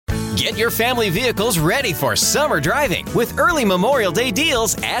Get your family vehicles ready for summer driving with early Memorial Day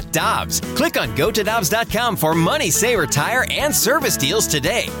deals at Dobbs. Click on GoToDobbs.com for money saver tire and service deals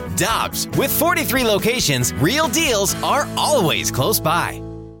today. Dobbs, with 43 locations, real deals are always close by.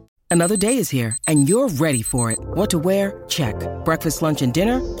 Another day is here, and you're ready for it. What to wear? Check. Breakfast, lunch, and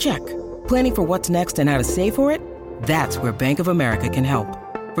dinner? Check. Planning for what's next and how to save for it? That's where Bank of America can help.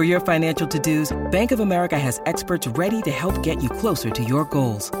 For your financial to-dos, Bank of America has experts ready to help get you closer to your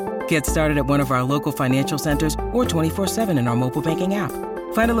goals. Get started at one of our local financial centers or 24/7 in our mobile banking app.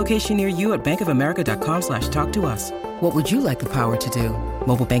 Find a location near you at bankofamerica.com/talktous. What would you like the power to do?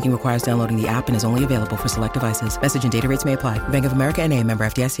 Mobile banking requires downloading the app and is only available for select devices. Message and data rates may apply. Bank of America N.A., member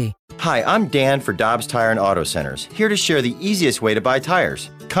FDIC. Hi, I'm Dan for Dobbs Tire and Auto Centers, here to share the easiest way to buy tires.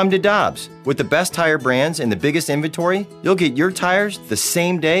 Come to Dobbs. With the best tire brands and the biggest inventory, you'll get your tires the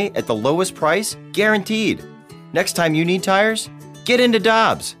same day at the lowest price, guaranteed. Next time you need tires, get into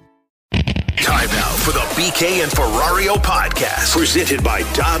Dobbs. Time now for the BK and Ferrario podcast, presented by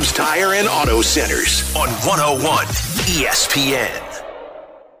Dobbs Tire and Auto Centers on 101 ESPN.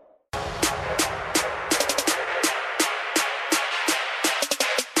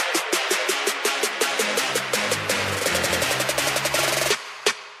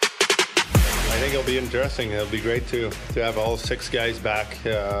 It'll be interesting. It'll be great to have all 6 guys back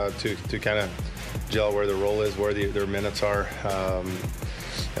to kind of gel where their role is, where their minutes are.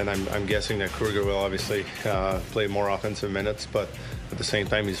 And I'm guessing that Kruger will obviously play more offensive minutes, but at the same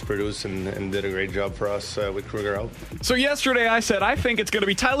time, he's produced and did a great job for us with Kruger out. So yesterday I said I think it's going to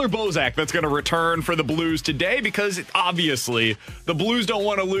be Tyler Bozak that's going to return for the Blues today because obviously the Blues don't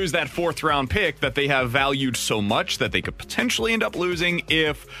want to lose that 4th-round pick that they have valued so much that they could potentially end up losing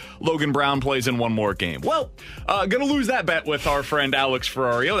if Logan Brown plays in one more game. Well, going to lose that bet with our friend Alex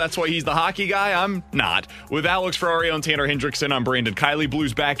Ferrario. That's why he's the hockey guy. I'm not. With Alex Ferrario and Tanner Hendrickson, I'm Brandon Kiley.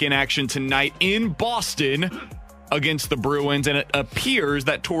 Blues back in action tonight in Boston against the Bruins, and it appears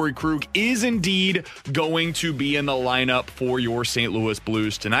that Torrey Krug is indeed going to be in the lineup for your St. Louis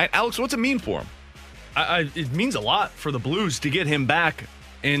Blues tonight. Alex, what's it mean for him? It means a lot for the Blues to get him back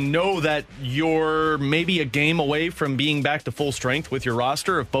and know that you're maybe a game away from being back to full strength with your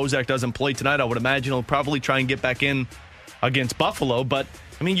roster. If Bozak doesn't play tonight, I would imagine he'll probably try and get back in against Buffalo. But,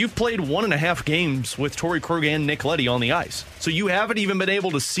 I mean, you've played 1.5 games with Torrey Krug and Nick Leddy on the ice. So you haven't even been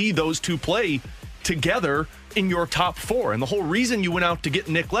able to see those two play together in your top 4. And the whole reason you went out to get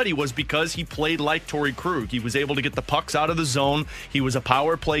Nick Leddy was because he played like Torrey Krug. He was able to get the pucks out of the zone. He was a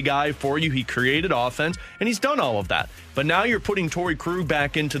power play guy for you. He created offense, and he's done all of that. But now you're putting Torrey Krug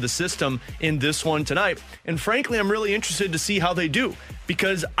back into the system in this one tonight. And frankly, I'm really interested to see how they do,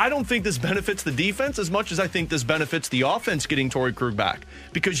 because I don't think this benefits the defense as much as I think this benefits the offense getting Torrey Krug back,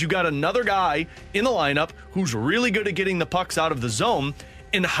 because you got another guy in the lineup who's really good at getting the pucks out of the zone.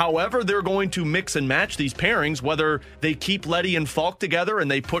 And however they're going to mix and match these pairings, whether they keep Leddy and Falk together and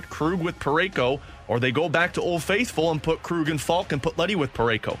they put Krug with Parayko, or they go back to Old Faithful and put Krug and Falk and put Leddy with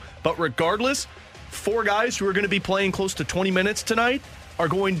Parayko. But regardless, 4 guys who are going to be playing close to 20 minutes tonight are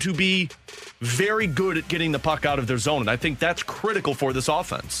going to be very good at getting the puck out of their zone. And I think that's critical for this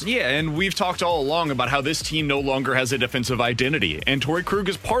offense. Yeah, and we've talked all along about how this team no longer has a defensive identity. And Torrey Krug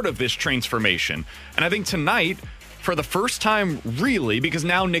is part of this transformation. And I think tonight, for the first time, really, because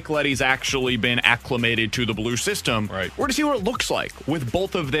now Nick Leddy's actually been acclimated to the Blue system. Right. We're to see what it looks like with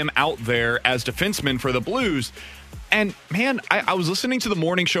both of them out there as defensemen for the Blues. And, man, I was listening to the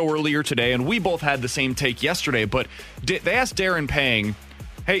morning show earlier today, and we both had the same take yesterday, but they asked Darren Pang,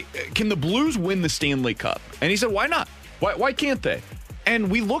 hey, can the Blues win the Stanley Cup? And he said, why not? Why can't they?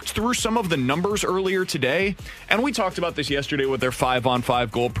 And we looked through some of the numbers earlier today, and we talked about this yesterday with their 5-on-5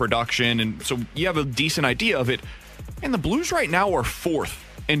 goal production, and so you have a decent idea of it. And the Blues right now are 4th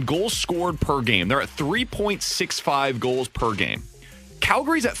in goals scored per game. They're at 3.65 goals per game.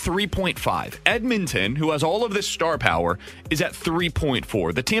 Calgary's at 3.5. Edmonton, who has all of this star power, is at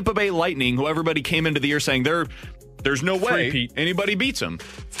 3.4. The Tampa Bay Lightning, who everybody came into the year saying there's no way anybody beats them,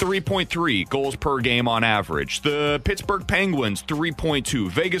 3.3 goals per game on average. The Pittsburgh Penguins, 3.2.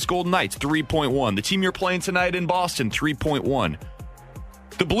 Vegas Golden Knights, 3.1. The team you're playing tonight in Boston, 3.1.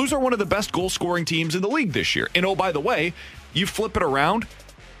 The Blues are one of the best goal-scoring teams in the league this year. And oh, by the way, you flip it around,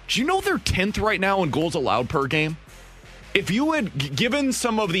 do you know they're 10th right now in goals allowed per game? If you had given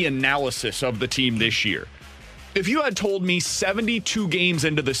some of the analysis of the team this year, if you had told me 72 games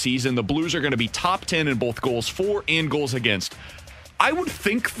into the season, the Blues are going to be top 10 in both goals for and goals against, I would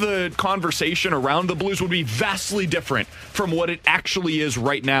think the conversation around the Blues would be vastly different from what it actually is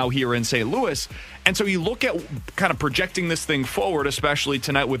right now here in St. Louis. And so you look at kind of projecting this thing forward, especially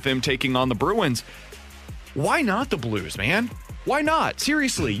tonight with them taking on the Bruins. Why not the Blues, man? Why not?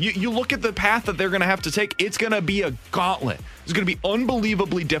 Seriously, you look at the path that they're going to have to take. It's going to be a gauntlet. It's going to be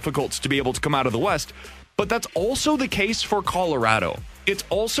unbelievably difficult to be able to come out of the West. But that's also the case for Colorado. It's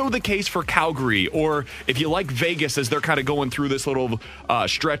also the case for Calgary, or if you like Vegas, as they're kind of going through this little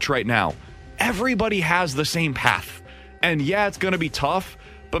stretch right now. Everybody has the same path. And yeah, it's going to be tough.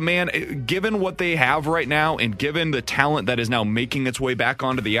 But man, given what they have right now and given the talent that is now making its way back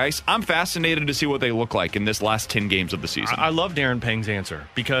onto the ice, I'm fascinated to see what they look like in this last 10 games of the season. I love Darren Pang's answer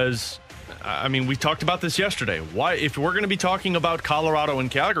because, I mean, we talked about this yesterday. Why, if we're going to be talking about Colorado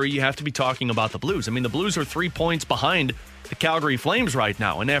and Calgary, you have to be talking about the Blues. I mean, the Blues are 3 points behind the Calgary Flames right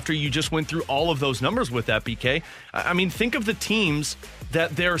now. And after you just went through all of those numbers with that, BK, I mean, think of the teams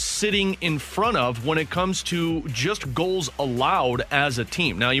that they're sitting in front of when it comes to just goals allowed as a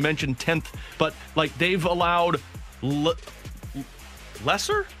team. Now, you mentioned 10th, but like they've allowed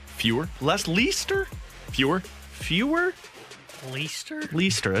lesser? Fewer? Leaster? Fewer?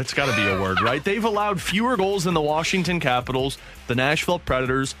 Leaster, that's got to be a word, right? They've allowed fewer goals than the Washington Capitals, the Nashville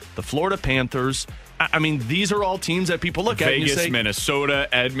Predators, the Florida Panthers. I mean, these are all teams that people look at and you say, Minnesota,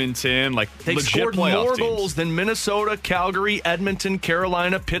 Edmonton, like they've scored more goals than Minnesota, Calgary, Edmonton,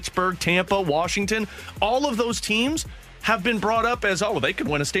 Carolina, Pittsburgh, Tampa, Washington. All of those teams have been brought up as, oh, they could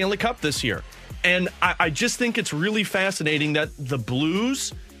win a Stanley Cup this year. And I just think it's really fascinating that the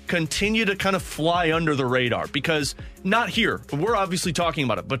Blues continue to kind of fly under the radar because not here. We're obviously talking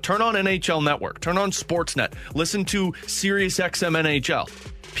about it, but turn on NHL Network, turn on Sportsnet, listen to SiriusXM NHL.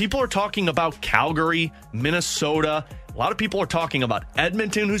 People are talking about Calgary, Minnesota. A lot of people are talking about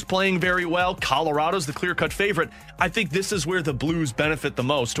Edmonton, who's playing very well. Colorado's the clear-cut favorite. I think this is where the Blues benefit the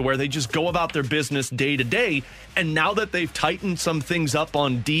most, to where they just go about their business day to day. And now that they've tightened some things up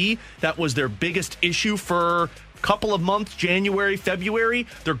on D, that was their biggest issue for a couple of months, January, February.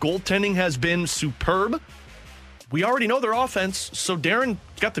 Their goaltending has been superb. We already know their offense, so Darren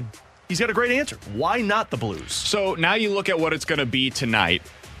he's got a great answer. Why not the Blues? So now you look at what it's going to be tonight.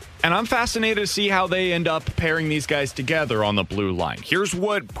 And I'm fascinated to see how they end up pairing these guys together on the blue line. Here's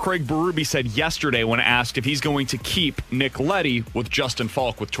what Craig Berube said yesterday when asked if he's going to keep Nick Leddy with Justin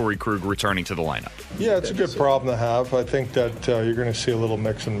Falk with Torrey Krug returning to the lineup. Yeah, it's a good problem to have. I think that you're going to see a little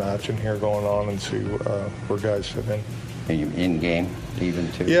mix and match in here going on and see where guys fit in. Are you in game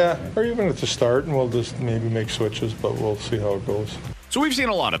even too? Yeah, or even at the start, and we'll just maybe make switches, but we'll see how it goes. So we've seen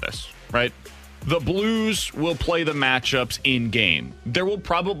a lot of this, right? The Blues will play the matchups in game. There will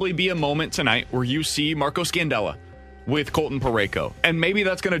probably be a moment tonight where you see Marco Scandella with Colton Parayko, and maybe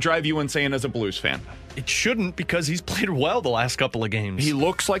that's going to drive you insane as a Blues fan. It shouldn't, because he's played well the last couple of games. He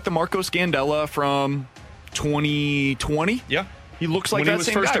looks like the Marco Scandella from 2020. Yeah. He looks like that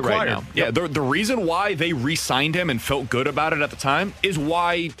same guy right now. Yep. Yeah, the reason why they re-signed him and felt good about it at the time is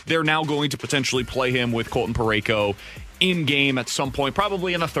why they're now going to potentially play him with Colton Parayko in game at some point,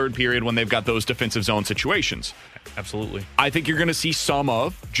 probably in the third period when they've got those defensive zone situations. Absolutely. I think you're going to see some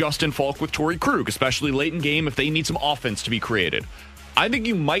of Justin Falk with Torrey Krug, especially late in game if they need some offense to be created. I think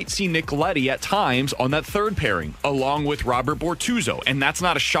you might see Nick Leddy at times on that third pairing along with Robert Bortuzzo. And that's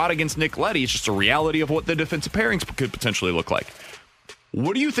not a shot against Nick Leddy. It's just a reality of what the defensive pairings could potentially look like.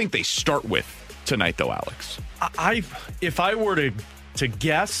 What do you think they start with tonight, though, Alex? If I were to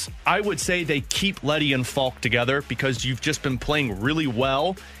guess, I would say they keep Leddy and Falk together because you've just been playing really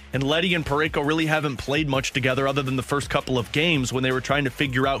well. And Leddy and Parayko really haven't played much together other than the first couple of games when they were trying to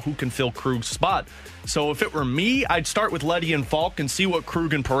figure out who can fill Krug's spot. So if it were me, I'd start with Leddy and Falk and see what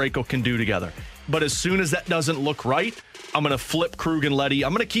Krug and Parayko can do together. But as soon as that doesn't look right, I'm going to flip Krug and Leddy.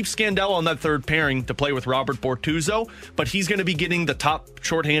 I'm going to keep Scandella on that third pairing to play with Robert Bortuzzo, but he's going to be getting the top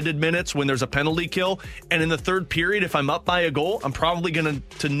shorthanded minutes when there's a penalty kill. And in the third period, if I'm up by a goal, I'm probably going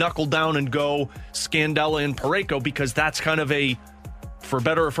to knuckle down and go Scandella and Parayko because that's kind of a, for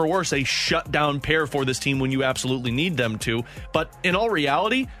better or for worse, a shutdown pair for this team when you absolutely need them to. But in all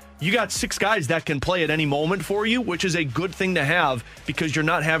reality, you got 6 guys that can play at any moment for you, which is a good thing to have because you're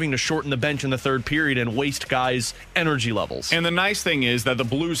not having to shorten the bench in the third period and waste guys' energy levels. And the nice thing is that the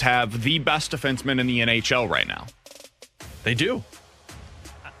Blues have the best defenseman in the NHL right now. They do.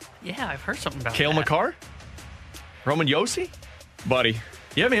 Yeah, I've heard something about Cale that. Makar? Roman Josi? Buddy.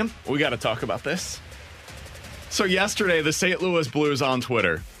 Yeah, man. We got to talk about this. So yesterday, the St. Louis Blues on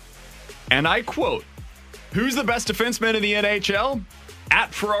Twitter, and I quote, "Who's the best defenseman in the NHL?"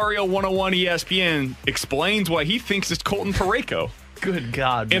 At Ferrario101 ESPN explains why he thinks it's Colton Parayko. Good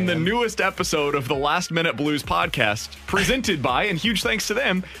God, man. In the newest episode of the Last Minute Blues podcast, presented by, and huge thanks to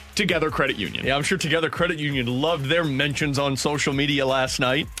them, Together Credit Union. Yeah, I'm sure Together Credit Union loved their mentions on social media last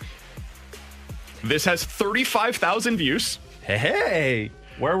night. This has 35,000 views. Hey.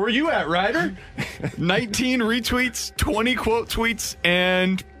 Where were you at, Ryder? 19 retweets, 20 quote tweets,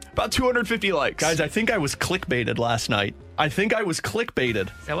 and about 250 likes. Guys, I think I was clickbaited last night.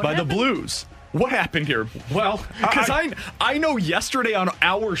 by the Blues. What happened here? Well, because I know yesterday on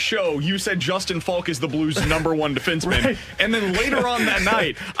our show, you said Justin Falk is the Blues' #1 defenseman. Right. And then later on that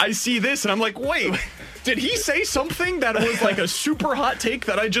night, I see this and I'm like, wait, did he say something that was like a super hot take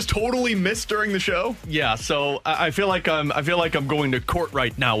that I just totally missed during the show? Yeah, so I feel like I'm going to court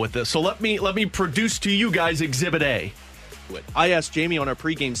right now with this. So let me produce to you guys Exhibit A. I asked Jamie on our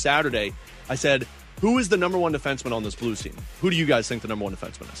pregame Saturday, I said, who is the #1 defenseman on this Blues team? Who do you guys think the #1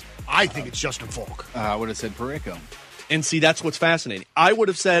 defenseman is? I think it's Justin Falk. I would have said Parayko. And see, that's what's fascinating. I would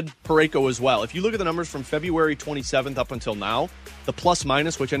have said Parayko as well. If you look at the numbers from February 27th up until now, the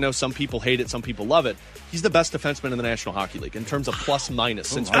plus-minus, which I know some people hate it, some people love it, he's the best defenseman in the National Hockey League in terms of plus-minus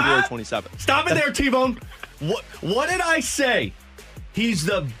since February 27th. Stop it there, T-Bone. What did I say? He's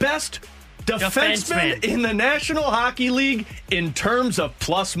the best defenseman in the National Hockey League in terms of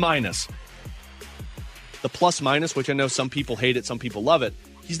plus-minus. The plus-minus, which I know some people hate it, some people love it,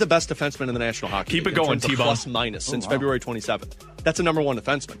 he's the best defenseman in the National Hockey League. Keep it going, T-Bone. Plus-minus since February 27th. That's a #1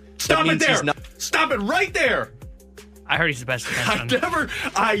 defenseman. Stop it there. Stop it right there. I heard he's the best defenseman.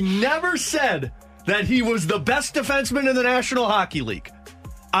 I never said that he was the best defenseman in the National Hockey League.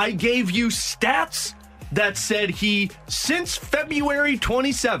 I gave you stats that said he, since February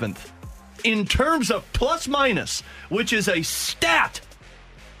 27th, in terms of plus-minus, which is a stat,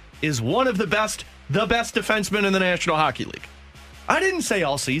 is one of the best defenseman in the National Hockey League. I didn't say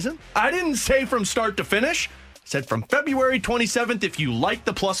all season. I didn't say from start to finish. I said from February 27th if you like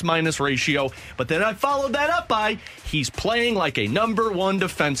the plus-minus ratio. But then I followed that up by he's playing like a #1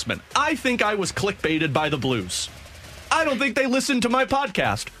 defenseman. I think I was clickbaited by the Blues. I don't think they listened to my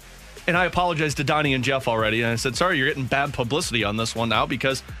podcast. And I apologized to Donnie and Jeff already. And I said, sorry, you're getting bad publicity on this one now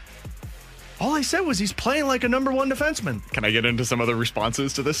because all I said was he's playing like a #1 defenseman. Can I get into some other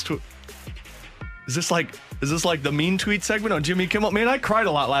responses to this? Is this like the mean tweet segment on Jimmy Kimmel? Man, I cried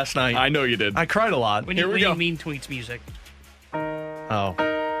a lot last night. I know you did. I cried a lot. We need mean tweets music. Oh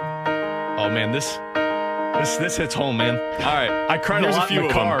man, this hits home, man. All right, I cried a lot in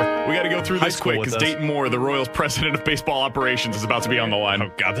the car. We got to go through this quick because Dayton Moore, the Royals president of baseball operations, is about to be on the line.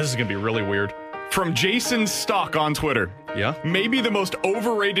 Oh God, this is gonna be really weird. From Jason Stock on Twitter. Yeah? Maybe the most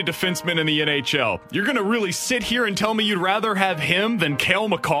overrated defenseman in the NHL. You're going to really sit here and tell me you'd rather have him than Cale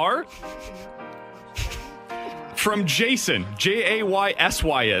Makar? From Jason,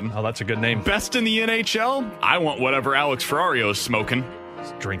 Jaysyn. Oh, that's a good name. Best in the NHL? I want whatever Alex Ferrario is smoking.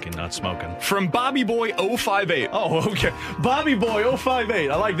 He's drinking, not smoking. From Bobby Boy 058. Oh, okay. Bobby Boy 058.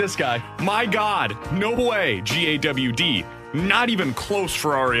 I like this guy. My God. No way. GAWD. Not even close,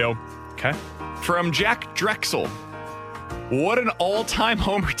 Ferrario. Okay. From Jack Drexel. What an all-time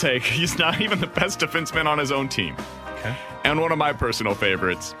homer take. He's not even the best defenseman on his own team. Okay. And one of my personal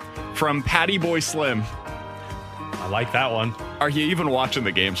favorites. From Patty Boy Slim. I like that one. Are you even watching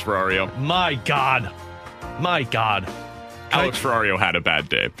the games, Ferrario? My God. Alex Ferrario had a bad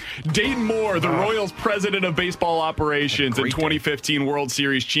day. Dayton Moore, the Royals president of baseball operations and 2015 World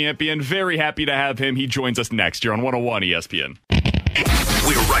Series champion. Very happy to have him. He joins us next here on 101 ESPN.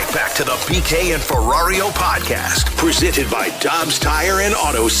 We're right back to the BK and Ferrario podcast, presented by Dobbs Tire and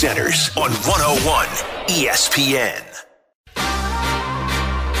Auto Centers on 101 ESPN.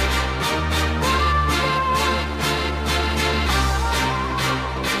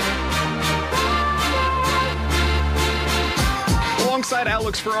 Alongside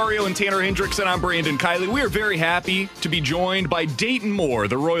Alex Ferrario and Tanner Hendrickson, I'm Brandon Kiley. We are very happy to be joined by Dayton Moore,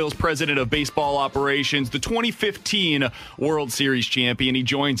 the Royals president of baseball operations, the 2015 World Series champion. He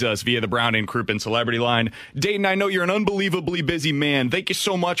joins us via the Brown and Crouppen Celebrity Line. Dayton, I know you're an unbelievably busy man. Thank you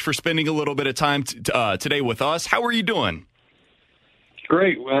so much for spending a little bit of time today with us. How are you doing?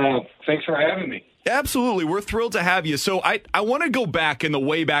 Great. Well, thanks for having me. Absolutely. We're thrilled to have you. So I want to go back in the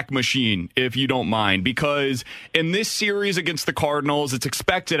Wayback Machine, if you don't mind, because in this series against the Cardinals, it's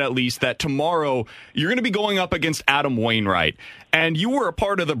expected at least that tomorrow you're going to be going up against Adam Wainwright. And you were a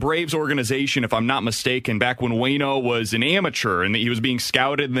part of the Braves organization, if I'm not mistaken, back when Waino was an amateur and he was being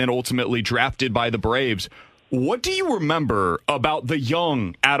scouted and then ultimately drafted by the Braves. What do you remember about the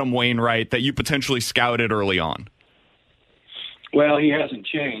young Adam Wainwright that you potentially scouted early on? Well, he hasn't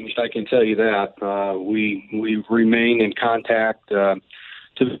changed, I can tell you that. We remain in contact. To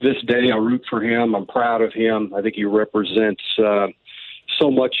this day, I root for him. I'm proud of him. I think he represents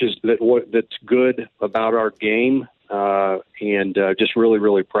so much that's good about our game, and just really,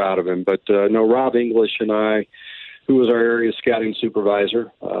 really proud of him. But no, Rob English and I, who was our area scouting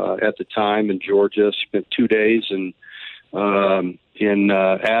supervisor at the time in Georgia, spent 2 days and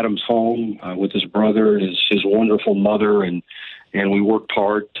Adam's home with his brother, his wonderful mother, and we worked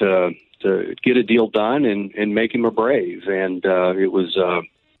hard to get a deal done and make him a Brave. And it was an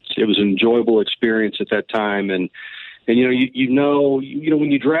enjoyable experience at that time. And you know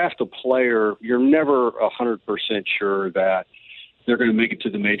when you draft a player, you're never 100% sure that they're going to make it to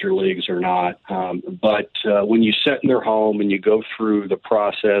the major leagues or not. But when you sit in their home and you go through the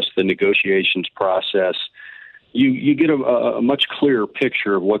process, the negotiations process, you get a much clearer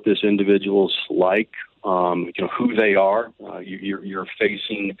picture of what this individual's like, who they are. You're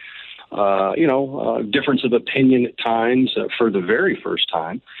facing, difference of opinion at times for the very first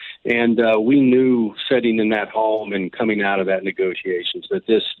time. And we knew sitting in that home and coming out of that negotiations that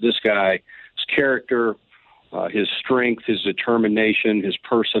this guy's character, his strength, his determination, his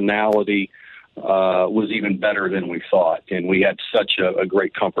personality was even better than we thought. And we had such a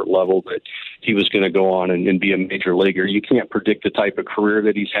great comfort level that he was going to go on and be a major leaguer. You can't predict the type of career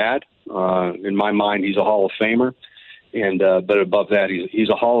that he's had. In my mind, he's a Hall of Famer. And but above that, he's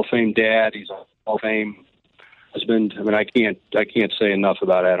a Hall of Fame dad. He's a Hall of Fame husband. I mean, I can't say enough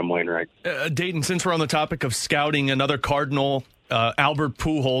about Adam Wainwright. Dayton, since we're on the topic of scouting, another Cardinal, Albert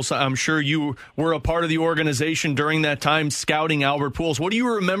Pujols. I'm sure you were a part of the organization during that time scouting Albert Pujols. What do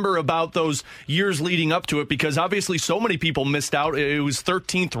you remember about those years leading up to it? Because obviously so many people missed out. It was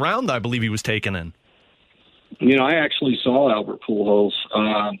 13th round, I believe he was taken in. I actually saw Albert Pujols.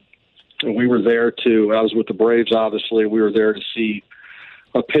 We were there I was with the Braves, obviously. We were there to see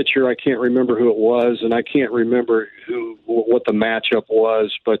a pitcher. I can't remember who it was, and I can't remember what the matchup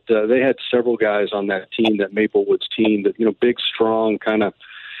was, but they had several guys on that team, that Maplewoods team, that big, strong, kind of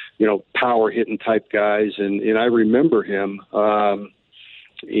power hitting type guys, and I remember him.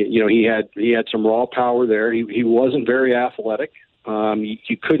 He had some raw power there. He wasn't very athletic.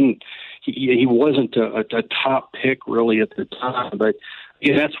 He wasn't a top pick really at the time, but.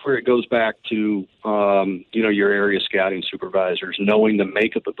 Yeah, that's where it goes back to, your area scouting supervisors, knowing the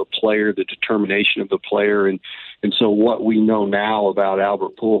makeup of the player, the determination of the player. And so what we know now about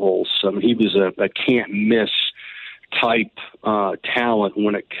Albert Pujols, he was a can't-miss type talent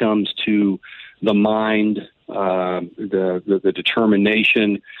when it comes to the mind, the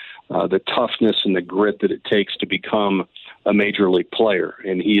determination, the toughness and the grit that it takes to become a major league player,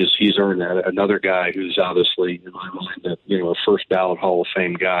 and he's earned that. Another guy who's obviously, in my mind, a first ballot Hall of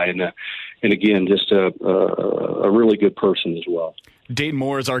Fame guy, and again, just a really good person as well. Dayton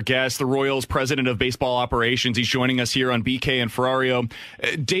Moore is our guest, the Royals president of baseball operations. He's joining us here on BK and Ferrario.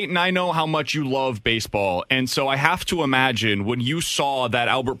 Dayton, I know how much you love baseball, and so I have to imagine when you saw that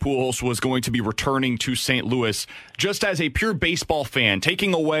Albert Pujols was going to be returning to St. Louis, just as a pure baseball fan,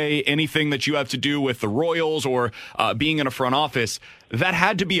 taking away anything that you have to do with the Royals or being in a front office, that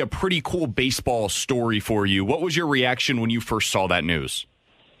had to be a pretty cool baseball story for you. What was your reaction when you first saw that news?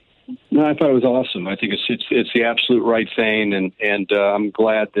 No, I thought it was awesome. I think it's the absolute right thing, and I'm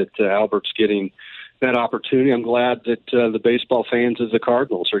glad that Albert's getting that opportunity. I'm glad that the baseball fans of the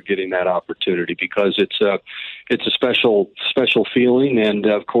Cardinals are getting that opportunity because it's a special feeling, and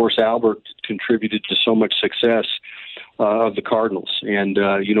of course Albert contributed to so much success of the Cardinals. And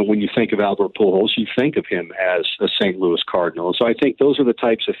when you think of Albert Pujols, you think of him as a St. Louis Cardinal. So I think those are the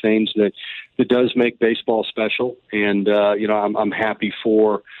types of things that does make baseball special, and I'm happy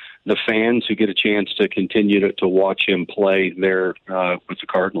for the fans who get a chance to continue to watch him play there with the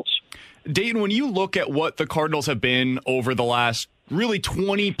Cardinals. Dayton, when you look at what the Cardinals have been over the last really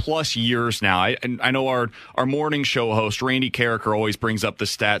 20-plus years now, I know our morning show host, Randy Carricker, always brings up the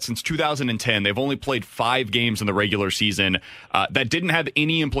stat. Since 2010, they've only played 5 games in the regular season that didn't have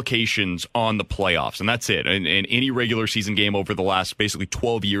any implications on the playoffs, and that's it. In any regular season game over the last basically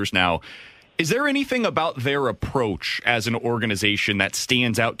 12 years now. Is there anything about their approach as an organization that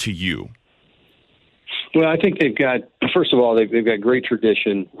stands out to you? Well, I think they've got great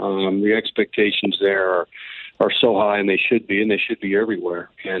tradition. The expectations there are so high, and they should be everywhere.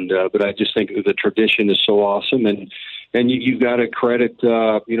 And but I just think the tradition is so awesome, and you've got to credit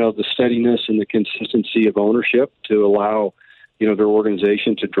the steadiness and the consistency of ownership to allow their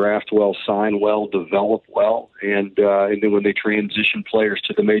organization to draft well, sign well, develop well, and then when they transition players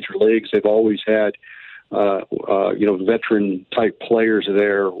to the major leagues, they've always had veteran type players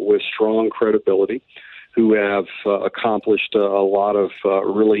there with strong credibility who have accomplished a lot of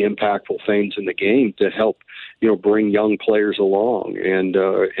really impactful things in the game to help bring young players along, and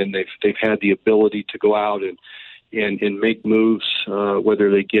they've had the ability to go out and make moves,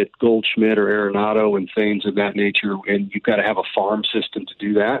 whether they get Goldschmidt or Arenado and things of that nature. And you've got to have a farm system to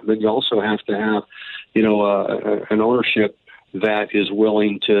do that. And then you also have to have, an ownership that is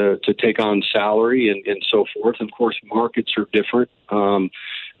willing to take on salary and so forth. Of course, markets are different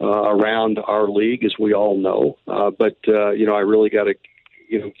around our league, as we all know. But I really got to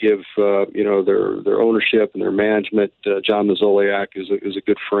give their ownership and their management. John Mazoliak is a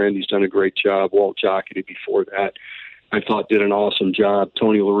good friend. He's done a great job. Walt Jocketty before that, I thought, did an awesome job.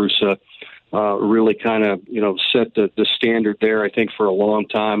 Tony La Russa really kind of set the standard there. I think for a long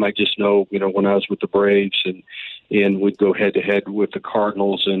time. I just know when I was with the Braves and we'd go head to head with the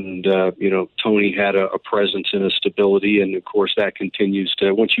Cardinals, and Tony had a presence and a stability, and of course that continues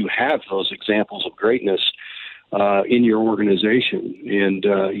to, once you have those examples of greatness in your organization, and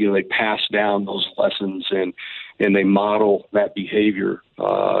they pass down those lessons and they model that behavior,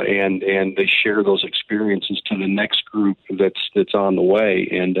 and they share those experiences to the next group that's on the way.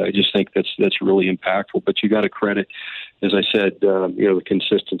 And I just think that's really impactful. But you got to credit, as I said, the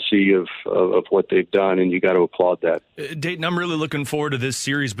consistency of what they've done, and you got to applaud that. Dayton, I'm really looking forward to this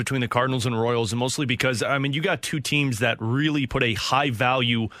series between the Cardinals and Royals, and mostly because, you got two teams that really put a high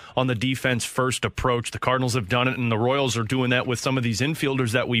value on the defense-first approach. The Cardinals have done it, and the Royals are doing that with some of these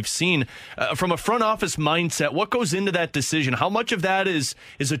infielders that we've seen. From a front office mindset, what goes into that decision? How much of that is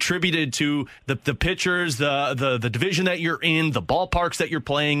attributed to the pitchers, the division that you're in, the ballparks that you're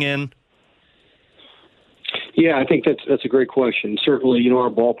playing in? Yeah, I think that's a great question. Certainly, our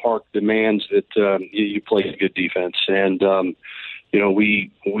ballpark demands that you play good defense, and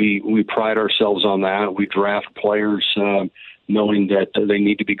we pride ourselves on that. We draft players knowing that they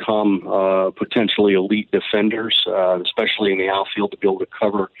need to become potentially elite defenders, especially in the outfield, to be able to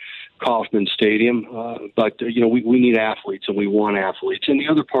cover Kauffman Stadium. But we need athletes, and we want athletes. And the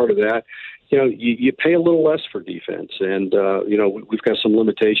other part of that, you pay a little less for defense, and we've got some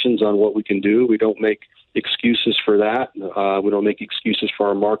limitations on what we can do. We don't make excuses for that. We don't make excuses for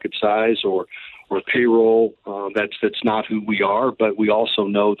our market size or payroll. That's not who we are. But we also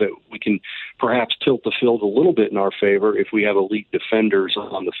know that we can perhaps tilt the field a little bit in our favor if we have elite defenders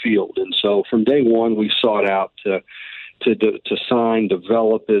on the field. And so from day one, we sought out to sign,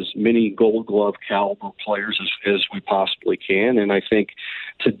 develop as many Gold Glove caliber players as we possibly can. And I think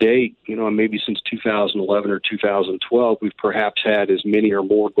to date, maybe since 2011 or 2012, we've perhaps had as many or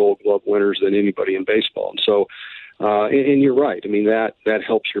more Gold Glove winners than anybody in baseball. And so, and you're right. That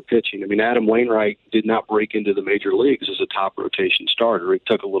helps your pitching. Adam Wainwright did not break into the major leagues as a top rotation starter. It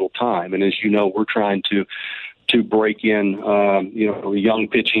took a little time. And as you know, we're trying to break in, young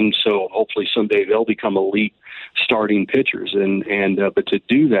pitching. So hopefully someday they'll become elite starting pitchers. But to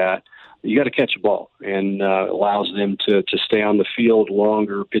do that, you got to catch a ball, and allows them to stay on the field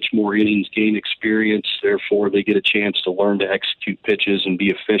longer, pitch more innings, gain experience. Therefore, they get a chance to learn to execute pitches and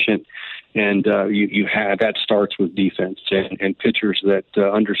be efficient. And you have that starts with defense and pitchers that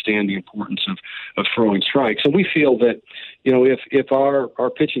understand the importance of throwing strikes. And we feel that if our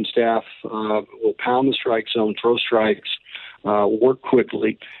pitching staff will pound the strike zone, throw strikes, work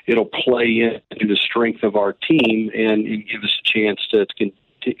quickly, it'll play into the strength of our team and give us a chance to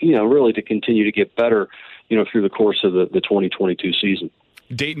continue to get better, through the course of the 2022 season.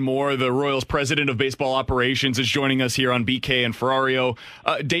 Dayton Moore, the Royals president of baseball operations, is joining us here on BK and Ferrario.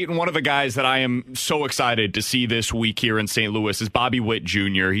 Dayton, one of the guys that I am so excited to see this week here in St. Louis is Bobby Witt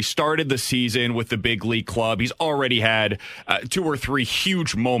Jr. He started the season with the big league club. He's already had 2 or 3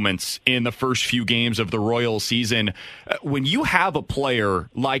 huge moments in the first few games of the Royals season. When you have a player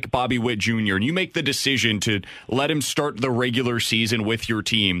like Bobby Witt Jr. and you make the decision to let him start the regular season with your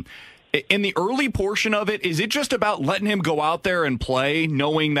team, in the early portion of it, is it just about letting him go out there and play,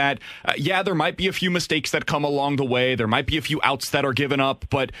 knowing that, there might be a few mistakes that come along the way, there might be a few outs that are given up,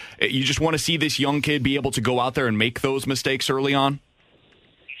 but you just want to see this young kid be able to go out there and make those mistakes early on?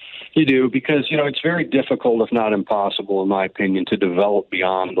 You do, because, it's very difficult, if not impossible, in my opinion, to develop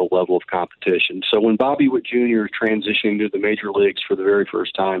beyond the level of competition. So when Bobby Witt Jr. is transitioning to the major leagues for the very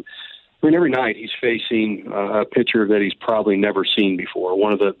first time, every night he's facing a pitcher that he's probably never seen before,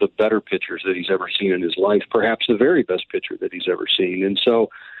 one of the better pitchers that he's ever seen in his life, perhaps the very best pitcher that he's ever seen. And so,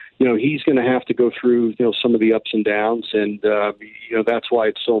 he's going to have to go through, some of the ups and downs. And, that's why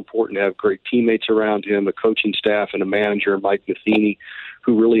it's so important to have great teammates around him, a coaching staff and a manager, Mike Matheny,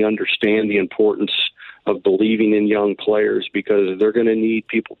 who really understand the importance of believing in young players, because they're going to need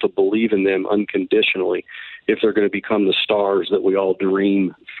people to believe in them unconditionally if they're going to become the stars that we all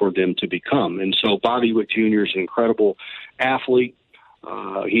dream for them to become. And so Bobby Witt Jr. is an incredible athlete.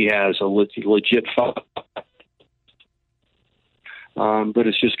 He has a legit but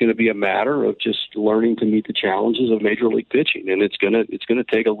it's just going to be a matter of just learning to meet the challenges of major league pitching, and it's going to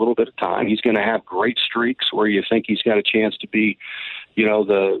take a little bit of time. He's going to have great streaks where you think he's got a chance to be,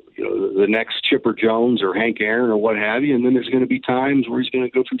 the next Chipper Jones or Hank Aaron or what have you. And then there's going to be times where he's going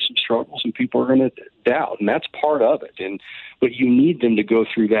to go through some struggles and people are going to doubt. And that's part of it. But you need them to go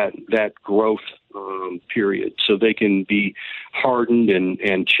through that growth period so they can be hardened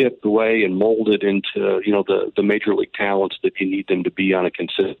and chipped away and molded into, the major league talents that you need them to be on a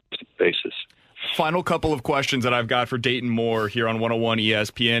consistent basis. Final couple of questions that I've got for Dayton Moore here on 101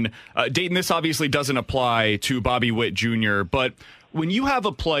 ESPN. Dayton, this obviously doesn't apply to Bobby Witt Jr., but when you have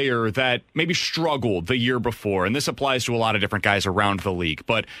a player that maybe struggled the year before, and this applies to a lot of different guys around the league,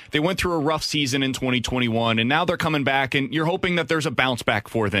 but they went through a rough season in 2021, and now they're coming back, and you're hoping that there's a bounce back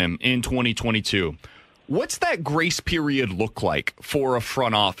for them in 2022. What's that grace period look like for a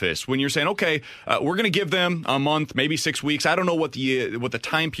front office when you're saying, okay, we're going to give them a month, maybe 6 weeks. I don't know what the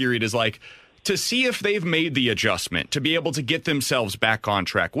time period is like to see if they've made the adjustment to be able to get themselves back on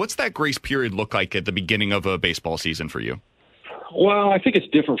track. What's that grace period look like at the beginning of a baseball season for you? Well, I think it's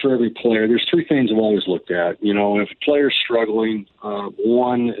different for every player. There's three things I've always looked at. If a player's struggling,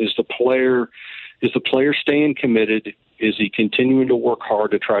 one is the player staying committed? Is he continuing to work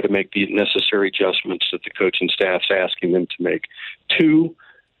hard to try to make the necessary adjustments that the coaching staff's asking them to make? Two,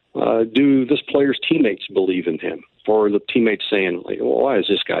 do this player's teammates believe in him? Or the teammates saying, why is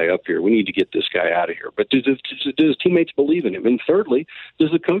this guy up here? We need to get this guy out of here. But do his teammates believe in him? And thirdly, does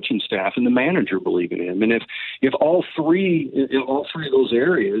the coaching staff and the manager believe in him? And if all three of those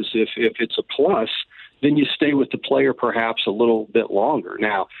areas, if it's a plus, then you stay with the player perhaps a little bit longer.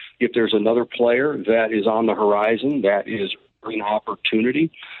 Now, if there's another player that is on the horizon, that is an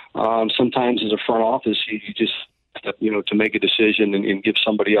opportunity, sometimes as a front office, you just to make a decision and give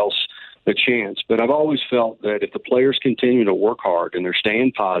somebody else a chance. But I've always felt that if the players continue to work hard and they're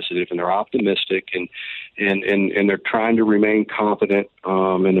staying positive and they're optimistic and they're trying to remain confident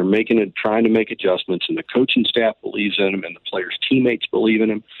and they're trying to make adjustments and the coaching staff believes in them and the players' teammates believe in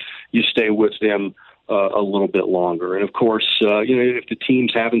them, you stay with them a little bit longer. And of course, if the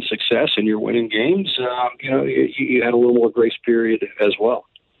team's having success and you're winning games, you had a little more grace period as well.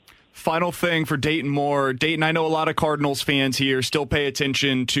 Final thing for Dayton Moore. Dayton, I know a lot of Cardinals fans here still pay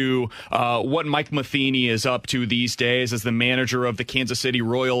attention to what Mike Matheny is up to these days as the manager of the Kansas City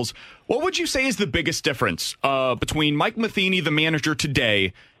Royals. What would you say is the biggest difference between Mike Matheny, the manager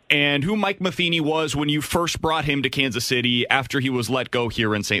today, and who Mike Matheny was when you first brought him to Kansas City after he was let go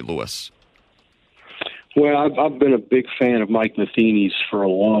here in St. Louis? Well, I've been a big fan of Mike Matheny's for a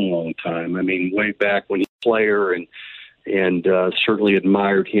long, long time. I mean, way back when he was a player and certainly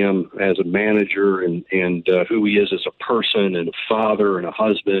admired him as a manager and who he is as a person and a father and a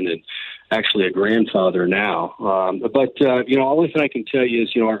husband and actually a grandfather now. But only thing I can tell you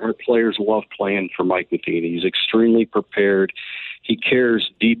is, our players love playing for Mike Matheny. He's extremely prepared. He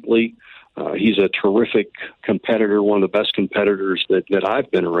cares deeply. He's a terrific competitor, one of the best competitors that I've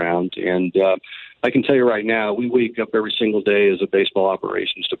been around. And I can tell you right now, we wake up every single day as a baseball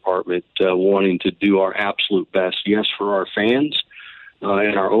operations department wanting to do our absolute best, yes, for our fans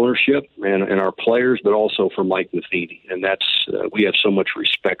and our ownership and our players, but also for Mike Matheny. And that's we have so much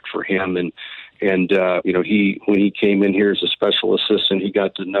respect for him. And when he came in here as a special assistant, he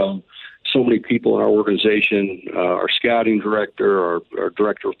got to know so many people in our organization, our scouting director, our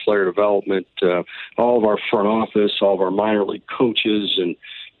director of player development, all of our front office, all of our minor league coaches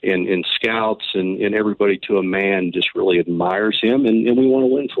and scouts and everybody to a man just really admires him, and we want to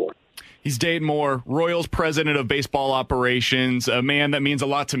win for him. He's Dayton Moore, Royals president of baseball operations, a man that means a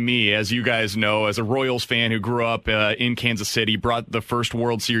lot to me, as you guys know, as a Royals fan who grew up in Kansas City, brought the first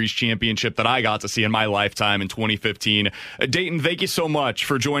World Series championship that I got to see in my lifetime in 2015. Dayton, thank you so much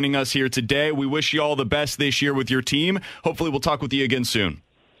for joining us here today. We wish you all the best this year with your team. Hopefully we'll talk with you again soon.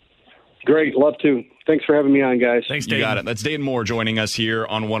 Great. Love to. Thanks for having me on, guys. Thanks, Dayton. You got it. That's Dayton Moore joining us here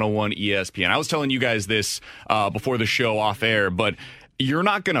on 101 ESPN. I was telling you guys this before the show off air, but you're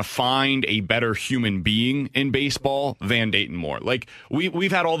not going to find a better human being in baseball than Dayton Moore. Like,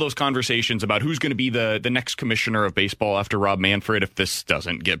 we've had all those conversations about who's going to be the next commissioner of baseball after Rob Manfred if this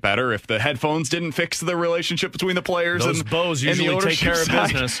doesn't get better, if the headphones didn't fix the relationship between the players those and bows and usually take care of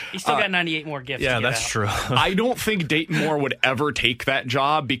business. He's still got 98 more gifts. Yeah, to get that's out. true. I don't think Dayton Moore would ever take that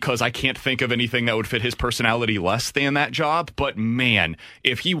job because I can't think of anything that would fit his personality less than that job. But man,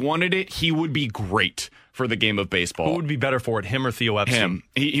 if he wanted it, he would be great for the game of baseball. Who would be better for it, him or Theo Epstein? Him.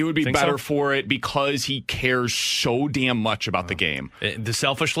 He would be Think better so? for it because he cares so damn much about the game.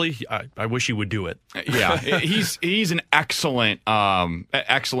 Selfishly, I wish he would do it. Yeah, he's an excellent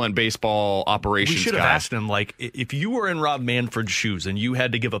baseball operations guy. We should have asked him, like, if you were in Rob Manfred's shoes and you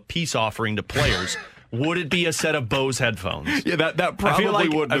had to give a peace offering to players, would it be a set of Bose headphones? Yeah, that probably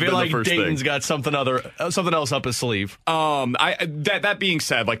would have been the first thing. Dayton's got something else up his sleeve. That being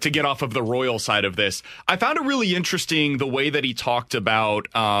said, like, to get off of the Royal side of this, I found it really interesting the way that he talked about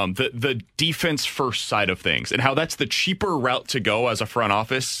the defense first side of things and how that's the cheaper route to go as a front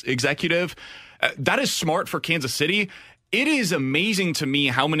office executive. That is smart for Kansas City. It is amazing to me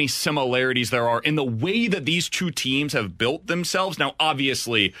how many similarities there are in the way that these two teams have built themselves. Now,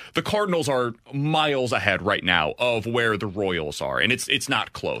 obviously, the Cardinals are miles ahead right now of where the Royals are, and it's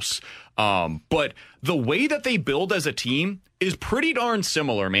not close. But the way that they build as a team is pretty darn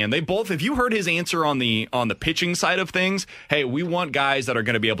similar, man. They both, if you heard his answer on the pitching side of things, hey, we want guys that are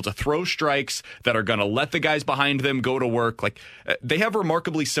going to be able to throw strikes, that are going to let the guys behind them go to work. Like, they have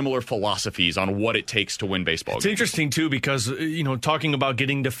remarkably similar philosophies on what it takes to win baseball games. It's interesting, too, because, talking about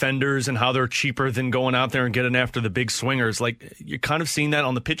getting defenders and how they're cheaper than going out there and getting after the big swingers, like, you're kind of seeing that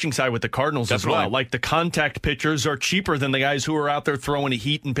on the pitching side with the Cardinals as well. Like, the contact pitchers are cheaper than the guys who are out there throwing a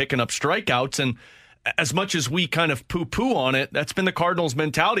heat and picking up strikeouts. And as much as we kind of poo-poo on it, that's been the Cardinals'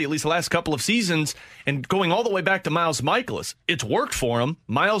 mentality, at least the last couple of seasons, and going all the way back to Miles Mikolas. It's worked for him.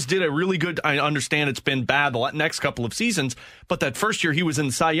 Miles did a really good, I understand it's been bad the next couple of seasons, but that first year he was in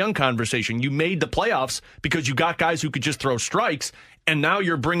the Cy Young conversation. You made the playoffs because you got guys who could just throw strikes, and now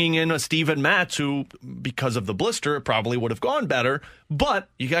you're bringing in a Steven Matz who, because of the blister, it probably would have gone better, but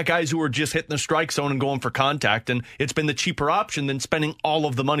you got guys who are just hitting the strike zone and going for contact, and it's been the cheaper option than spending all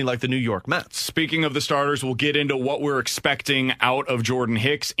of the money like the New York Mets. Speaking of the starters, we'll get into what we're expecting out of Jordan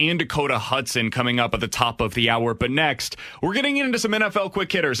Hicks and Dakota Hudson coming up at the top of the hour. But next, we're getting into some NFL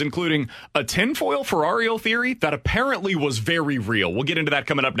quick hitters, including a tinfoil Ferrario theory that apparently was very real. We'll get into that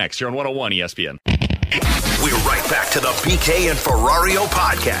coming up next here on 101 ESPN. We're right back to the BK and Ferrario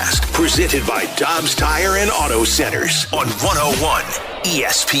podcast, presented by Dobbs Tire and Auto Centers on 101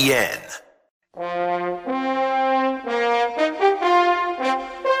 ESPN.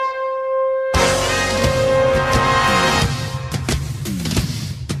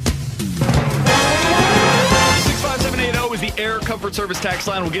 65780 is the Air Comfort Service tax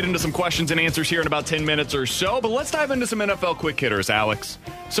line. We'll get into some questions and answers here in about 10 minutes or so, but let's dive into some NFL quick hitters, Alex.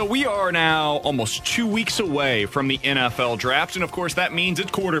 So we are now almost 2 weeks away from the NFL draft, and of course that means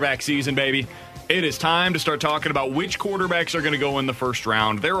it's quarterback season, baby. It is time to start talking about which quarterbacks are going to go in the first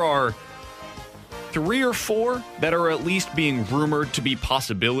round. There are 3 or 4 that are at least being rumored to be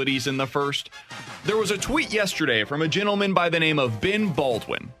possibilities in the first. There was a tweet yesterday from a gentleman by the name of Ben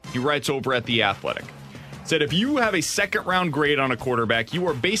Baldwin. He writes over at The Athletic. Said if you have a second-round grade on a quarterback, you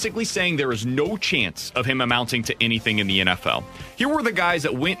are basically saying there is no chance of him amounting to anything in the NFL. Here were the guys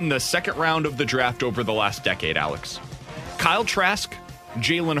that went in the second round of the draft over the last decade, Alex. Kyle Trask,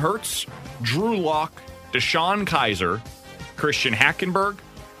 Jalen Hurts, Drew Lock, Deshaun Kaiser, Christian Hackenberg.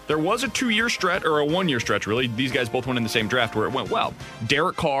 There was a 2-year stretch, or a 1-year stretch, really. These guys both went in the same draft where it went well.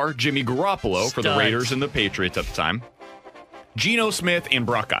 Derek Carr, Jimmy Garoppolo for the Raiders and the Patriots at the time. Geno Smith and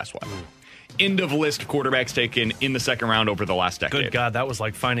Brock Osweiler. End of list of quarterbacks taken in the second round over the last decade. Good God, that was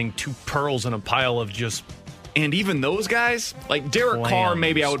like finding 2 pearls in a pile of just... And even those guys, like Derek Carr,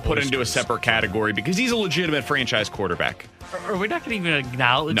 maybe I would put into a separate category because he's a legitimate franchise quarterback. Are we not going to even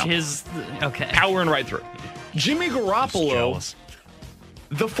acknowledge his... Okay. Powering right through. Jimmy Garoppolo...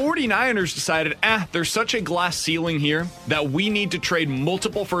 The 49ers decided, there's such a glass ceiling here that we need to trade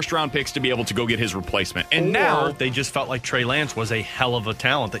multiple first-round picks to be able to go get his replacement. And now they just felt like Trey Lance was a hell of a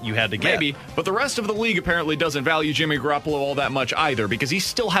talent that you had to get. Maybe, but the rest of the league apparently doesn't value Jimmy Garoppolo all that much either because he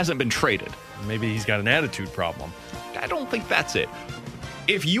still hasn't been traded. Maybe he's got an attitude problem. I don't think that's it.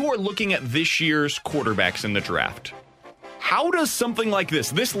 If you are looking at this year's quarterbacks in the draft, how does something like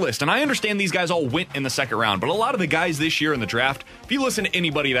this list, and I understand these guys all went in the second round, but a lot of the guys this year in the draft, if you listen to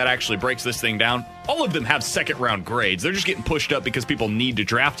anybody that actually breaks this thing down, all of them have second round grades. They're just getting pushed up because people need to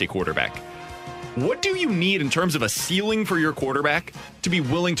draft a quarterback. What do you need in terms of a ceiling for your quarterback to be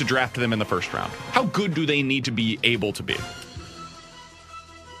willing to draft them in the first round? How good do they need to be able to be?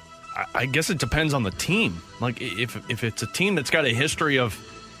 I guess it depends on the team. Like, if it's a team that's got a history of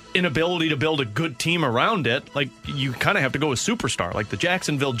inability to build a good team around it, like, you kind of have to go with superstar. Like the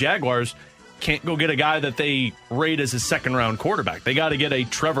Jacksonville Jaguars can't go get a guy that they rate as a second-round quarterback. They got to get a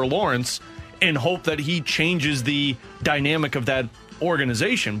Trevor Lawrence and hope that he changes the dynamic of that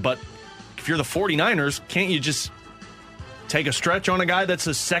organization. But if you're the 49ers, can't you just take a stretch on a guy that's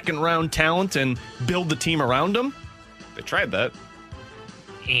a second-round talent and build the team around him? They tried that.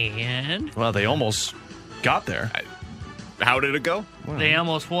 And? Well, they almost got there. How did it go? Well, they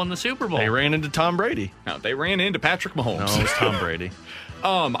almost won the Super Bowl. They ran into Tom Brady. No, they ran into Patrick Mahomes. No, it was Tom Brady.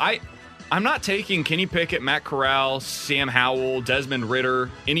 I'm not taking Kenny Pickett, Matt Corral, Sam Howell, Desmond Ridder,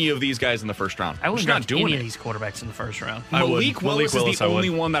 any of these guys in the first round. I wouldn't not doing any it. of these quarterbacks in the first round. Malik Willis is the only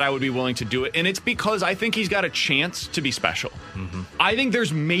one that I would be willing to do it, and it's because I think he's got a chance to be special. Mm-hmm. I think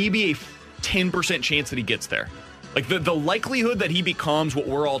there's maybe a 10% chance that he gets there. Like the likelihood that he becomes what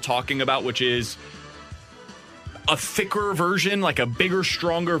we're all talking about, which is a thicker version, like a bigger,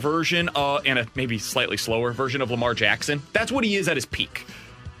 stronger version, and a maybe slightly slower version of Lamar Jackson. That's what he is at his peak.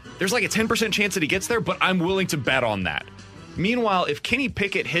 There's like a 10% chance that he gets there, but I'm willing to bet on that. Meanwhile, if Kenny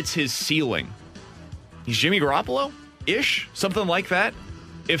Pickett hits his ceiling, he's Jimmy Garoppolo-ish, something like that.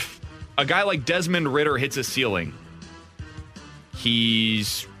 If a guy like Desmond Ridder hits his ceiling,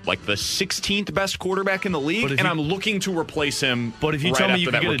 he's like the 16th best quarterback in the league, and I'm looking to replace him. But if you right tell me after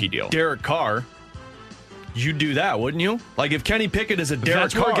you that could rookie get a deal. Derek Carr, you'd do that, wouldn't you? Like if Kenny Pickett is a Derek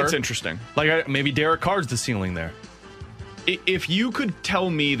That's Carr, where it gets interesting. Like maybe Derek Carr's the ceiling there. If you could tell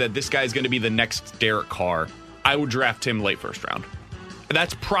me that this guy's going to be the next Derek Carr, I would draft him late first round.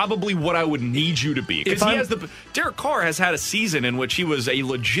 That's probably what I would need you to be. Because Derek Carr has had a season in which he was a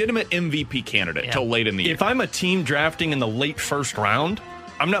legitimate MVP candidate till late in the year. If I'm a team drafting in the late first round,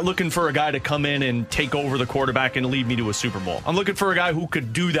 I'm not looking for a guy to come in and take over the quarterback and lead me to a Super Bowl. I'm looking for a guy who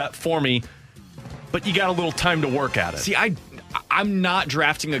could do that for me, but you got a little time to work at it. See, I'm not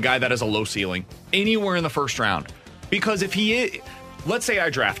drafting a guy that has a low ceiling anywhere in the first round. Because if he is, let's say I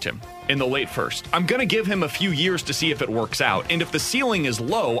draft him in the late first, I'm going to give him a few years to see if it works out. And if the ceiling is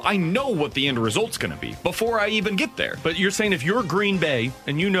low, I know what the end result's going to be before I even get there. But you're saying if you're Green Bay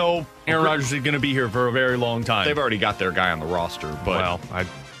and you know Aaron Rodgers is going to be here for a very long time. They've already got their guy on the roster. But well,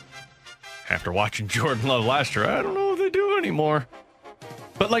 after watching Jordan Love last year, I don't know if they do anymore.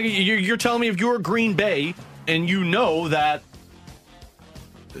 But like you're telling me if you're Green Bay and you know that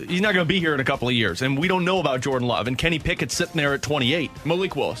he's not going to be here in a couple of years, and we don't know about Jordan Love, and Kenny Pickett's sitting there at 28.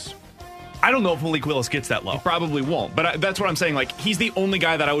 Malik Willis. I don't know if Malik Willis gets that low. He probably won't, but that's what I'm saying. Like, he's the only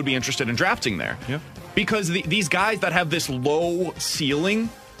guy that I would be interested in drafting there. Yeah. Because these guys that have this low ceiling,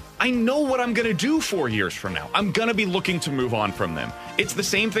 I know what I'm going to do 4 years from now. I'm going to be looking to move on from them. It's the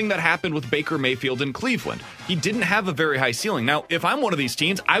same thing that happened with Baker Mayfield in Cleveland. He didn't have a very high ceiling. Now, if I'm one of these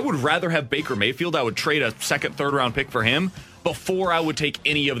teams, I would rather have Baker Mayfield. I would trade a second, third round pick for him before I would take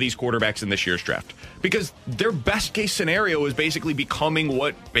any of these quarterbacks in this year's draft. Because their best case scenario is basically becoming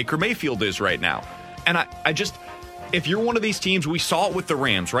what Baker Mayfield is right now. And I just, if you're one of these teams, we saw it with the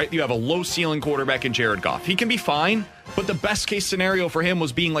Rams, right? You have a low ceiling quarterback in Jared Goff. He can be fine, but the best case scenario for him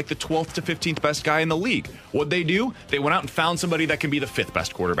was being like the 12th to 15th best guy in the league. What'd they do? They went out and found somebody that can be the 5th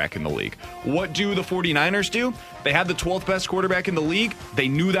best quarterback in the league. What do the 49ers do? They had the 12th best quarterback in the league. They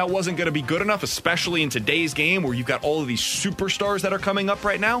knew that wasn't going to be good enough, especially in today's game where you've got all of these superstars that are coming up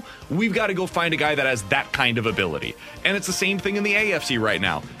right now. We've got to go find a guy that has that kind of ability. And it's the same thing in the AFC right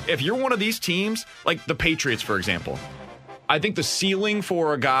now. If you're one of these teams, like the Patriots, for example, I think the ceiling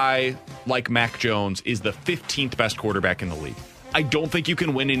for a guy like Mac Jones is the 15th best quarterback in the league. I don't think you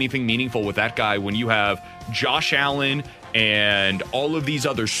can win anything meaningful with that guy when you have Josh Allen and all of these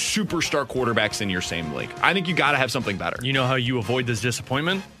other superstar quarterbacks in your same league. I think you got to have something better. You know how you avoid this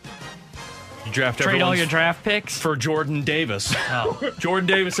disappointment? You draft Trade all your draft picks for Jordan Davis. Oh. Jordan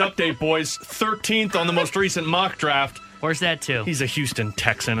Davis update, boys. 13th on the most recent mock draft. Where's that to? He's a Houston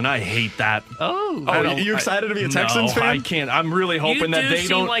Texan, and I hate that. Oh, are you excited to be a Texans fan? I can't. I'm really hoping that they don't. You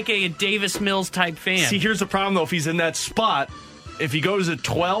seem like a Davis Mills type fan. See, here's the problem, though. If he's in that spot, if he goes at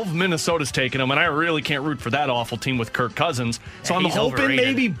 12, Minnesota's taking him, and I really can't root for that awful team with Kirk Cousins. So I'm hoping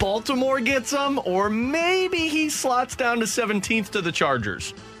maybe Baltimore gets him, or maybe he slots down to 17th to the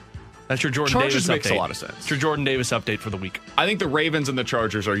Chargers. That's your Jordan Davis update. Chargers makes a lot of sense. It's your Jordan Davis update for the week. I think the Ravens and the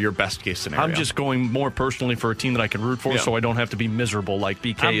Chargers are your best case scenario. I'm just going more personally for a team that I can root for, so I don't have to be miserable like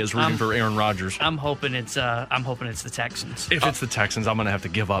BK is rooting for Aaron Rodgers. I'm hoping it's the Texans. If it's the Texans, I'm going to have to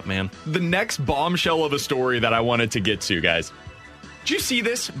give up, man. The next bombshell of a story that I wanted to get to, guys. Did you see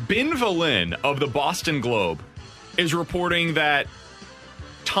this? Ben Valin of the Boston Globe is reporting that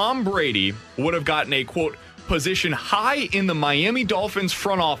Tom Brady would have gotten a, quote, position high in the Miami Dolphins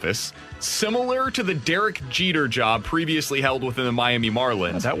front office, similar to the Derek Jeter job previously held within the Miami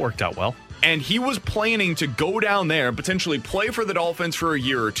Marlins. Yeah, that worked out well. And he was planning to go down there and potentially play for the Dolphins for a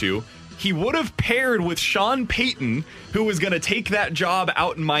year or two. He would have paired with Sean Payton, who was going to take that job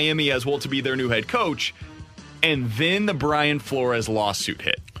out in Miami as well to be their new head coach. And then the Brian Flores lawsuit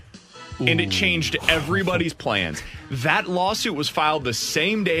hit. And it changed everybody's plans. That lawsuit was filed the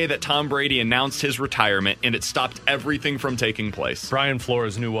same day that Tom Brady announced his retirement, and it stopped everything from taking place. Brian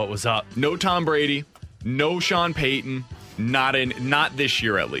Flores knew what was up. No Tom Brady, no Sean Payton, not this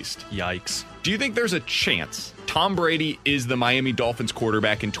year at least. Yikes. Do you think there's a chance Tom Brady is the Miami Dolphins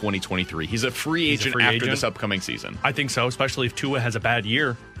quarterback in 2023. He's a free agent after this upcoming season. I think so, especially if Tua has a bad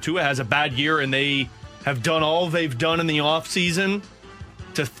year. Tua has a bad year, and they have done all they've done in the offseason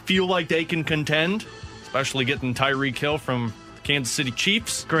to feel like they can contend, especially getting Tyreek Hill from the Kansas City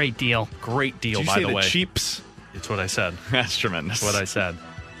Chiefs. Great deal. Great deal, Did you by say the way. Chiefs? It's what I said. That's tremendous. That's what I said.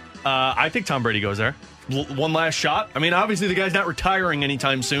 I think Tom Brady goes there. One last shot. I mean, obviously the guy's not retiring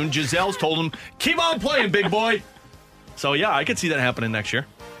anytime soon. Gisele's told him, keep on playing, big boy. So, yeah, I could see that happening next year.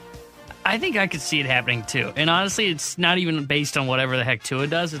 I think I could see it happening, too. And honestly, it's not even based on whatever the heck Tua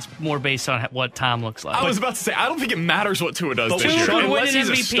does. It's more based on what Tom looks like. I was about to say, I don't think it matters what Tua does But this year. Tua would win Unless an he's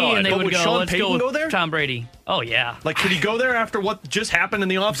a MVP, stud. and they would would go, Sean let's Payton go there? Tom Brady. Oh, yeah. Like, could he go there after what just happened in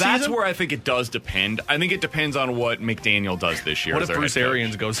the offseason? That's where I think it does depend. I think it depends on what McDaniel does this year. What as if their Bruce head coach.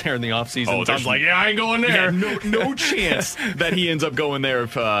 Arians goes there in the offseason? Oh, Tom's like, yeah, I ain't going there. Yeah, no chance that he ends up going there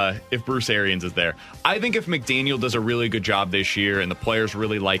if Bruce Arians is there. I think if McDaniel does a really good job this year and the players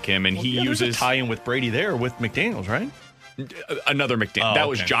really like him and he there's a uses tie-in with Brady there with McDaniels, right? another McDaniel. Oh, that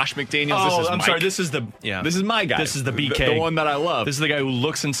was okay. Josh McDaniels. Oh, this is I'm Mike. sorry. This is my guy. This is the BK. The one that I love. This is the guy who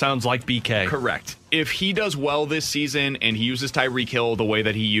looks and sounds like BK. Correct. If he does well this season and he uses Tyreek Hill the way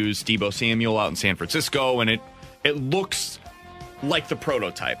that he used Deebo Samuel out in San Francisco, and it looks like the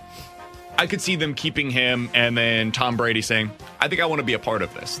prototype, I could see them keeping him and then Tom Brady saying, I think I want to be a part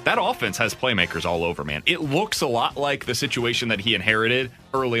of this. That offense has playmakers all over, man. It looks a lot like the situation that he inherited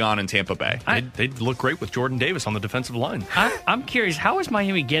early on in Tampa Bay. They'd look great with Jordan Davis on the defensive line. I'm curious, how is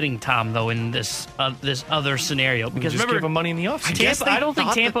Miami getting Tom, though, in this other scenario? Because just remember, give him money in the offseason. I don't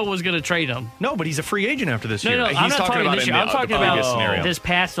think Tampa was going to trade him. No, but he's a free agent after this year. No, I'm not talking about this year. I'm talking about scenario. this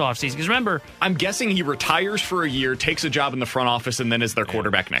past offseason. Because remember, I'm guessing he retires for a year, takes a job in the front office, and then is their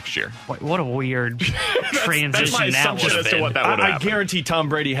quarterback next year. what a weird transition that's my that assumption would have as to been. what that would I happen. guarantee Tom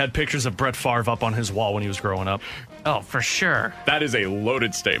Brady had pictures of Brett Favre up on his wall when he was growing up. Oh, for sure. That is a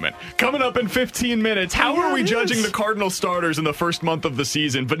loaded statement. Coming up in 15 minutes, how are we judging the Cardinal starters in the first month of the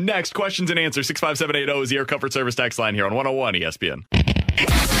season? But next, questions and answers. 65780 is the Air Comfort Service text line here on 101 ESPN.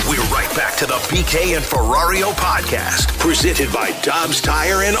 We're right back to the BK and Ferrario podcast, presented by Dobbs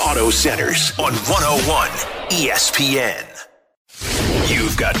Tire and Auto Centers on 101 ESPN.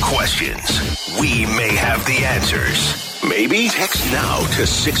 You've got questions. We may have the answers. Maybe? Text now to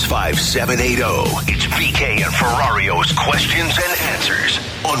 65780. It's BK and Ferrario's questions and answers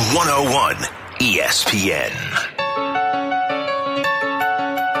on 101 ESPN.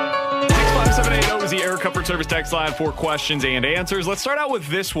 65780 is the Air Comfort Service text line for questions and answers. Let's start out with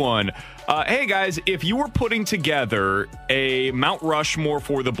this one. Hey, guys, if you were putting together a Mount Rushmore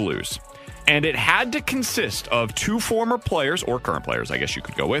for the Blues, and it had to consist of two former players, or current players, I guess you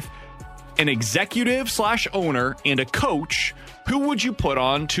could go with, an executive/owner, and a coach, who would you put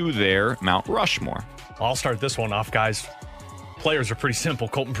on to their Mount Rushmore? I'll start this one off, guys. Players are pretty simple.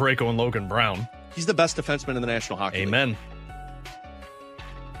 Colton Parayko and Logan Brown. He's the best defenseman in the National Hockey League. Amen.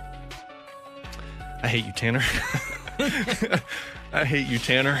 I hate you, Tanner. I hate you,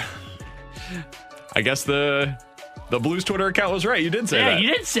 Tanner. I guess the Blues Twitter account was right. You did say that. Yeah,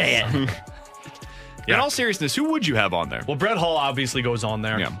 you did say it. In all seriousness, who would you have on there? Well, Brett Hull obviously goes on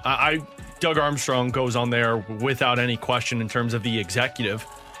there. Yeah. Doug Armstrong goes on there without any question in terms of the executive.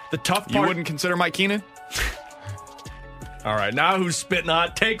 The tough part... You wouldn't consider Mike Keenan? All right, now who's spitting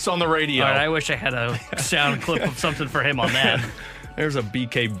hot takes on the radio? All right, I wish I had a sound clip of something for him on that. There's a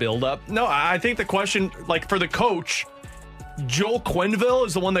BK buildup. No, I think the question, like for the coach, Joel Quenneville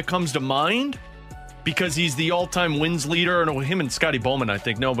is the one that comes to mind because he's the all-time wins leader. And him and Scotty Bowman, I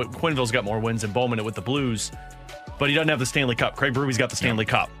think. No, but Quenneville's got more wins than Bowman with the Blues. But he doesn't have the Stanley Cup. Craig Berube has got the Stanley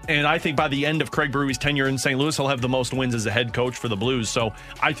Cup. And I think by the end of Craig Berube's tenure in St. Louis, he'll have the most wins as a head coach for the Blues. So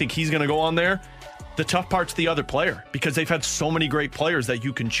I think he's going to go on there. The tough part's the other player because they've had so many great players that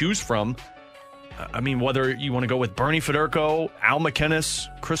you can choose from. I mean, whether you want to go with Bernie Federko, Al McInnes,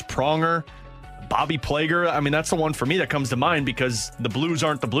 Chris Pronger, Bobby Plager. I mean, that's the one for me that comes to mind because the Blues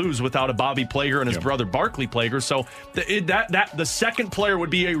aren't the Blues without a Bobby Plager and his brother Barclay Plager. So the second player would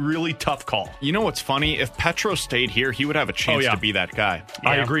be a really tough call. You know what's funny? If Petro stayed here, he would have a chance to be that guy.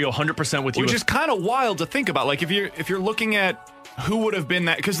 I agree 100% with you. Which is kind of wild to think about. Like if you're looking at who would have been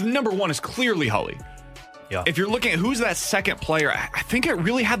that, because the number one is clearly Hully. Yeah. If you're looking at who's that second player, I think it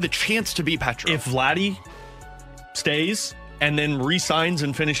really had the chance to be Petro. If Vladdy stays and then re-signs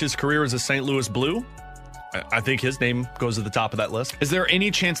and finishes his career as a St. Louis Blue, I think his name goes to the top of that list. Is there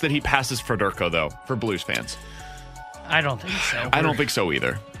any chance that he passes Federko, though, for Blues fans? I don't think so. I don't think so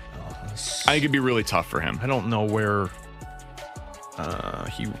either. I think it'd be really tough for him. I don't know where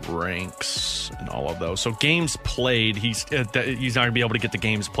He ranks in all of those. So games played, he's not going to be able to get the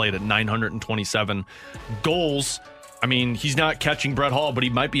games played at 927. Goals, I mean, he's not catching Brett Hall, but he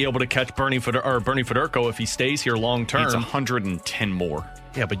might be able to catch Bernie Federko if he stays here long term. It's 110 more.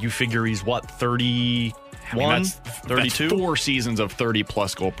 Yeah, but you figure he's what, 31? I mean, that's 32? That's 4 seasons of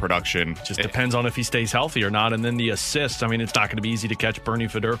 30-plus goal production. Just depends on if he stays healthy or not. And then the assists, I mean, it's not going to be easy to catch Bernie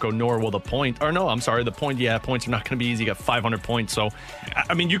Federko, nor will the point. Or no, I'm sorry, the point, points are not going to be easy. You got 500 points. So,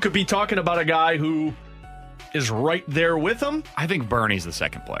 I mean, you could be talking about a guy who is right there with him. I think Bernie's the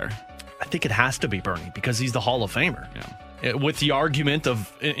second player. I think it has to be Bernie because he's the Hall of Famer. Yeah. With the argument of,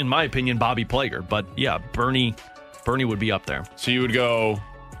 in my opinion, Bobby Plager. But, yeah, Bernie would be up there. So you would go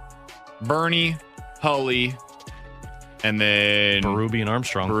Bernie, Hully, and then Berube and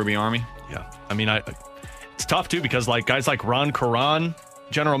Armstrong. Berube Army. Yeah. I mean, it's tough, too, because like guys like Ron Caron,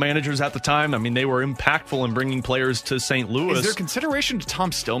 general managers at the time, I mean, they were impactful in bringing players to St. Louis. Is there consideration to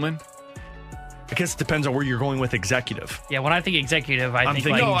Tom Stillman? I guess it depends on where you're going with executive. Yeah, when I think executive, I'm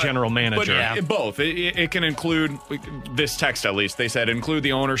thinking general manager. But both. It can include, this text at least, they said include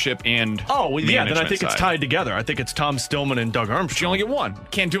the ownership and then I think it's tied together. I think it's Tom Stillman and Doug Armstrong. But you only get one.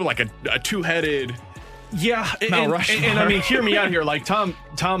 Can't do like a two-headed Mount Rushmore. And I mean, hear me out here. Like Tom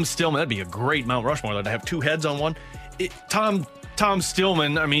Stillman, that'd be a great Mount Rushmore to have 2 heads on one. Tom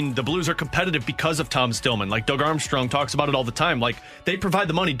Stillman, I mean, the Blues are competitive because of Tom Stillman. Like Doug Armstrong talks about it all the time. Like they provide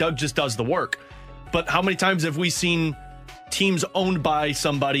the money, Doug just does the work. But how many times have we seen teams owned by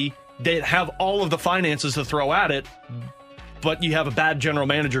somebody that have all of the finances to throw at it, but you have a bad general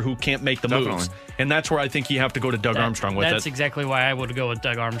manager who can't make the moves? And that's where I think you have to go to Doug Armstrong with it. That's exactly why I would go with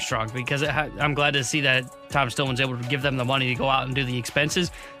Doug Armstrong, because I'm glad to see that Tom Stillman's able to give them the money to go out and do the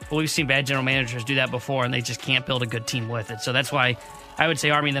expenses. But we've seen bad general managers do that before, and they just can't build a good team with it. So that's why I would say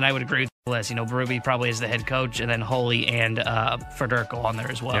Army, and then I would agree with this. Berube probably is the head coach, and then Holy and Federko on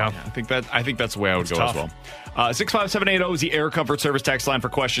there as well. Yeah, I think that's the way I would go as well. 65780 is the Air Comfort Service text line for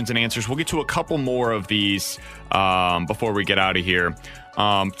questions and answers. We'll get to a couple more of these before we get out of here.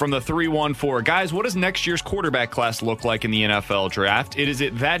 From the 314, guys, what does next year's quarterback class look like in the NFL draft? Is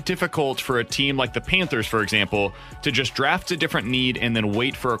it that difficult for a team like the Panthers, for example, to just draft a different need and then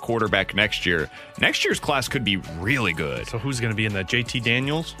wait for a quarterback next year? Next year's class could be really good. So who's going to be in that? JT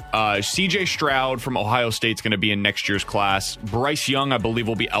Daniels? CJ Stroud from Ohio State's going to be in next year's class. Bryce Young, I believe,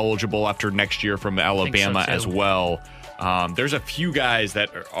 will be eligible after next year from Alabama as well. There's a few guys that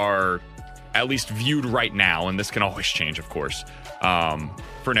are at least viewed right now, and this can always change, of course,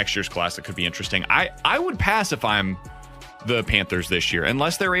 for next year's class. That could be interesting. I would pass if I'm the Panthers this year,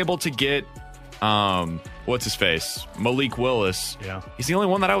 unless they're able to get what's his face, Malik Willis. Yeah, he's the only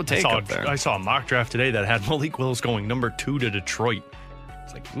one that I would take up there. I saw a mock draft today that had Malik Willis going number 2 to Detroit.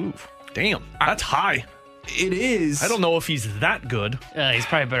 It's like, ooh, damn, that's high. It is. I don't know if he's that good. He's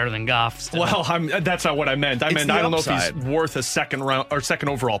probably better than Goff still. Well, that's not what I meant. I don't know if he's worth a second round or second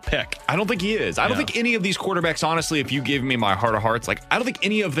overall pick. I don't think he is. I don't think any of these quarterbacks, honestly, if you give me my heart of hearts, I don't think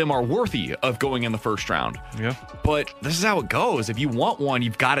any of them are worthy of going in the first round. Yeah. But this is how it goes. If you want one,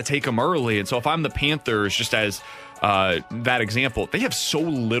 you've got to take them early. And so if I'm the Panthers, just as that example, they have so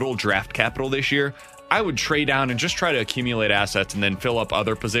little draft capital this year. I would trade down and just try to accumulate assets and then fill up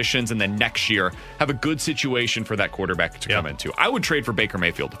other positions, and then next year have a good situation for that quarterback to come into. I would trade for Baker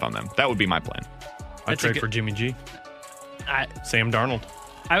Mayfield if I'm them. That would be my plan. I'd trade for Jimmy G. Sam Darnold.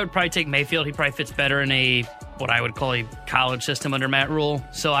 I would probably take Mayfield. He probably fits better in what I would call a college system under Matt Rule.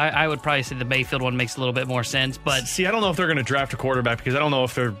 So I would probably say the Mayfield one makes a little bit more sense. But see, I don't know if they're going to draft a quarterback because I don't know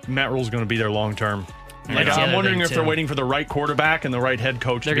if Matt Rule's going to be there long term. I'm wondering if they're waiting for the right quarterback and the right head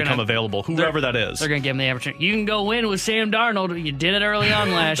coach to become available, whoever that is. They're going to give him the opportunity. You can go win with Sam Darnold. You did it early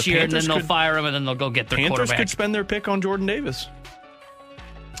on last year, and then they'll fire him, and then they'll go get their quarterback. Panthers could spend their pick on Jordan Davis.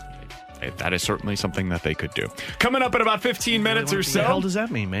 That is certainly something that they could do. Coming up in about 15 minutes or so. What the hell does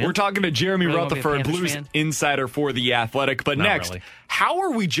that mean, man? We're talking to Jeremy Rutherford, Blues insider for The Athletic. But next, how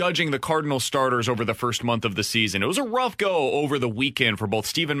are we judging the Cardinals starters over the first month of the season? It was a rough go over the weekend for both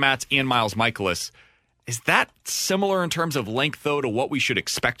Steven Matz and Miles Mikolas. Is that similar in terms of length, though, to what we should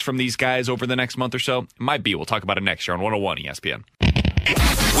expect from these guys over the next month or so? It might be. We'll talk about it next year on 101 ESPN.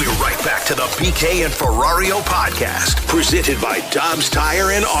 We're right back to the BK and Ferrario podcast, presented by Dobbs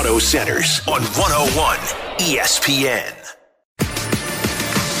Tire and Auto Centers on 101 ESPN.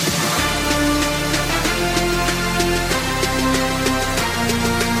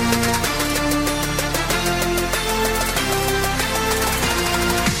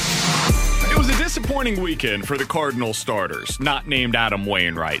 disappointing weekend for the Cardinals starters, not named Adam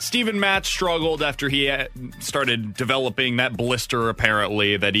Wainwright. Steven Matz struggled after he started developing that blister,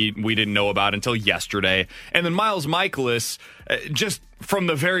 apparently, that we didn't know about until yesterday. And then Miles Mikolas, just from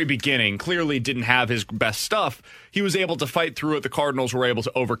the very beginning, clearly didn't have his best stuff. He was able to fight through it. The Cardinals were able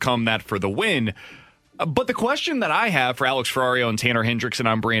to overcome that for the win. But the question that I have for Alex Ferrario and Tanner Hendrickson,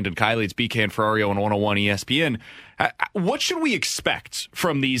 I'm Brandon Kiley. It's BK and Ferrario on 101 ESPN. What should we expect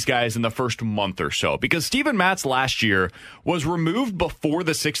from these guys in the first month or so? Because Steven Matz last year was removed before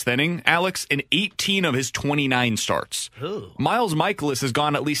the 6th inning, Alex, in 18 of his 29 starts. Ooh. Miles Mikolas has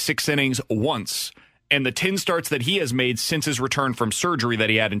gone at least 6 innings once, and the 10 starts that he has made since his return from surgery that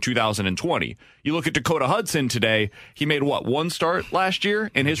he had in 2020. You look at Dakota Hudson today, he made, 1 start last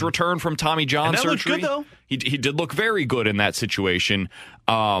year in his return from Tommy John surgery? Looked good, though. He did look very good in that situation,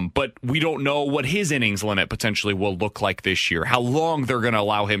 but we don't know what his innings limit potentially will look like this year, how long they're going to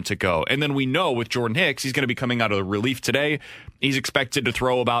allow him to go. And then we know with Jordan Hicks, he's going to be coming out of the relief today. He's expected to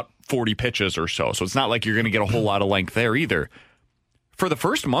throw about 40 pitches or so, so it's not like you're going to get a whole lot of length there either. For the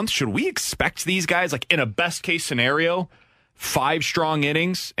first month, should we expect these guys, like in a best-case scenario, 5 strong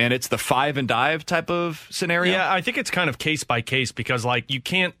innings, and it's the 5 and dive type of scenario? Yeah, I think it's kind of case by case because, you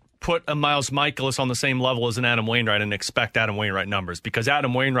can't put a Miles Mikolas on the same level as an Adam Wainwright and expect Adam Wainwright numbers because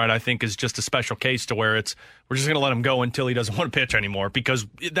Adam Wainwright, I think, is just a special case to where we're just going to let him go until he doesn't want to pitch anymore because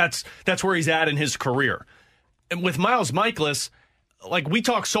that's where he's at in his career. And with Miles Mikolas, we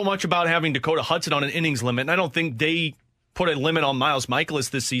talk so much about having Dakota Hudson on an innings limit, and I don't think they put a limit on Miles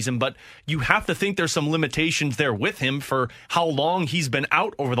Mikolas this season, but you have to think there's some limitations there with him for how long he's been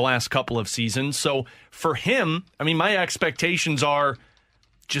out over the last couple of seasons. So for him, my expectations are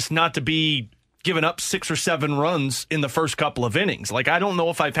just not to be giving up 6 or 7 runs in the first couple of innings. I don't know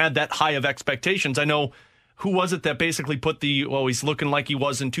if I've had that high of expectations. I know, who was it that basically put he's looking like he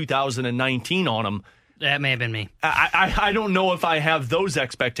was in 2019 on him. That may have been me. I don't know if I have those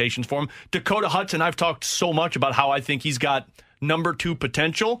expectations for him. Dakota Hudson, I've talked so much about how I think he's got number 2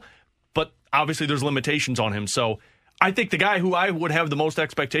 potential, but obviously there's limitations on him. So I think the guy who I would have the most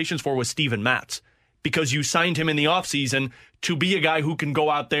expectations for was Steven Matz because you signed him in the offseason to be a guy who can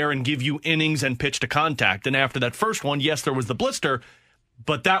go out there and give you innings and pitch to contact. And after that first one, yes, there was the blister,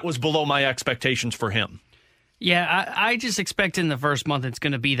 but that was below my expectations for him. Yeah, I just expect in the first month it's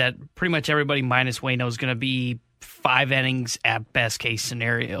going to be that pretty much everybody minus Waino is going to be 5 innings at best case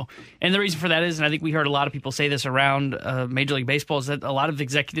scenario. And the reason for that is, and I think we heard a lot of people say this around Major League Baseball, is that a lot of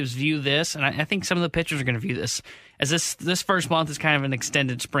executives view this, and I think some of the pitchers are going to view this, as this first month is kind of an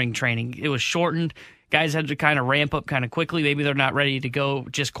extended spring training. It was shortened. Guys had to kind of ramp up kind of quickly. Maybe they're not ready to go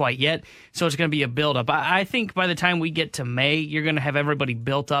just quite yet. So it's going to be a buildup. I think by the time we get to May, you're going to have everybody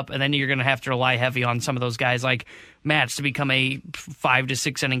built up, and then you're going to have to rely heavy on some of those guys like Matz to become a 5 to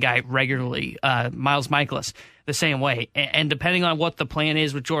 6 inning guy regularly. Miles Mikolas, the same way. And depending on what the plan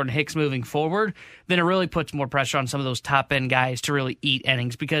is with Jordan Hicks moving forward, then it really puts more pressure on some of those top-end guys to really eat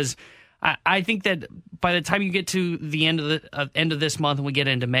innings because I think that by the time you get to the end of this month and we get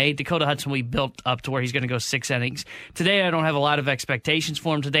into May, Dakota Hudson will be built up to where he's going to go 6 innings. Today, I don't have a lot of expectations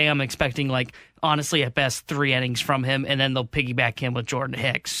for him. Today, I'm expecting, honestly, at best 3 innings from him, and then they'll piggyback him with Jordan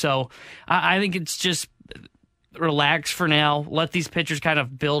Hicks. So I think it's just relax for now. Let these pitchers kind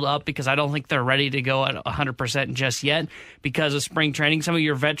of build up because I don't think they're ready to go at 100% just yet because of spring training. Some of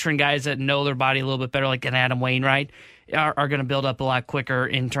your veteran guys that know their body a little bit better, like an Adam Wainwright, are going to build up a lot quicker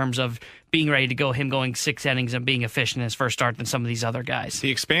in terms of being ready to go, him going 6 innings and being efficient in his first start than some of these other guys. The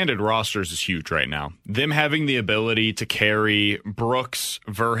expanded rosters is huge right now. Them having the ability to carry Brooks,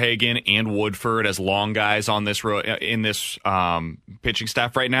 Verhagen, and Woodford as long guys on this in this pitching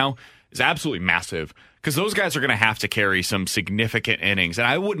staff right now is absolutely massive because those guys are going to have to carry some significant innings. And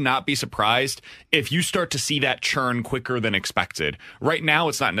I would not be surprised if you start to see that churn quicker than expected. Right now,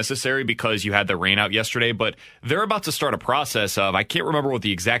 it's not necessary because you had the rain out yesterday, but they're about to start a process of, I can't remember what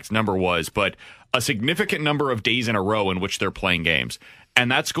the exact number was, but a significant number of days in a row in which they're playing games. And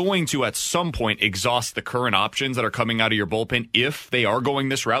that's going to, at some point, exhaust the current options that are coming out of your bullpen if they are going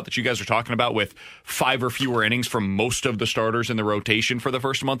this route that you guys are talking about with 5 or fewer innings from most of the starters in the rotation for the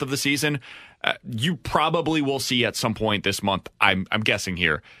first month of the season. You probably will see at some point this month, I'm guessing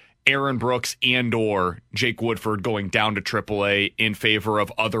here, Aaron Brooks and or Jake Woodford going down to AAA in favor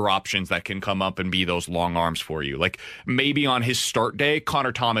of other options that can come up and be those long arms for you. Like maybe on his start day,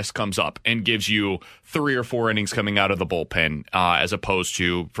 Connor Thomas comes up and gives you 3 or 4 innings coming out of the bullpen as opposed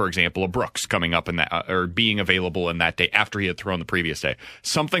to, for example, a Brooks coming up in that or being available in that day after he had thrown the previous day.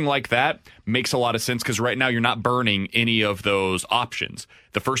 Something like that makes a lot of sense because right now you're not burning any of those options.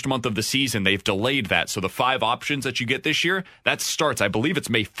 The first month of the season, they've delayed that. So the 5 options that you get this year, that starts, I believe it's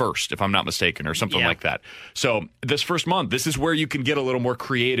May 1st, if I'm not mistaken, or something like that. So this first month, this is where you can get a little more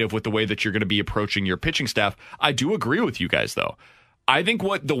creative with the way that you're going to be approaching your pitching staff. I do agree with you guys, though. I think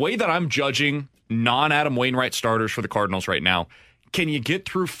the way that I'm judging non-Adam Wainwright starters for the Cardinals right now, can you get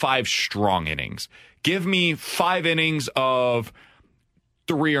through 5 strong innings? Give me 5 innings of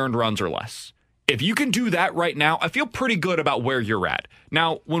 3 earned runs or less. If you can do that right now, I feel pretty good about where you're at.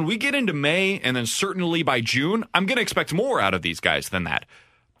 Now, when we get into May and then certainly by June, I'm going to expect more out of these guys than that.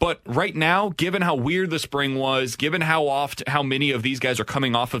 But right now, given how weird the spring was, given how many of these guys are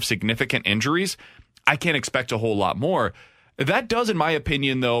coming off of significant injuries, I can't expect a whole lot more. That does, in my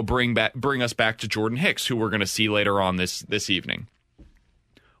opinion, though, bring us back to Jordan Hicks, who we're going to see later on this evening.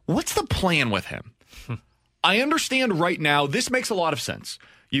 What's the plan with him? I understand right now, this makes a lot of sense.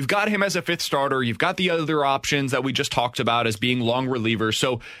 You've got him as a 5th starter. You've got the other options that we just talked about as being long relievers.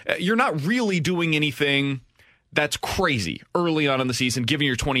 So you're not really doing anything that's crazy early on in the season, given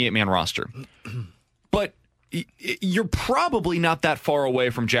your 28-man roster. But you're probably not that far away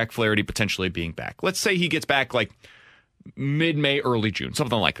from Jack Flaherty potentially being back. Let's say he gets back like mid-May, early June,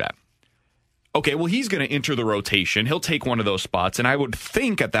 something like that. Okay, well, he's going to enter the rotation. He'll take one of those spots. And I would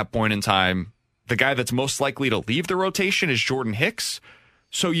think at that point in time, the guy that's most likely to leave the rotation is Jordan Hicks.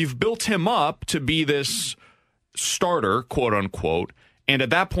 So you've built him up to be this starter, quote unquote. And at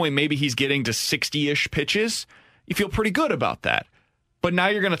that point, maybe he's getting to 60-ish pitches. You feel pretty good about that. But now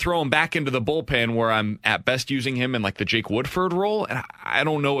you're going to throw him back into the bullpen where I'm at best using him in like the Jake Woodford role. And I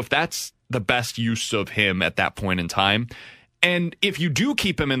don't know if that's the best use of him at that point in time. And if you do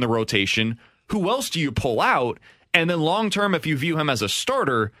keep him in the rotation, who else do you pull out? And then long term, if you view him as a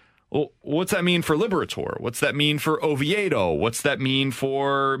starter, well, what's that mean for Liberator? What's that mean for Oviedo? What's that mean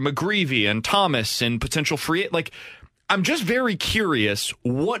for McGreevy and Thomas and potential free? Like, I'm just very curious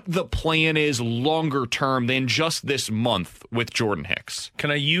what the plan is longer term than just this month with Jordan Hicks.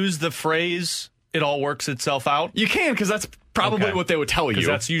 Can I use the phrase, it all works itself out? You can, because that's probably what they would tell you. Because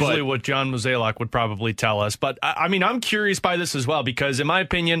that's usually what John Mozeliak would probably tell us. But, I mean, I'm curious by this as well, because in my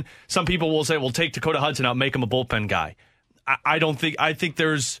opinion, some people will say, well, take Dakota Hudson out, make him a bullpen guy.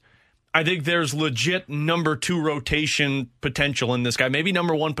 I think there's legit number 2 rotation potential in this guy. Maybe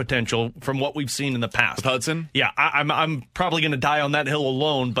number 1 potential from what we've seen in the past. With Hudson? Yeah, I'm probably going to die on that hill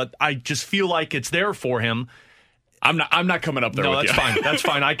alone, but I just feel like it's there for him. I'm not coming up there with you. No, that's fine. That's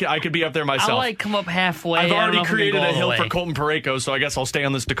fine. I could be up there myself. I'll like come up halfway. I've already created a hill for Colton Parayko, so I guess I'll stay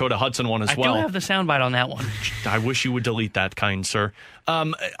on this Dakota Hudson one as well. I don't have the soundbite on that one. I wish you would delete that, kind sir.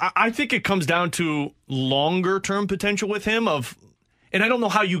 I think it comes down to longer-term potential with him and I don't know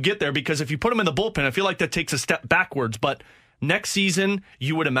how you get there, because if you put him in the bullpen, I feel like that takes a step backwards. But next season,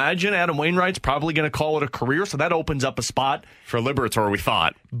 you would imagine Adam Wainwright's probably going to call it a career, so that opens up a spot. For Liberator, we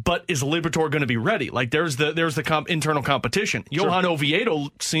thought. But is Liberator going to be ready? Like, there's the internal competition. Sure. Johan Oviedo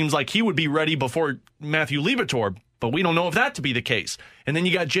seems like he would be ready before Matthew Liberator, but we don't know if that to be the case. And then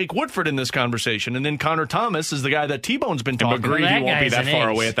you got Jake Woodford in this conversation, and then Connor Thomas is the guy that T-Bone's been talking about. McGreevy won't be that far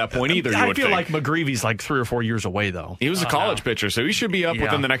away at that point either, I feel like McGreevy's like 3 or 4 years away, though. He was a college pitcher, so he should be up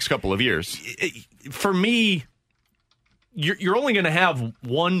within the next couple of years. For me, you're only going to have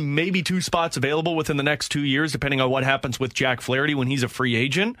 1, maybe 2 spots available within the next 2 years, depending on what happens with Jack Flaherty when he's a free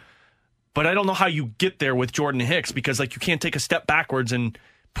agent. But I don't know how you get there with Jordan Hicks, because like you can't take a step backwards and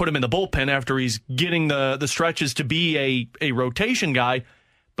put him in the bullpen after he's getting the stretches to be a rotation guy.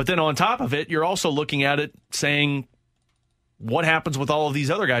 But then on top of it, you're also looking at it saying, what happens with all of these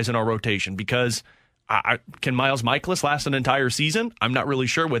other guys in our rotation? Because can Miles Mikolas last an entire season? I'm not really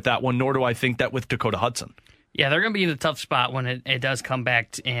sure with that one, nor do I think that with Dakota Hudson. Yeah, they're going to be in a tough spot when it does come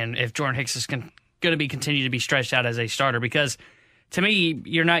back, and if Jordan Hicks is going to be continue to be stretched out as a starter, because to me,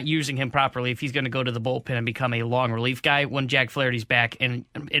 you're not using him properly if he's going to go to the bullpen and become a long relief guy when Jack Flaherty's back. And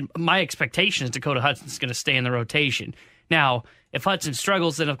my expectation is Dakota Hudson's going to stay in the rotation. Now, if Hudson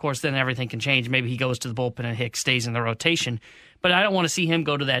struggles, then of course, then everything can change. Maybe he goes to the bullpen and Hicks stays in the rotation. But I don't want to see him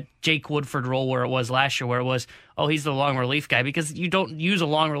go to that Jake Woodford role where it was last year, where it was, oh, he's the long relief guy, because you don't use a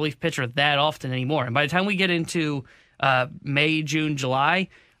long relief pitcher that often anymore. And by the time we get into May, June, July,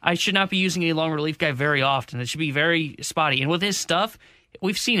 I should not be using a long relief guy very often. It should be very spotty. And with his stuff,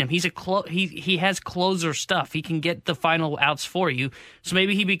 we've seen him. He's he has closer stuff. He can get the final outs for you. So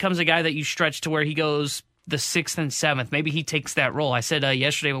maybe he becomes a guy that you stretch to where he goes the 6th and 7th. Maybe he takes that role. I said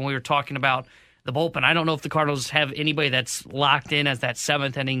yesterday when we were talking about the bullpen, I don't know if the Cardinals have anybody that's locked in as that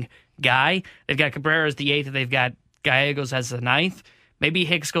 7th inning guy. They've got Cabrera as the 8th, and they've got Gallegos as the 9th. Maybe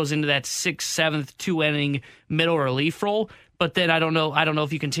Hicks goes into that 6th, 7th, 2 inning middle relief role. but then I don't know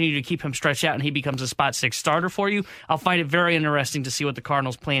if you continue to keep him stretched out and he becomes a spot 6 starter for you. I'll find it very interesting to see what the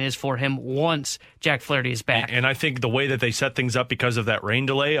Cardinals' plan is for him once Jack Flaherty is back. And I think the way that they set things up because of that rain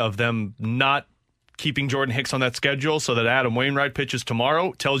delay, of them not keeping Jordan Hicks on that schedule so that Adam Wainwright pitches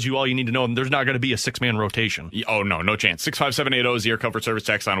tomorrow, tells you all you need to know. And there's not going to be a 6-man rotation. Oh, no chance. 65780 is the Air Comfort Service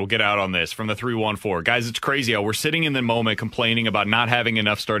text line. We'll get out on this from the 314. Guys, it's crazy how we're sitting in the moment complaining about not having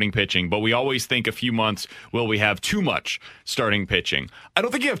enough starting pitching, but we always think a few months, will we have too much starting pitching? I don't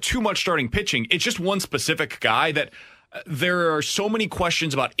think you have too much starting pitching. It's just one specific guy that there are so many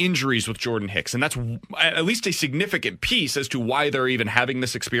questions about injuries with Jordan Hicks, and that's at least a significant piece as to why they're even having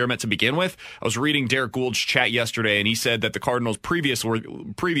this experiment to begin with. I was reading Derek Gould's chat yesterday, and he said that the Cardinals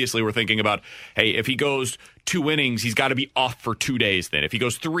previously were thinking about, hey, if he goes 2 innings, he's got to be off for 2 days then. If he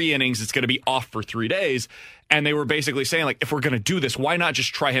goes 3 innings, it's going to be off for 3 days. And they were basically saying, like, if we're going to do this, why not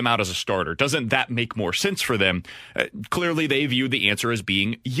just try him out as a starter? Doesn't that make more sense for them? Clearly, they view the answer as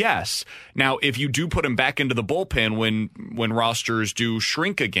being yes. Now, if you do put him back into the bullpen when rosters do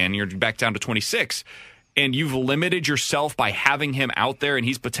shrink again, you're back down to 26, and you've limited yourself by having him out there, and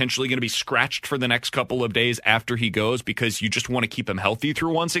he's potentially going to be scratched for the next couple of days after he goes because you just want to keep him healthy through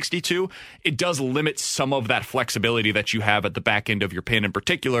 162, it does limit some of that flexibility that you have at the back end of your pen in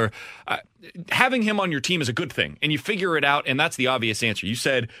particular. Having him on your team is a good thing, and you figure it out, and that's the obvious answer. You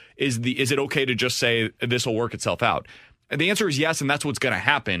said, is it okay to just say this will work itself out? And the answer is yes, and that's what's going to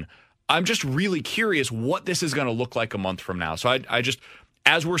happen. I'm just really curious what this is going to look like a month from now. So I just,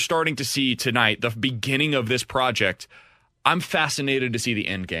 as we're starting to see tonight, the beginning of this project, I'm fascinated to see the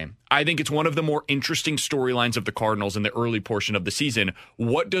end game. I think it's one of the more interesting storylines of the Cardinals in the early portion of the season.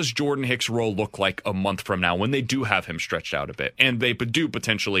 What does Jordan Hicks' role look like a month from now when they do have him stretched out a bit and they do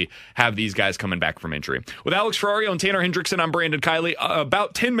potentially have these guys coming back from injury? With Alex Ferrario and Tanner Hendrickson, I'm Brandon Kiley.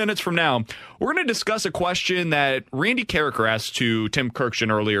 About 10 minutes from now, we're going to discuss a question that Randy Carricker asked to Tim Kirkshin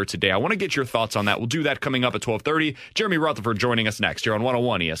earlier today. I want to get your thoughts on that. We'll do that coming up at 12:30. Jeremy Rutherford joining us next here on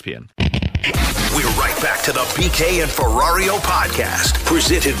 101 ESPN. We're right back to the BK and Ferrario podcast,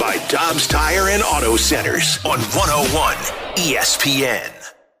 presented by Dobbs Tire and Auto Centers on 101 ESPN.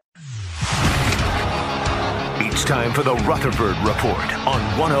 It's time for the Rutherford Report on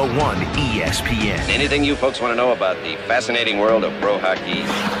 101 ESPN. Anything you folks want to know about the fascinating world of pro hockey,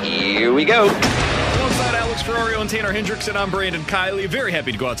 here we go. Alongside Alex Ferrario and Tanner Hendrickson, I'm Brandon Kiley. Very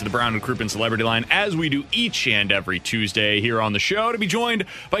happy to go out to the Brown and Crouppen Celebrity Line, as we do each and every Tuesday here on the show, to be joined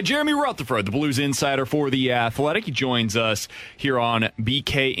by Jeremy Rutherford, the Blues insider for The Athletic. He joins us here on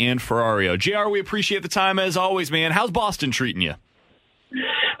BK and Ferrario. JR, we appreciate the time as always, man. How's Boston treating you?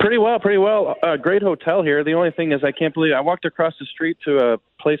 Pretty well. Great hotel here. The only thing is I can't believe I walked across the street to a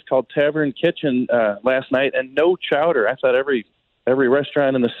place called Tavern Kitchen last night and no chowder. I thought every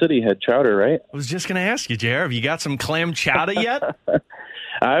restaurant in the city had chowder, right? I was just going to ask you, JR, have you got some clam chowder yet?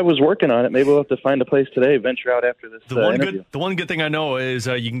 I was working on it. Maybe we'll have to find a place today, venture out after this interview. The one good thing I know is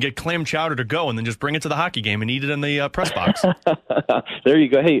you can get clam chowder to go and then just bring it to the hockey game and eat it in the press box. There you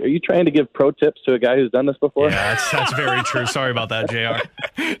go. Hey, are you trying to give pro tips to a guy who's done this before? Yeah, that's very true. Sorry about that, JR.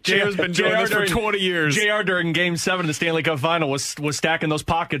 JR's been doing this for 20 years. JR during Game 7 of the Stanley Cup Final was stacking those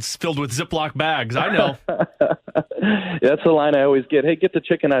pockets filled with Ziploc bags. I know. That's the line I always get. Hey, get the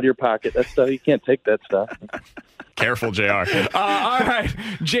chicken out of your pocket. That stuff, you can't take that stuff. Careful, JR. All right,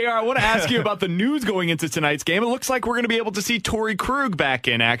 JR, I want to ask you about the news going into tonight's game. It looks like we're going to be able to see Torey Krug back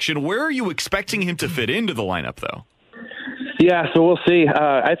in action. Where are you expecting him to fit into the lineup, though? Yeah, so we'll see.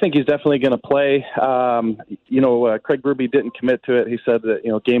 I think he's definitely going to play. Craig Berube didn't commit to it. He said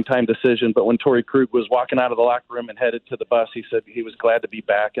that, game time decision. But when Torey Krug was walking out of the locker room and headed to the bus, he said he was glad to be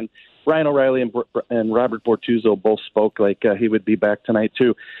back. And Ryan O'Reilly and Robert Bortuzzo both spoke like he would be back tonight,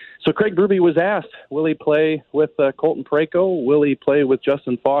 too. So Craig Berube was asked, will he play with Colton Parayko? Will he play with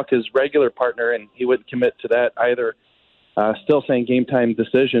Justin Falk, his regular partner? And he wouldn't commit to that either. Still saying game time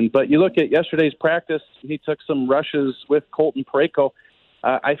decision. But you look at yesterday's practice, he took some rushes with Colton Parayko.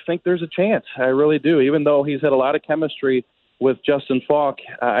 I think there's a chance. I really do. Even though he's had a lot of chemistry with Justin Falk,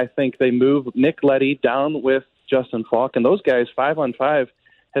 I think they move Nick Leddy down with Justin Falk. And those guys, 5-on-5,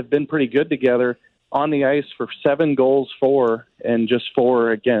 have been pretty good together on the ice for 7 goals for and just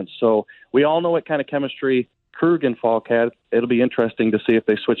 4 against. So we all know what kind of chemistry Krug and Falk had. It'll be interesting to see if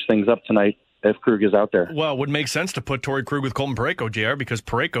they switch things up tonight if Krug is out there. Well, it would make sense to put Torey Krug with Colton Parayko, JR, because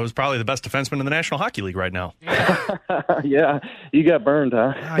Parayko is probably the best defenseman in the National Hockey League right now. Yeah, you got burned,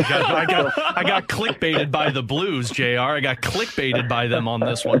 huh? I got clickbaited by the Blues, JR. I got clickbaited by them on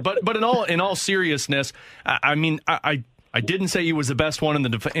this one. But in all seriousness, I didn't say he was the best one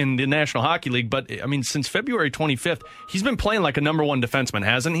in the National Hockey League, but since February 25th, he's been playing like a number one defenseman,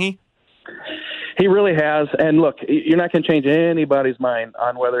 hasn't he? He really has. And look, you're not going to change anybody's mind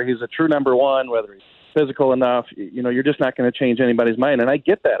on whether he's a true number one, whether he's physical enough. You're just not going to change anybody's mind. And I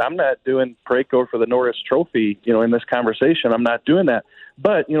get that. I'm not doing Parayko for the Norris Trophy, in this conversation. I'm not doing that.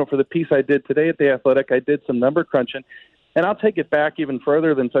 But, for the piece I did today at The Athletic, I did some number crunching. And I'll take it back even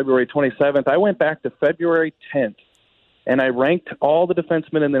further than February 27th. I went back to February 10th, and I ranked all the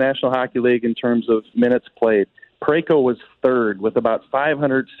defensemen in the National Hockey League in terms of minutes played. Parayko was third with about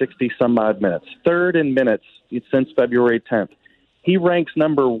 560-some-odd minutes, third in minutes since February 10th. He ranks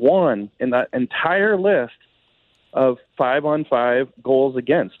number one in the entire list of 5-on-5 goals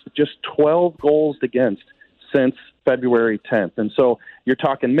against, just 12 goals against since February 10th. And so you're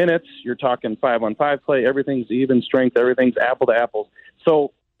talking minutes, you're talking 5-on-5 play, everything's even strength, everything's apple to apples.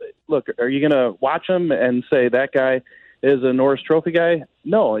 So, look, are you going to watch him and say that guy is a Norris Trophy guy?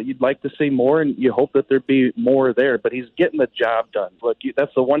 No, you'd like to see more, and you hope that there'd be more there, but he's getting the job done. Look,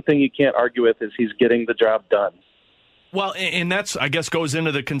 that's the one thing you can't argue with is he's getting the job done. Well, and that's, I guess, goes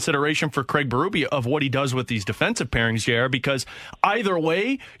into the consideration for Craig Berube of what he does with these defensive pairings, JR, because either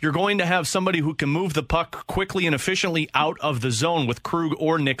way, you're going to have somebody who can move the puck quickly and efficiently out of the zone with Krug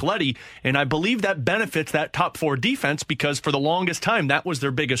or Nick Leddy, and I believe that benefits that top four defense because for the longest time, that was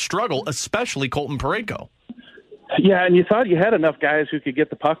their biggest struggle, especially Colton Parayko. Yeah, and you thought you had enough guys who could get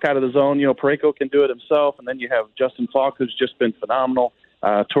the puck out of the zone. Parayko can do it himself, and then you have Justin Falk, who's just been phenomenal.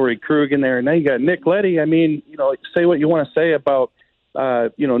 Torrey Krug in there, and now you got Nick Leddy. I mean, say what you want to say about,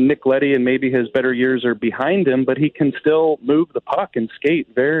 Nick Leddy, and maybe his better years are behind him, but he can still move the puck and skate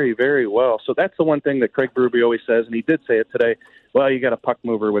very, very well. So that's the one thing that Craig Berube always says, and he did say it today. Well, you got a puck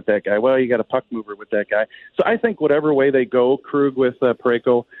mover with that guy. Well, you got a puck mover with that guy. So I think whatever way they go, Krug with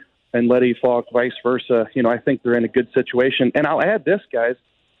Parayko and Leddy, Falk, vice versa, I think they're in a good situation. And I'll add this, guys.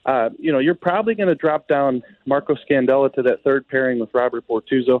 You're probably going to drop down Marco Scandella to that third pairing with Robert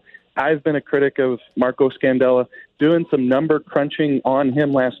Bortuzzo. I've been a critic of Marco Scandella, doing some number crunching on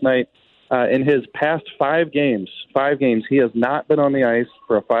him last night. In his past five games, he has not been on the ice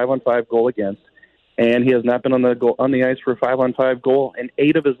for a 5-on-5 goal against, and he has not been on the ice for a 5-on-5 goal in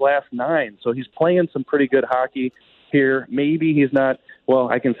 8 of his last 9. So he's playing some pretty good hockey here. Maybe he's not,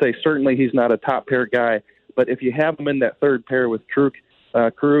 I can say certainly he's not a top pair guy, but if you have him in that third pair with Krug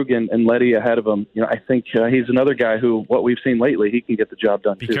and Leddy ahead of him, I think he's another guy who, what we've seen lately, he can get the job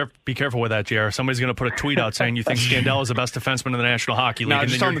done too. Be careful with that, JR. Somebody's going to put a tweet out saying you think Scandella is the best defenseman in the National Hockey League, no, and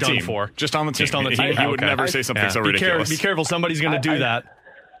just then on you're the done team. for. Just on the team. He would never say something so ridiculous. Be careful. Somebody's going to do that.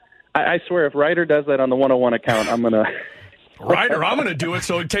 I swear, if Ryder does that on the 101 account, I'm going to... Ryder, I'm going to do it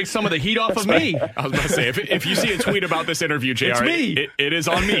so it takes some of the heat off of me. I was about to say, if you see a tweet about this interview, JR, it's me. It is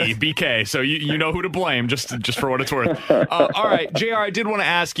on me, BK. So you know who to blame, just for what it's worth. All right, JR, I did want to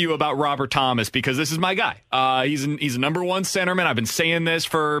ask you about Robert Thomas because this is my guy. He's a number one centerman. I've been saying this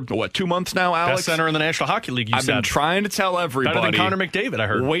for 2 months now, Alex. Best center in the National Hockey League. I've been trying to tell everybody. Better than Connor McDavid, I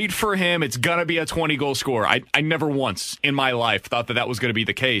heard. Wait for him. It's gonna be a 20-goal scorer. I never once in my life thought that was going to be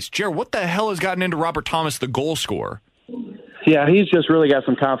the case. JR, what the hell has gotten into Robert Thomas, the goal scorer? Yeah, he's just really got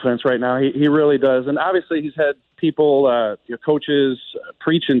some confidence right now. He really does. And obviously he's had people, coaches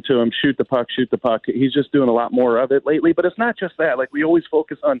preaching to him, shoot the puck. He's just doing a lot more of it lately. But it's not just that. Like, we always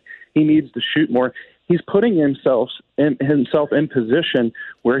focus on he needs to shoot more. He's putting himself in position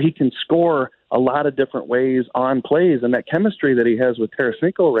where he can score a lot of different ways on plays. And that chemistry that he has with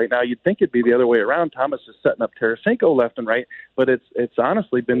Tarasenko right now, you'd think it'd be the other way around. Thomas is setting up Tarasenko left and right, but it's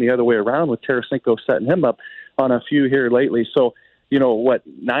honestly been the other way around with Tarasenko setting him up on a few here lately. So,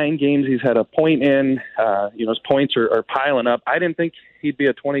 9 games he's had a point in, his points are piling up. I didn't think he'd be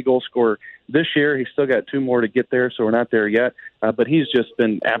a 20-goal scorer this year. He's still got 2 more to get there, so we're not there yet. But he's just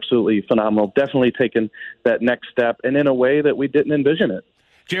been absolutely phenomenal, definitely taken that next step, and in a way that we didn't envision it.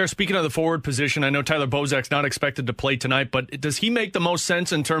 JR, speaking of the forward position, I know Tyler Bozak's not expected to play tonight, but does he make the most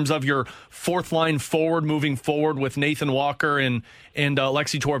sense in terms of your fourth line forward moving forward with Nathan Walker and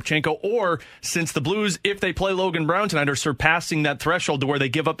Alexei Toropchenko? Or since the Blues, if they play Logan Brown tonight, are surpassing that threshold to where they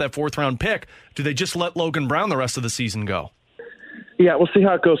give up that 4th-round pick, do they just let Logan Brown the rest of the season go? Yeah, we'll see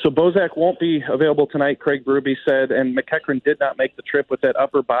how it goes. So Bozak won't be available tonight, Craig Berube said, and McEachran did not make the trip with that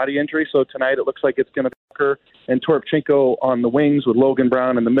upper body injury. So tonight it looks like it's going to occur. And Toropchenko on the wings with Logan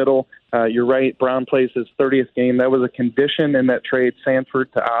Brown in the middle. You're right, Brown plays his 30th game. That was a condition in that trade,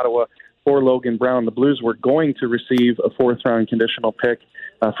 Sanford to Ottawa, for Logan Brown. The Blues were going to receive a 4th-round conditional pick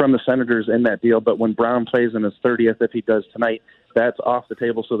from the Senators in that deal, but when Brown plays in his 30th, if he does tonight, that's off the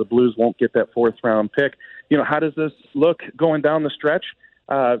table, so the Blues won't get that 4th-round pick. How does this look going down the stretch?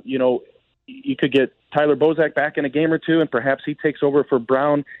 You could get Tyler Bozak back in a game or two, and perhaps he takes over for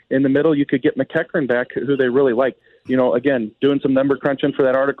Brown in the middle. You could get McEachran back, who they really like. Again, doing some number crunching for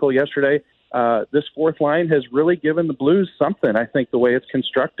that article yesterday, this fourth line has really given the Blues something. I think the way it's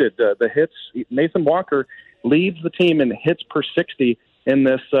constructed, the hits, Nathan Walker leads the team in hits per 60 in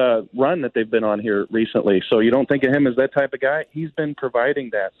this run that they've been on here recently. So you don't think of him as that type of guy? He's been providing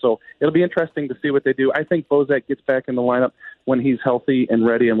that. So it'll be interesting to see what they do. I think Bozak gets back in the lineup when he's healthy and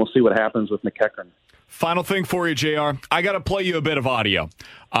ready, and we'll see what happens with McEachern. Final thing for you, JR. I got to play you a bit of audio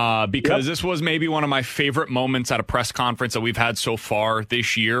because this was maybe one of my favorite moments at a press conference that we've had so far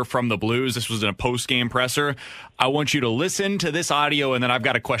this year from the Blues. This was in a post-game presser. I want you to listen to this audio, and then I've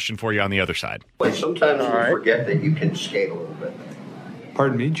got a question for you on the other side. Sometimes you forget that you can skate a little bit.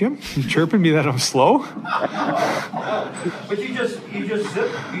 Pardon me, Jim? You chirping me that I'm slow? But you just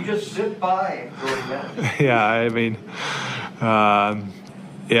zip by doing that. Yeah, I mean,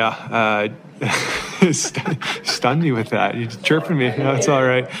 stunned you with that. You just chirping me. That's all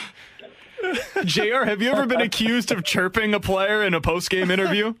right. JR, have you ever been accused of chirping a player in a post-game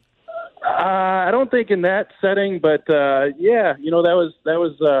interview? I don't think in that setting, but yeah, that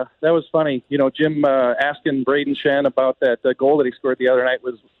was funny. Jim asking Braden Shen about that goal that he scored the other night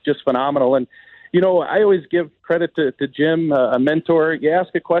was just phenomenal. And I always give credit to Jim, a mentor. You ask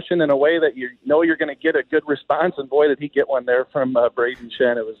a question in a way that you're going to get a good response, and boy, did he get one there from Braden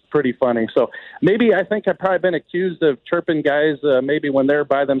Shen. It was pretty funny. So maybe I think I've probably been accused of chirping guys maybe when they're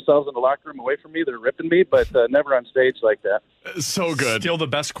by themselves in the locker room away from me. They're ripping me, but never on stage like that. So good. Still the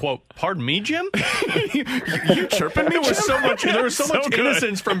best quote. Pardon me, Jim? you chirping me? There was so much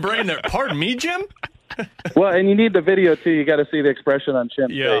innocence from Braden there. Pardon me, Jim? Well, and you need the video, too. You got to see the expression on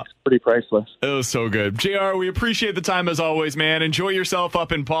Jim's face. Pretty priceless. It was so good. JR, we appreciate the time as always, man. Enjoy yourself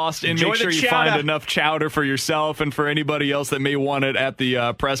up in Boston. Enjoy Make sure you chowder. find enough chowder for yourself and for anybody else that may want it at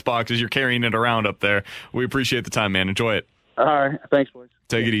the press box as you're carrying it around up there. We appreciate the time, man. Enjoy it. All right. Thanks, boys.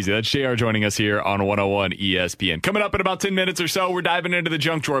 Take it easy. That's JR joining us here on 101 ESPN. Coming up in about 10 minutes or so, we're diving into the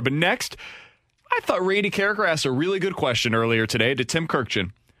junk drawer. But next, I thought Rady Carricker asked a really good question earlier today to Tim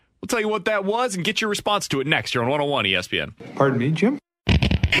Kirkjian. We'll tell you what that was and get your response to it next here on 101 ESPN. Pardon me, Jim?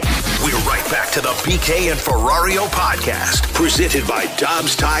 We're right back to the BK and Ferrario podcast, presented by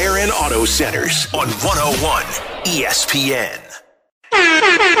Dobbs Tire and Auto Centers on 101 ESPN.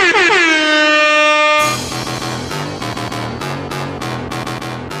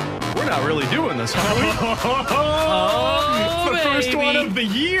 We're not really doing this, are we? It's the first one of the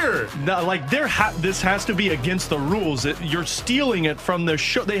year. No, like this has to be against the rules. You're stealing it from the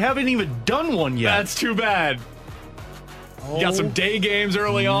show. They haven't even done one yet. That's too bad. You got some day games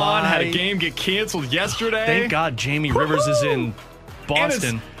early on. Had a game get canceled yesterday. Thank God Jamie Rivers is in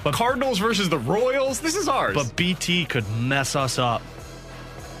Boston. But Cardinals versus the Royals. This is ours. But BT could mess us up.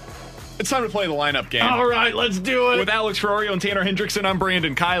 It's time to play the lineup game. All right, let's do it. With Alex Ferrario and Tanner Hendrickson, I'm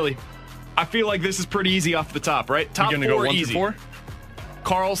Brandon Kiley. I feel like this is pretty easy off the top, right? Top You're gonna four go 1 easy. through 4?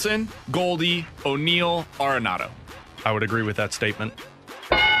 Carlson, Goldie, O'Neill, Arenado. I would agree with that statement.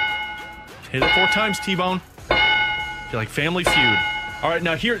 Hit it 4 times, T-Bone. You're like Family Feud. All right,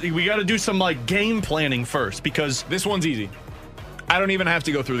 now here we got to do some game planning first because this one's easy. I don't even have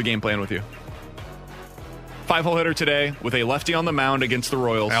to go through the game plan with you. 5-hole hitter today with a lefty on the mound against the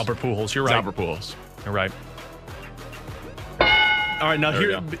Royals. Albert Pujols. You're right. Albert Pujols. You're right. All right, now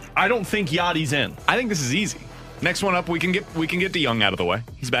here I don't think Yadi's in. I think this is easy. Next one up, we can get DeYoung out of the way.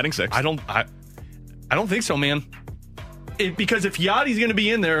 He's batting 6th. I don't think so, man. Because if Yadi's going to be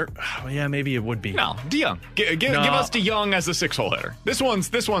in there, yeah, maybe it would be. No, DeYoung. Give us DeYoung as the 6-hole hitter. This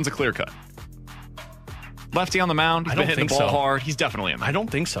one's a clear cut. Lefty on the mound. He's been hitting the ball hard. He's definitely in there. I don't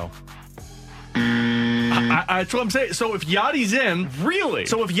think so. That's what I'm saying. So if Yadi's in, really?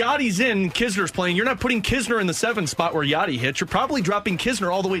 So if Yadi's in, Kisner's playing. You're not putting Kisner in the 7 spot where Yadi hits. You're probably dropping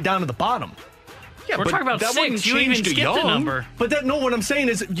Kisner all the way down to the bottom. Yeah, we're talking about that 6. You even skipped a number. But what I'm saying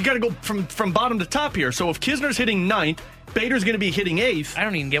is you got to go from bottom to top here. So if Kisner's hitting 9th, Bader's going to be hitting 8th. I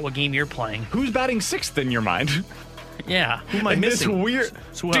don't even get what game you're playing. Who's batting 6th in your mind? Yeah. Who am I missing? This weird.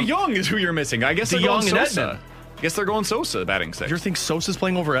 DeYoung is who you're missing. I guess DeYoung and Sosa. Edman. I guess they're going Sosa batting 6th. You think Sosa's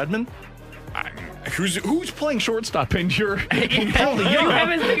playing over Edman? Who's playing shortstop in your Paul DeYoung? You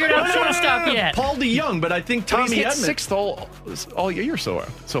haven't figured out shortstop yet. Paul DeYoung, but I think Tommy Edman. Edman. 6th all year so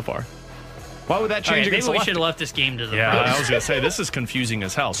far. Why would that change against maybe we the should have left this game to the Yeah, pros. I was going to say, this is confusing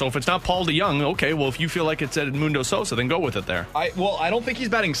as hell. So if it's not Paul DeYoung, okay, well, if you feel like it's Edmundo Sosa, then go with it there. I don't think he's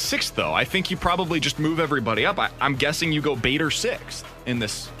batting 6th, though. I think you probably just move everybody up. I'm guessing you go Bader 6th in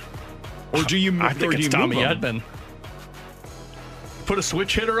this. Or do you move I think it's Tommy Edman. Put a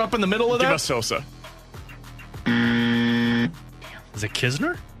switch hitter up in the middle of that? Give us Sosa. Is it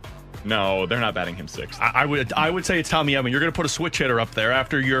Kisner? No, they're not batting him 6th. I would say it's Tommy Edman. You're going to put a switch hitter up there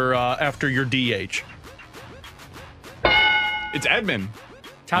after your DH. It's Edman.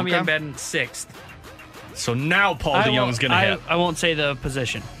 Tommy Okay. Edman batting 6th. So now Paul DeYoung's going to hit. I won't say the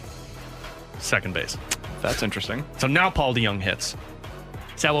position. Second base. That's interesting. So now Paul DeYoung hits.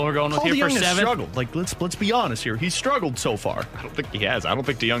 Is that what we're going with Paul here for DeYoung has 7th? struggled. Like, let's be honest here. He's struggled so far. I don't think he has. I don't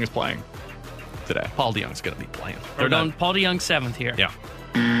think DeYoung is playing today. Paul DeYoung's going to be playing. We're going Paul DeYoung 7th here. Yeah.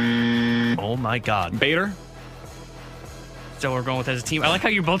 Oh, my God. Bader? So we're going with as a team. I like how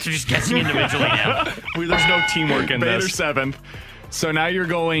you both are just guessing individually now. There's no teamwork in Bader this. 7th. So now you're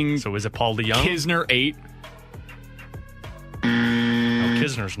going. So is it Paul DeYoung? Kisner 8. No,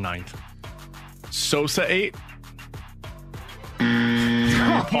 Kisner's 9th. Sosa 8.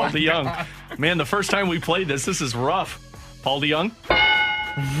 Paul DeYoung. Man, the first time we played this is rough. Paul DeYoung?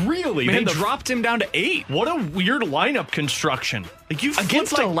 Really? Man, they dropped him down to 8. What a weird lineup construction. Like you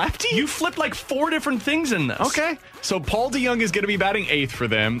Against a lefty? You flipped like 4 different things in this. Okay. So Paul DeYoung is going to be batting 8th for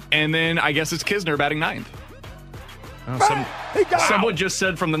them, and then I guess it's Kisner batting 9th. Someone just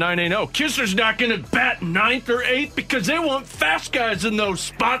said from the 980, Kisner's not going to bat 9th or 8th because they want fast guys in those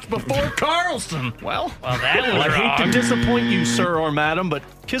spots before Carlson. Well, that was I hate wrong. to disappoint you, sir or madam, but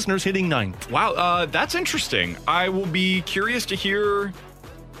Kisner's hitting 9th. Wow, that's interesting. I will be curious to hear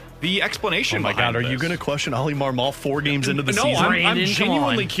the explanation. Oh my God, are you going to question Ali Marmol 4 games into the season? I'm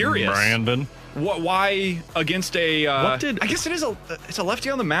genuinely curious. Brandon. Why against a? What did- I guess it's a lefty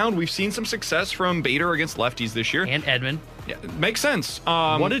on the mound. We've seen some success from Bader against lefties this year. And Edman. Yeah, makes sense.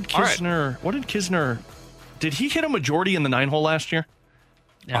 What did all right. Kisner? Did he hit a majority in the 9-hole last year?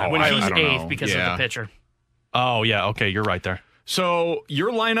 Yeah, Oh, when I he's don't 8th know. because of Yeah. the pitcher. Oh yeah, okay, you're right there. So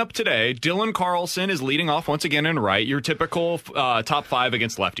your lineup today, Dylan Carlson is leading off once again in right. Your typical top 5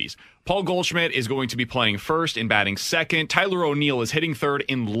 against lefties. Paul Goldschmidt is going to be playing first and batting second. Tyler O'Neill is hitting third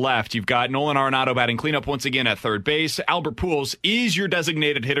in left. You've got Nolan Arenado batting cleanup once again at third base. Albert Pujols is your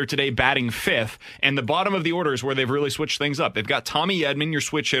designated hitter today, batting fifth. And the bottom of the order is where they've really switched things up. They've got Tommy Edman, your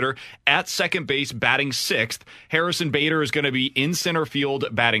switch hitter, at second base, batting sixth. Harrison Bader is going to be in center field,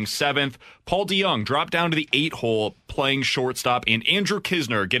 batting seventh. Paul DeYoung dropped down to the 8-hole, playing shortstop. And Andrew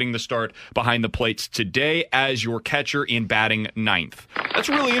Kisner getting the start behind the plates today as your catcher in batting ninth. That's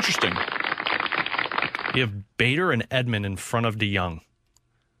really interesting. You have Bader and Edman in front of DeYoung.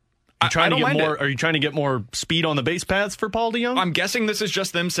 I don't mind more? it. Are you trying to get more speed on the base paths for Paul DeYoung? I'm guessing this is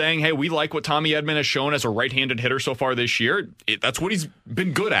just them saying, hey, we like what Tommy Edman has shown as a right-handed hitter so far this year. That's what he's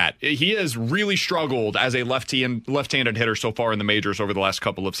been good at. He has really struggled as a left-handed hitter so far in the majors over the last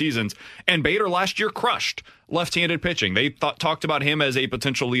couple of seasons. And Bader last year crushed left-handed pitching. They talked about him as a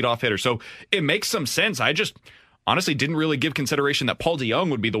potential leadoff hitter. So it makes some sense. I just honestly didn't really give consideration that Paul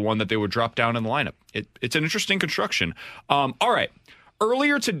DeYoung would be the one that they would drop down in the lineup. It's an interesting construction. All right.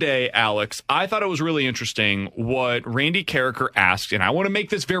 Earlier today, Alex, I thought it was really interesting what Randy Carricker asked, and I want to make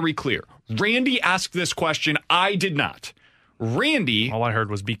this very clear. Randy asked this question. I did not. Randy, all I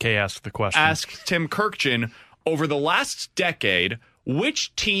heard was BK asked the question. Asked Tim Kurkjian, over the last decade,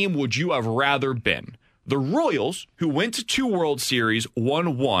 which team would you have rather been? The Royals, who went to 2 World Series,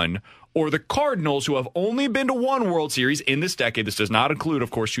 won 1, or the Cardinals, who have only been to 1 World Series in this decade? This does not include, of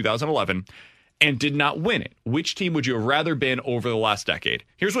course, 2011. And did not win it. Which team would you have rather been over the last decade?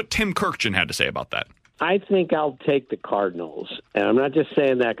 Here's what Tim Kurkjian had to say about that. I think I'll take the Cardinals. And I'm not just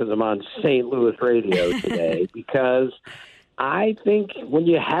saying that because I'm on St. Louis radio today, because I think when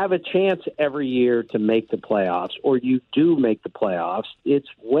you have a chance every year to make the playoffs, or you do make the playoffs, it's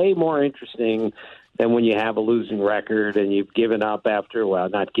way more interesting than when you have a losing record and you've given up after, well,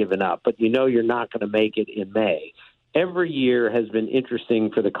 not given up, but you know you're not going to make it in May. Every year has been interesting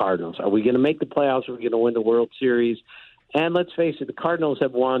for the Cardinals. Are we going to make the playoffs? Are we going to win the World Series? And let's face it, the Cardinals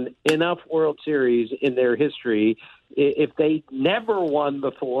have won enough World Series in their history. If they never won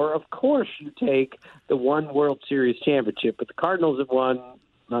before, of course you take the 1 World Series championship. But the Cardinals have won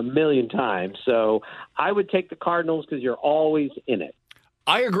a million times. So I would take the Cardinals because you're always in it.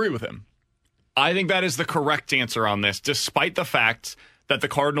 I agree with him. I think that is the correct answer on this, despite the fact that the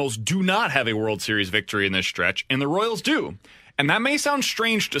Cardinals do not have a World Series victory in this stretch, and the Royals do. And that may sound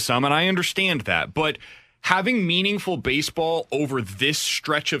strange to some, and I understand that, but having meaningful baseball over this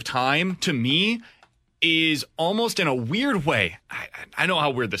stretch of time, to me, is almost in a weird way, I know how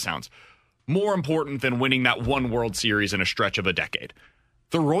weird this sounds, more important than winning that 1 World Series in a stretch of a decade.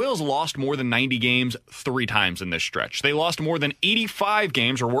 The Royals lost more than 90 games 3 times in this stretch. They lost more than 85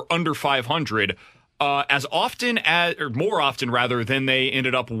 games, or were under 500, as often as, or more often rather, than they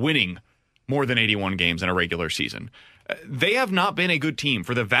ended up winning more than 81 games in a regular season. They have not been a good team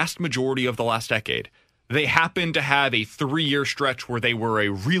for the vast majority of the last decade. They happened to have a 3-year stretch where they were a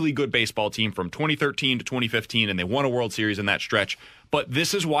really good baseball team from 2013 to 2015, and they won a World Series in that stretch. But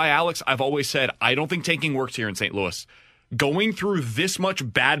this is why, Alex, I've always said, I don't think tanking works here in St. Louis. going through this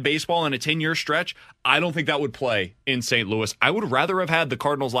much bad baseball in a 10-year stretch, I don't think that would play in St. Louis. I would rather have had the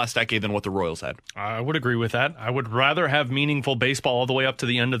Cardinals last decade than what the Royals had. I would agree with that. I would rather have meaningful baseball all the way up to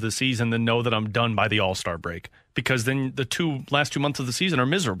the end of the season than know that I'm done by the All-Star break, because then the last 2 months of the season are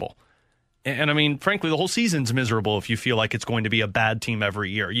miserable. And I mean, frankly, the whole season's miserable if you feel like it's going to be a bad team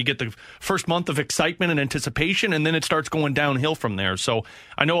every year. You get the first month of excitement and anticipation, and then it starts going downhill from there. So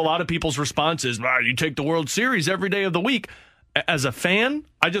I know a lot of people's response is, you take the World Series every day of the week. As a fan,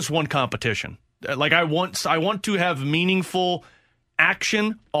 I just want competition. Like I want to have meaningful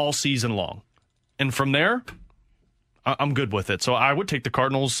action all season long. And from there, I'm good with it. So I would take the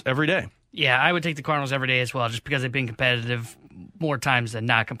Cardinals every day. Yeah, I would take the Cardinals every day as well, just because they've been competitive more times than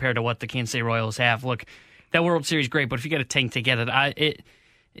not compared to what the Kansas City Royals have. Look, that World Series is great, but if you got to tank together,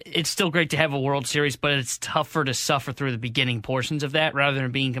 it's still great to have a World Series, but it's tougher to suffer through the beginning portions of that rather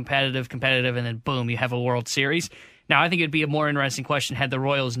than being competitive, and then boom, you have a World Series. Now, I think it'd be a more interesting question had the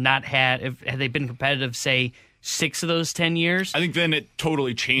Royals had they been competitive, say, 6 of those 10 years. I think then it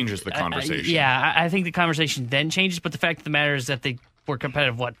totally changes the conversation. I think the conversation then changes, but the fact of the matter is that they were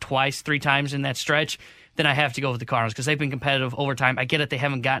competitive, 3 times in that stretch, then I have to go with the Cardinals because they've been competitive over time. I get it, they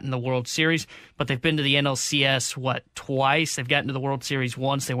haven't gotten the World Series, but they've been to the NLCS, twice? They've gotten to the World Series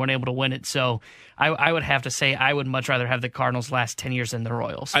once. They weren't able to win it. So I would have to say I would much rather have the Cardinals last 10 years than the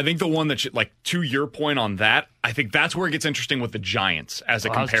Royals. I think the one that, to your point on that, I think that's where it gets interesting with the Giants as a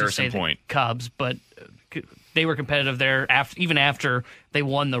comparison point. The Cubs, but they were competitive there even after they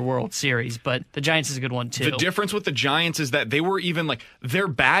won the World Series, but the Giants is a good one too. The difference with the Giants is that they were even their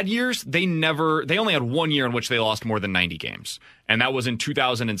bad years, they only had 1 year in which they lost more than 90 games, and that was in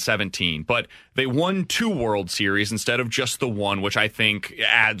 2017, but they won 2 World Series instead of just the one, which I think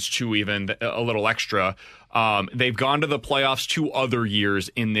adds to even a little extra. They've gone to the playoffs 2 other years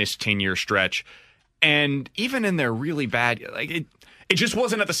in this 10-year stretch, and even in their really bad, it just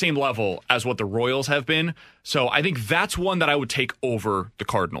wasn't at the same level as what the Royals have been. So I think that's one that I would take over the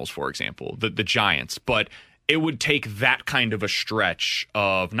Cardinals, for example, the Giants. But it would take that kind of a stretch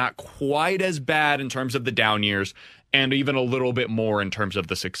of not quite as bad in terms of the down years and even a little bit more in terms of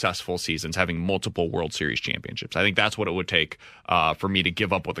the successful seasons, having multiple World Series championships. I think that's what it would take for me to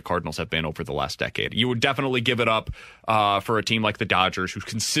give up what the Cardinals have been over the last decade. You would definitely give it up for a team like the Dodgers, who's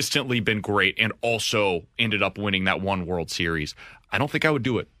consistently been great and also ended up winning that 1 World Series. I don't think I would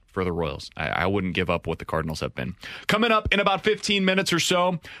do it for the Royals. I wouldn't give up what the Cardinals have been. Coming up in about 15 minutes or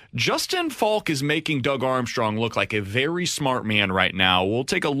so, Justin Falk is making Doug Armstrong look like a very smart man right now. We'll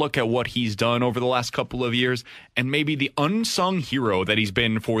take a look at what he's done over the last couple of years and maybe the unsung hero that he's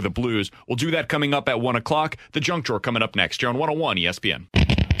been for the Blues. We'll do that coming up at 1 o'clock. The Junk Drawer coming up next here on 101 ESPN.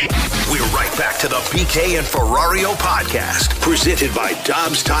 We're right back to the BK and Ferrario podcast, presented by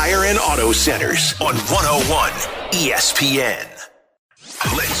Dobbs Tire and Auto Centers on 101 ESPN.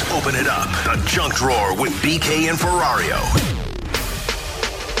 Let's open it up. The Junk Drawer with BK and Ferrario.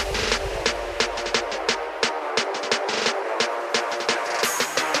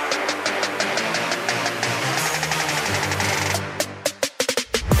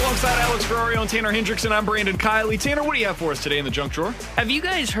 Alongside Alex Ferrario and Tanner Hendrickson, I'm Brandon Kiley. Tanner, what do you have for us today in the Junk Drawer? Have you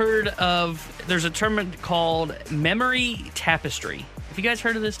guys heard of, there's a term called memory tapestry. Have you guys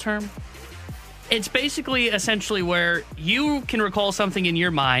heard of this term? It's basically essentially where you can recall something in your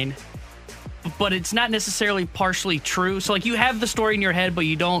mind, but it's not necessarily partially true. So you have the story in your head, but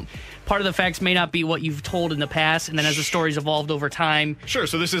you don't. Part of the facts may not be what you've told in the past, and then as the story's evolved over time. Sure,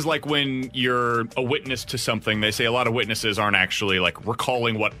 so this is like when you're a witness to something. They say a lot of witnesses aren't actually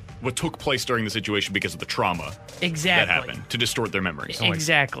recalling what took place during the situation because of the trauma that happened, to distort their memories.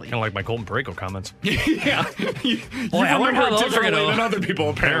 Exactly. Kind of like my Colton Parayko comments. Yeah. You I wonder how those are differently than other people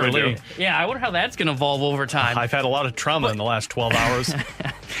apparently do. Yeah, I wonder how that's going to evolve over time. I've had a lot of trauma in the last 12 hours.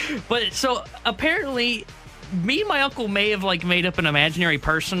 But so apparently, me and my uncle may have made up an imaginary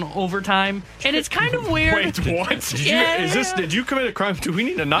person over time, and it's kind of weird. Wait, what? Did you commit a crime? Do we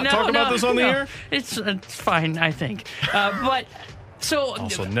need to not talk about this on the air? It's fine, I think. But so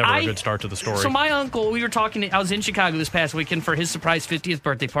also never a good start to the story. So my uncle, we were talking. I was in Chicago this past weekend for his surprise 50th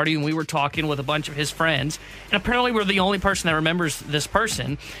birthday party, and we were talking with a bunch of his friends, and apparently we're the only person that remembers this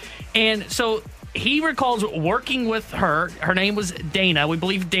person, and so. He recalls working with her. Her name was Dana. We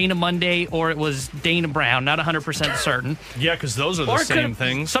believe Dana Monday, or it was Dana Brown. Not 100% certain. Yeah, because those are the same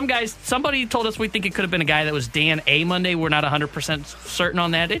things. Somebody told us we think it could have been a guy that was Dan A. Monday. We're not 100% certain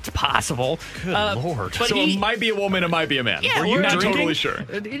on that. It's possible. Good Lord. So it might be a woman, it might be a man. Yeah, we're not totally sure.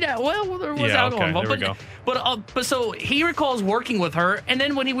 Yeah, well, there was alcohol involved. There we go. But so he recalls working with her, and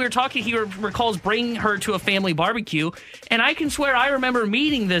then when we were talking, he recalls bringing her to a family barbecue, and I can swear I remember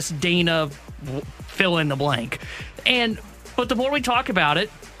meeting this Dana fill in the blank. But the more we talk about it,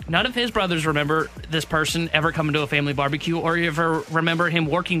 none of his brothers remember this person ever coming to a family barbecue or ever remember him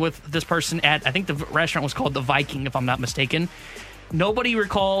working with this person at, I think the restaurant was called the Viking, if I'm not mistaken. Nobody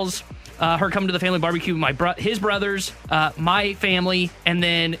recalls her coming to the family barbecue. His brothers, my family, and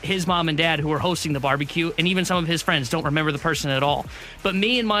then his mom and dad who were hosting the barbecue, and even some of his friends don't remember the person at all. But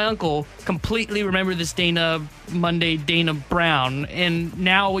me and my uncle completely remember this Dana Brown, and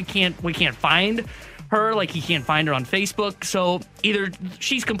now we can't find her. Like, he can't find her on Facebook. So either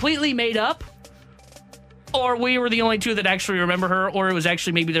she's completely made up, or we were the only two that actually remember her, or it was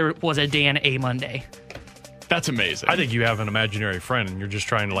actually maybe there was a Dan A. Monday. That's amazing. I think you have an imaginary friend, and you're just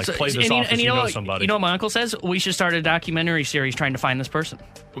trying to play this off as you know somebody. You know what my uncle says? We should start a documentary series trying to find this person.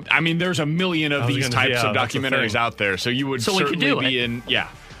 I mean, there's a million of these types of documentaries out there, so you would certainly be in. Yeah.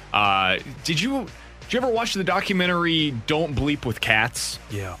 Did you ever watch the documentary "Don't Bleep with Cats"?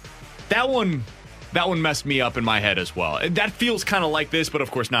 Yeah. That one messed me up in my head as well. That feels kind of like this, but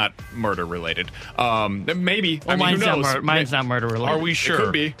of course not murder related. Maybe. Well, who knows? Mine's not murder related. Are we sure? It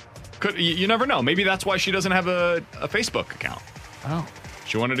could be. You never know. Maybe that's why she doesn't have a Facebook account. Oh.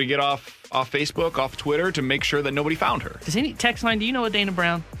 She wanted to get off Facebook, off Twitter, to make sure that nobody found her. Does any text line? Do you know a Dana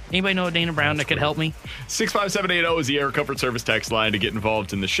Brown? Anybody know a Dana Brown that could help me? 65780 is the Air Comfort Service text line to get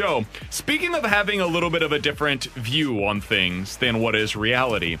involved in the show. Speaking of having a little bit of a different view on things than what is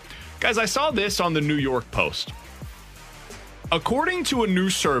reality, guys, I saw this on the New York Post. According to a new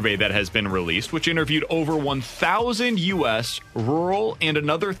survey that has been released, which interviewed over 1,000 U.S. rural and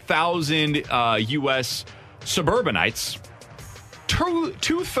another 1,000 U.S. suburbanites,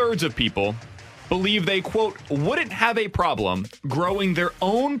 two-thirds of people believe they, quote, wouldn't have a problem growing their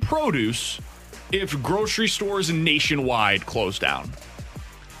own produce if grocery stores nationwide closed down.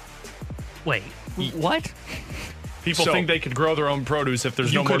 Wait, what? People think they could grow their own produce if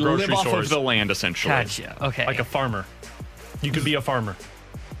there's no more grocery stores. You could live off of the land, essentially. Gotcha. Okay. Like a farmer. You could be a farmer.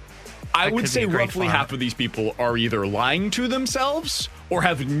 I would say roughly half of these people are either lying to themselves or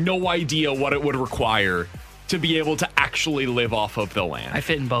have no idea what it would require to be able to actually live off of the land. I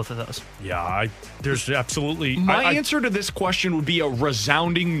fit in both of those. Yeah, there's absolutely... My answer to this question would be a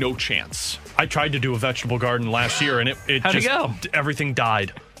resounding no chance. I tried to do a vegetable garden last year, and it How'd just... it go? Everything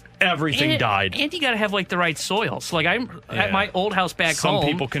died. Everything died. And you got to have like the right soil. So like at my old house back home, some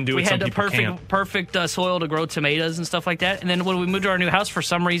people can do it. We had some the perfect soil to grow tomatoes and stuff like that. And then when we moved to our new house, for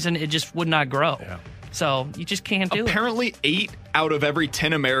some reason, it just would not grow. Yeah. So you just can't do it. Apparently, 8 out of every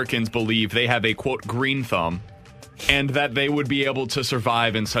 10 Americans believe they have a quote green thumb, and that they would be able to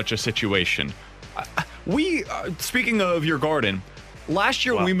survive in such a situation. Speaking of your garden, last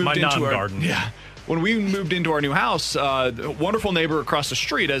year we moved into our garden. Yeah. When we moved into our new house, a wonderful neighbor across the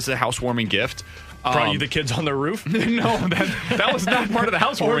street as a housewarming gift brought you the kids on their roof? No, that was not part of the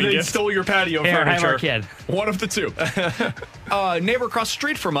housewarming gift. Or they stole your patio furniture. Our kid. One of the two. Neighbor across the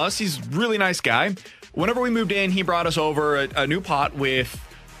street from us, he's a really nice guy. Whenever we moved in, he brought us over a new pot with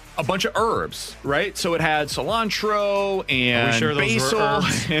a bunch of herbs, right? So it had cilantro and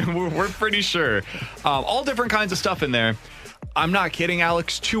basil. And we're pretty sure. All different kinds of stuff in there. I'm not kidding,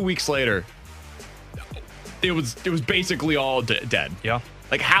 Alex. 2 weeks later, it was basically all dead. Yeah.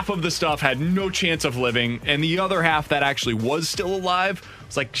 Like half of the stuff had no chance of living, and the other half that actually was still alive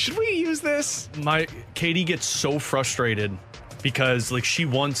was like, should we use this? Katie gets so frustrated because like she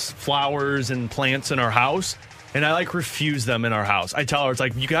wants flowers and plants in our house, and I like refuse them in our house. I tell her, it's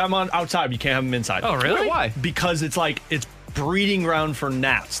like, you can have them outside, you can't have them inside. Oh, really? Why? Because it's like, it's breeding ground for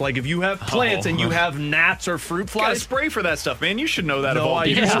gnats. Like if you have plants and you have gnats or fruit flies, you gotta spray for that stuff, man. You should know that. No, I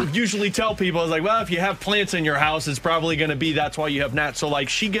usually tell people, I was like, well, if you have plants in your house, it's probably going to be that's why you have gnats. So like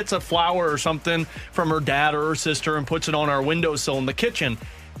she gets a flower or something from her dad or her sister and puts it on our windowsill in the kitchen.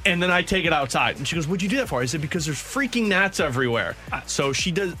 And then I take it outside. And she goes, what'd you do that for? I said, because there's freaking gnats everywhere. So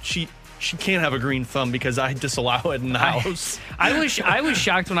she can't have a green thumb because I disallow it in the house. I was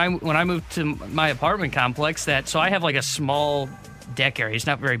shocked when I moved to my apartment complex so I have like a small deck area. It's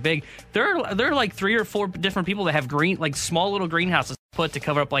not very big. There are like 3 or 4 different people that have small little greenhouses put to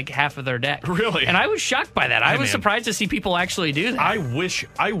cover up like half of their deck. Really? And I was shocked by that. I was surprised to see people actually do that. I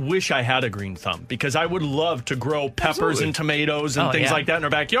wish I had a green thumb because I would love to grow peppers and tomatoes and things like that in our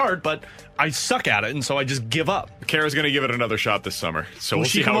backyard, but I suck at it, and so I just give up. Kara's going to give it another shot this summer, so we'll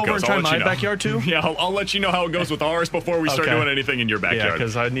see how it goes. Will she come over and try my backyard too? Yeah, I'll let you know how it goes with ours before we start doing anything in your backyard. Yeah,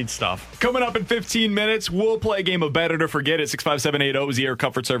 because I need stuff. Coming up in 15 minutes, we'll play a game of Better to Forget at 65780 is the Air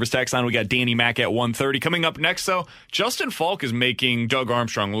Comfort Service text line. We got Danny Mac at 1:30. Coming up next, though, Justin Falk is making Doug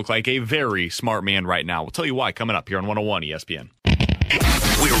Armstrong look like a very smart man right now. We'll tell you why coming up here on 101 ESPN.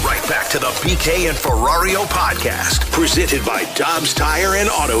 We're right back to the BK and Ferrario podcast, presented by Dobbs Tire and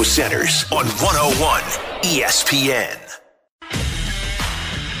Auto Centers on 101 ESPN.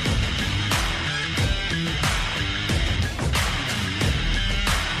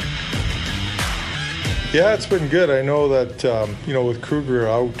 Yeah, it's been good. I know that, with Kruger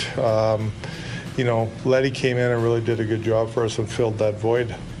out, Letty came in and really did a good job for us and filled that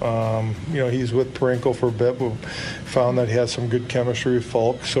void. He's with Parenko for a bit. We found that he had some good chemistry with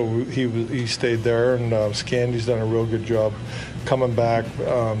Falk, so he stayed there. And Scandy's done a real good job coming back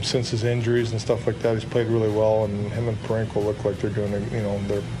since his injuries and stuff like that. He's played really well, and him and Parenko look like they're doing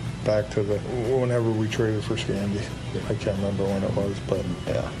they're back to whenever we traded for Scandy. I can't remember when it was, but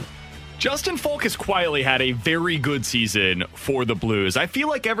yeah. Justin Falk has quietly had a very good season for the Blues. I feel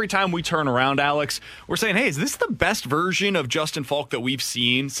like every time we turn around, Alex, we're saying, hey, is this the best version of Justin Falk that we've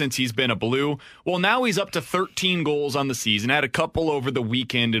seen since he's been a Blue? Well, now he's up to 13 goals on the season, had a couple over the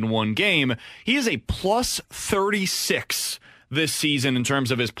weekend in one game. He is a plus 36 this season in terms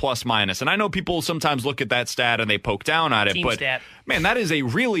of his plus minus. And I know people sometimes look at that stat and they poke down at it, Team but stat. Man, that is a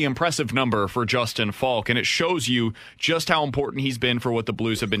really impressive number for Justin Falk, and it shows you just how important he's been for what the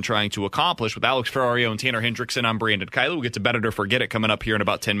Blues have been trying to accomplish. With Alex Ferrario and Tanner Hendrickson, I'm Brandon Kiley. We'll get to Bet It or Forget It coming up here in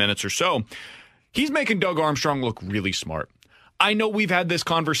about 10 minutes or so. He's making Doug Armstrong look really smart. I know we've had this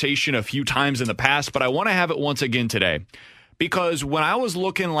conversation a few times in the past, but I want to have it once again today. Because when I was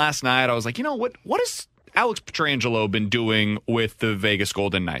looking last night, I was like, what is Alex Pietrangelo been doing with the Vegas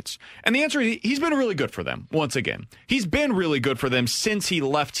Golden Knights? And the answer is he's been really good for them, once again. He's been really good for them since he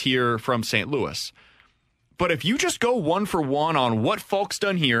left here from St. Louis. But if you just go 1-for-1 on what Falk's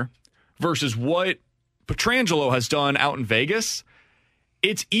done here versus what Pietrangelo has done out in Vegas,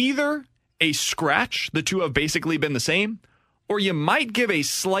 it's either a scratch, the two have basically been the same, or you might give a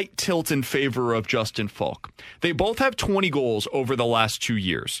slight tilt in favor of Justin Falk. They both have 20 goals over the last 2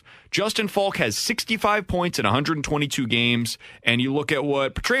 years. Justin Falk has 65 points in 122 games, and you look at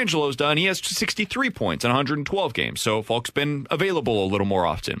what Pietrangelo's done, he has 63 points in 112 games, so Falk's been available a little more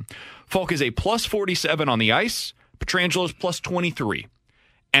often. Falk is a plus 47 on the ice, Pietrangelo's plus 23,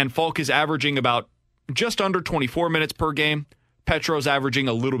 and Falk is averaging about just under 24 minutes per game. Petro's averaging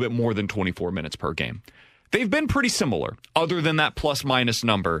a little bit more than 24 minutes per game. They've been pretty similar, other than that plus-minus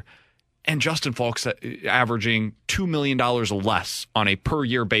number. And Justin Falk's averaging $2 million less on a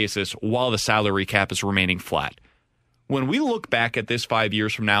per-year basis while the salary cap is remaining flat. When we look back at this 5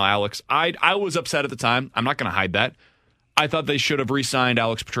 years from now, Alex, I was upset at the time. I'm not going to hide that. I thought they should have re-signed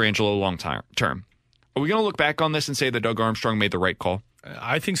Alex Pietrangelo long-term. Are we going to look back on this and say that Doug Armstrong made the right call?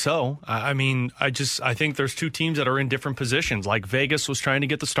 I think so. I think there's two teams that are in different positions. Like Vegas was trying to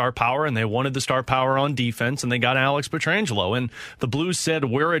get the star power, and they wanted the star power on defense, and they got Alex Pietrangelo. And the Blues said,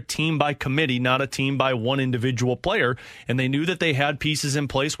 we're a team by committee, not a team by one individual player. And they knew that they had pieces in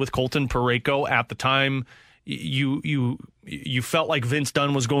place with Colton Parayko at the time. You felt like Vince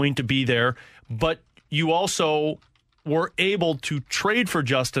Dunn was going to be there, but you also were able to trade for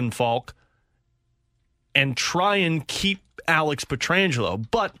Justin Falk and try and keep Alex Pietrangelo.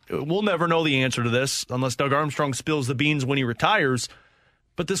 But we'll never know the answer to this unless Doug Armstrong spills the beans when he retires.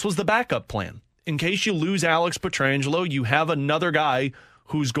 But this was the backup plan. In case you lose Alex Pietrangelo, you have another guy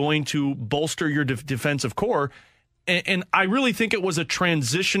who's going to bolster your defensive core. And I really think it was a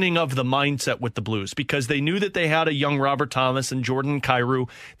transitioning of the mindset with the Blues because they knew that they had a young Robert Thomas and Jordan Kyrou.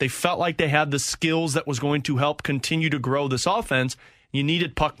 They felt like they had the skills that was going to help continue to grow this offense. You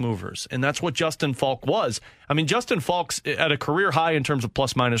needed puck movers, and that's what Justin Falk was. I mean, Justin Falk's at a career high in terms of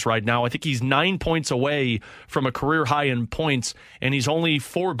plus-minus right now. I think he's 9 points away from a career high in points, and he's only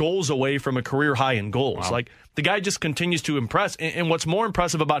 4 goals away from a career high in goals. Wow. Like, the guy just continues to impress, and what's more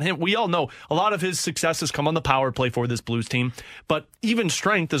impressive about him, we all know a lot of his successes come on the power play for this Blues team, but even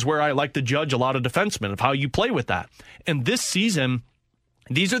strength is where I like to judge a lot of defensemen, of how you play with that. And this season,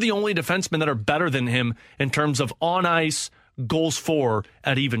 these are the only defensemen that are better than him in terms of on-ice goals for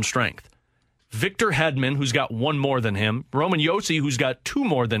at even strength. Victor Hedman, who's got 1 more than him. Roman Josi, who's got 2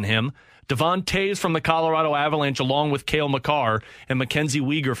 more than him. Devon Toews from the Colorado Avalanche, along with Cale Makar and Mackenzie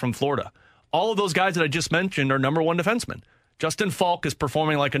Weegar from Florida. All of those guys that I just mentioned are number 1 defensemen. Justin Falk is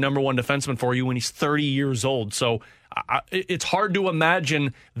performing like a number 1 defenseman for you when he's 30 years old. So it's hard to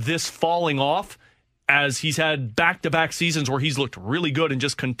imagine this falling off, as he's had back-to-back seasons where he's looked really good and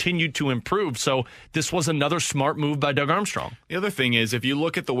just continued to improve. So this was another smart move by Doug Armstrong. The other thing is, if you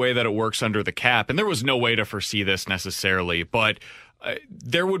look at the way that it works under the cap, and there was no way to foresee this necessarily, but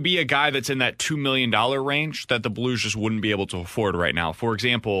there would be a guy that's in that $2 million range that the Blues just wouldn't be able to afford right now. For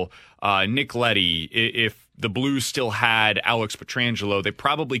example, Nick Leddy, if the Blues still had Alex Pietrangelo, they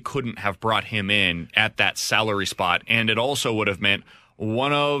probably couldn't have brought him in at that salary spot, and it also would have meant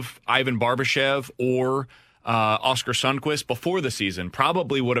one of Ivan Barbashev or Oscar Sundqvist before the season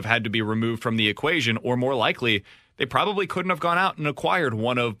probably would have had to be removed from the equation, or more likely, they probably couldn't have gone out and acquired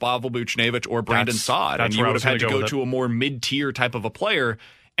one of Pavel Buchnevich or Brandon Saad, and you would have had to go to a more mid-tier type of a player.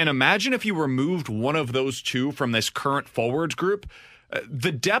 And imagine if you removed one of those two from this current forwards group.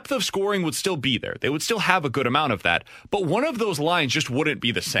 The depth of scoring would still be there. They would still have a good amount of that. But one of those lines just wouldn't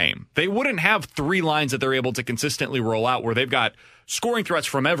be the same. They wouldn't have three lines that they're able to consistently roll out where they've got scoring threats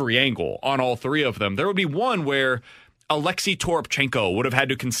from every angle on all three of them. There would be one where Alexei Toropchenko would have had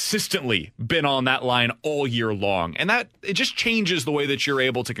to consistently been on that line all year long. And that it just changes the way that you're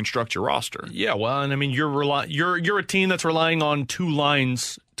able to construct your roster. Yeah, well, and I mean, you're a team that's relying on two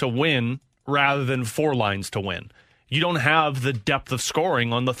lines to win rather than four lines to win. You don't have the depth of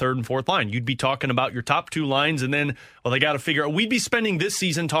scoring on the third and fourth line. You'd be talking about your top two lines, and then, well, they got to figure out. We'd be spending this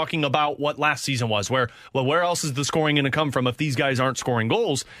season talking about what last season was, where else is the scoring going to come from if these guys aren't scoring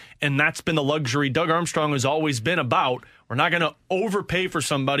goals? And that's been the luxury Doug Armstrong has always been about. We're not going to overpay for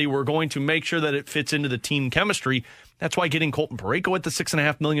somebody. We're going to make sure that it fits into the team chemistry. That's why getting Colton Parayko at the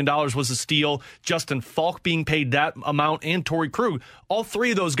 $6.5 million was a steal. Justin Falk being paid that amount, and Torrey Krug. All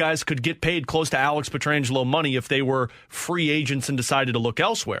three of those guys could get paid close to Alex Pietrangelo money if they were free agents and decided to look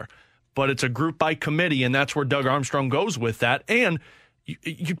elsewhere. But it's a group by committee, and that's where Doug Armstrong goes with that. And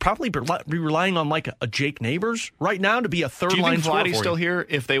you'd probably be relying on like a Jake Neighbors right now to be a third line scorer. Do you think Vladdy's still here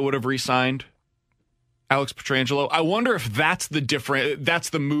if they would have re-signed Alex Pietrangelo? I wonder if that's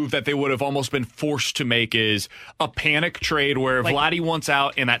the move that they would have almost been forced to make, is a panic trade where Vladdy wants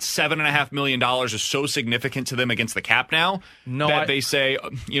out and that $7.5 million is so significant to them against the cap now they say,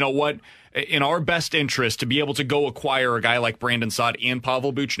 you know what, in our best interest to be able to go acquire a guy like Brandon Saad and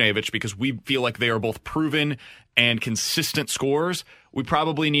Pavel Buchnevich, because we feel like they are both proven and consistent scorers, we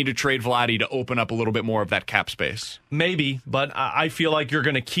probably need to trade Vladdy to open up a little bit more of that cap space. Maybe, but I feel like you're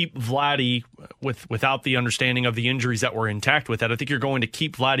going to keep Vladdy without the understanding of the injuries that were intact with that. I think you're going to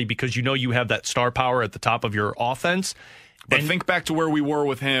keep Vladdy because you know you have that star power at the top of your offense. But think back to where we were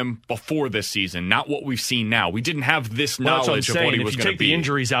with him before this season, not what we've seen now. We didn't have this knowledge of what he was going to be. If you take the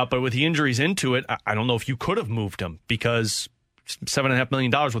injuries out, but with the injuries into it, I don't know if you could have moved him, because $7.5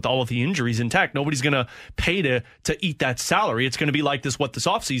 million with all of the injuries intact, nobody's going to pay to eat that salary. It's going to be like what this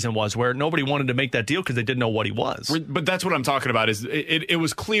offseason was, where nobody wanted to make that deal because they didn't know what he was. But that's what I'm talking about. Is it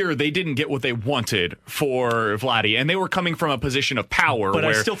was clear they didn't get what they wanted for Vladdy, and they were coming from a position of power. But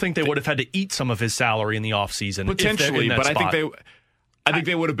I still think they would have had to eat some of his salary in the offseason. Potentially, but I think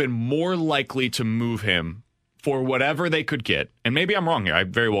they would have been more likely to move him for whatever they could get. And maybe I'm wrong here. I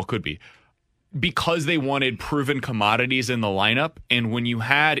very well could be. Because they wanted proven commodities in the lineup, and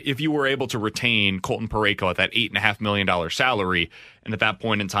if you were able to retain Colton Parayko at that $8.5 million salary, and at that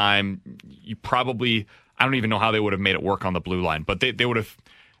point in time, you probably, I don't even know how they would have made it work on the blue line, but they would have,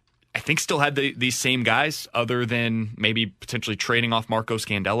 I think, still had these same guys, other than maybe potentially trading off Marco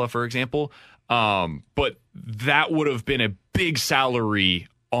Scandella, for example. But that would have been a big salary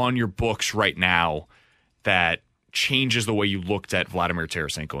on your books right now that changes the way you looked at Vladimir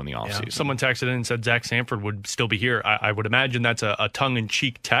Tarasenko in the offseason. Yeah. Someone texted in and said Zach Sanford would still be here. I would imagine that's a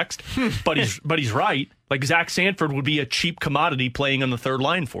tongue-in-cheek text, but he's right. Like, Zach Sanford would be a cheap commodity playing on the third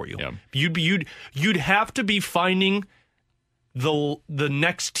line for you. Yeah. You'd have to be finding the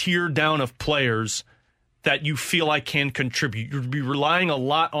next tier down of players that you feel like can contribute. You'd be relying a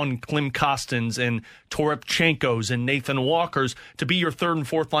lot on Klim Kostins and Toropchenkos and Nathan Walkers to be your third and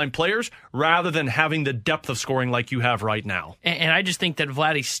fourth line players, rather than having the depth of scoring like you have right now. And I just think that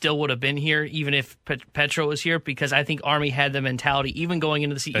Vladdy still would have been here even if Petro was here, because I think Army had the mentality, even going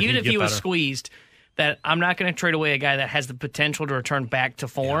into the season, even if he was squeezed, that I'm not going to trade away a guy that has the potential to return back to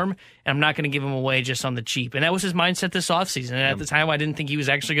form, and I'm not going to give him away just on the cheap. And that was his mindset this offseason. And at the time, I didn't think he was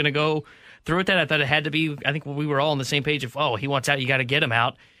actually going to go through with that. I thought it had to be, I think we were all on the same page of, he wants out, you got to get him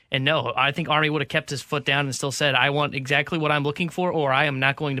out. And no, I think Army would have kept his foot down and still said, I want exactly what I'm looking for, or I am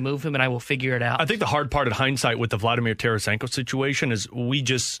not going to move him, and I will figure it out. I think the hard part in hindsight with the Vladimir Tarasenko situation is we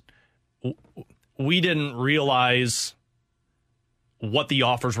didn't realize what the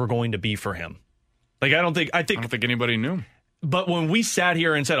offers were going to be for him. Like, I don't think anybody knew. But when we sat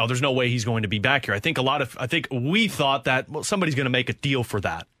here and said, there's no way he's going to be back here, I think we thought that, somebody's going to make a deal for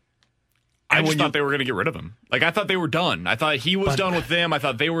that. I just thought they were going to get rid of him. Like, I thought they were done. I thought he was done with them. I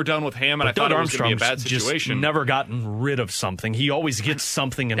thought they were done with him, and I thought it was going to be a bad situation. Just never gotten rid of something. He always gets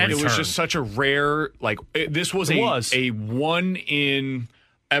something in return. It was just such a rare, this was a one in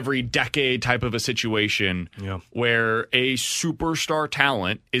every decade type of a situation where a superstar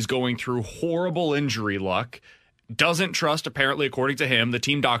talent is going through horrible injury luck, doesn't trust, apparently, according to him, the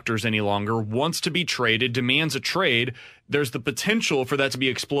team doctors any longer, wants to be traded, demands a trade. There's the potential for that to be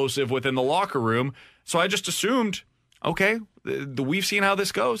explosive within the locker room. So I just assumed, okay, we've seen how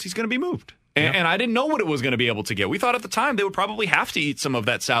this goes. He's going to be moved. And I didn't know what it was going to be able to get. We thought at the time they would probably have to eat some of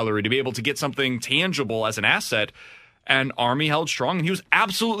that salary to be able to get something tangible as an asset. And Army held strong, and he was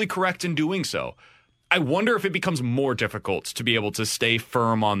absolutely correct in doing so. I wonder if it becomes more difficult to be able to stay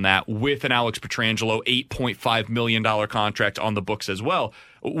firm on that with an Alex Pietrangelo $8.5 million contract on the books as well.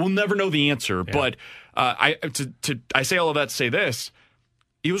 We'll never know the answer, but I say all of that to say this.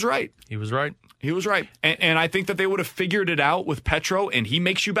 He was right. He was right. He was right. And I think that they would have figured it out with Petro, and he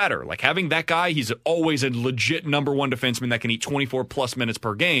makes you better. Like, having that guy, he's always a legit number one defenseman that can eat 24-plus minutes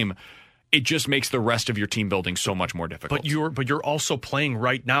per game. It just makes the rest of your team building so much more difficult. But you're also playing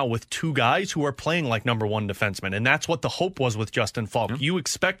right now with two guys who are playing like number one defensemen, and that's what the hope was with Justin Falk. You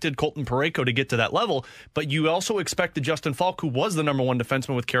expected Colton Parayko to get to that level, but you also expected Justin Falk, who was the number one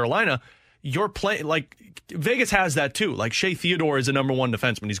defenseman with Carolina. You're playing like Vegas has that too. Like, Shea Theodore is a number one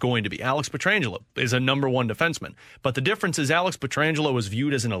defenseman. He's going to be. Alex Pietrangelo is a number one defenseman. But the difference is Alex Pietrangelo is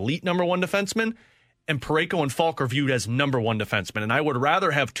viewed as an elite number one defenseman, and Parayko and Falk are viewed as number one defensemen. And I would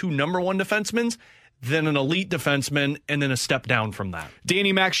rather have two number one defensemen than an elite defenseman and then a step down from that.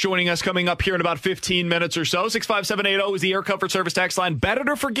 Danny Max joining us coming up here in about 15 minutes or so. 65780 is the Air Comfort Service text line. Bet it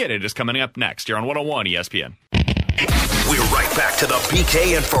or forget it is coming up next here on 101 ESPN. We're right back to the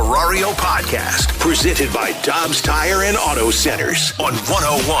BK and Ferrario podcast, presented by Dobbs Tire and Auto Centers on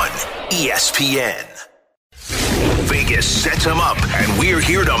 101 ESPN. Vegas sets them up, and we're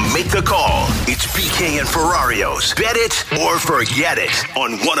here to make the call. It's BK and Ferrario's Bet It or Forget It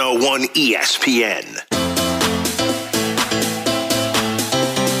on 101 ESPN.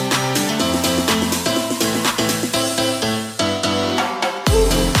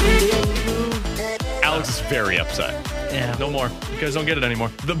 Alex is very upset. Yeah. No more. You guys don't get it anymore.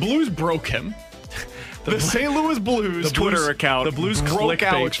 The Blues broke him. The St. Louis Blues Twitter account The Blues broke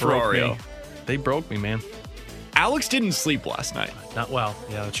Alex Ferrario. They broke me, man. Alex didn't sleep last night. Not well.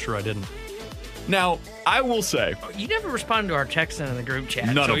 Yeah, that's true. I didn't. Now, I will say, You never responded to our text in the group chat.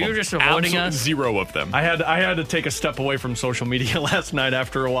 none so of them. you were just avoiding us. Zero of them. I had to take a step away from social media last night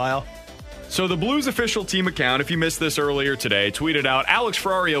after a while. So the Blues official team account, if you missed this earlier today, tweeted out, Alex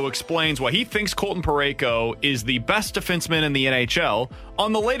Ferrario explains why he thinks Colton Parayko is the best defenseman in the NHL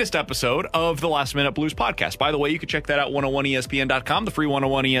on the latest episode of the Last Minute Blues podcast. By the way, you can check that out, 101ESPN.com, the free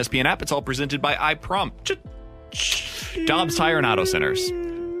 101 ESPN app. It's all presented by Dobbs Tire and Auto Centers.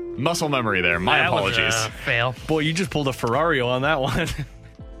 Muscle memory there. My apologies. Fail. Boy, you just pulled a Ferrario on that one.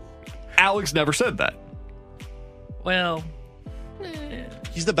 Alex never said that. Well,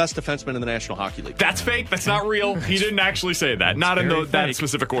 He's the best defenseman in the National Hockey League. That's fake. That's not real. He didn't actually say that. Not in that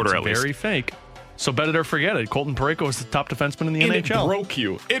specific order, at least. Very fake. So bet it or forget it. Colton Parayko is the top defenseman in the And NHL. It broke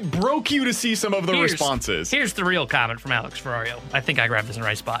you. It broke you to see some of the responses. Here's the real comment from Alex Ferrario. I think I grabbed this in the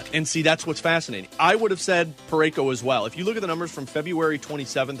right spot. And see, that's what's fascinating. I would have said Parayko as well. If you look at the numbers from February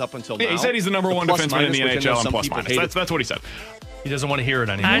 27th up until now. He said he's the number one defenseman in the NHL on plus minus. That's what he said. He doesn't want to hear it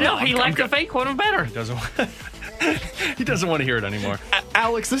anymore. I know. He liked the fake one better. He doesn't want to hear it anymore.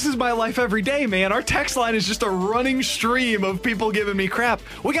 Alex, this is my life every day, man. Our text line is just a running stream of people giving me crap.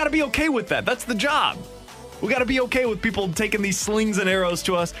 We got to be okay with that. That's the job. We got to be okay with people taking these slings and arrows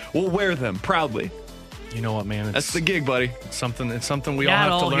to us. We'll wear them proudly. You know what, man? That's the gig, buddy. It's something we Not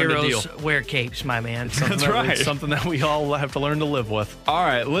all have to learn to deal. heroes wear capes, my man. That's right. It's something that we all have to learn to live with. All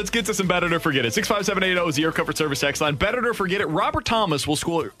right, let's get to some Bet It or Forget It. 65780 is the Air Comfort Service text line. Bet It or Forget It. Robert Thomas will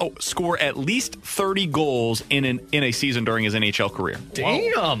score at least 30 goals in a season during his NHL career.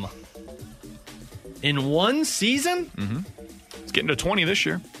 Damn. In one season? Mm-hmm. He's getting to 20 this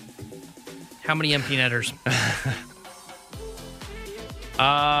year. How many empty netters?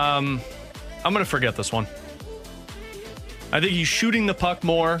 I'm going to forget this one. I think he's shooting the puck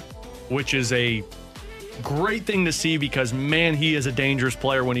more, which is a great thing to see because, man, he is a dangerous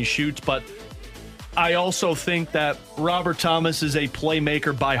player when he shoots. But I also think that Robert Thomas is a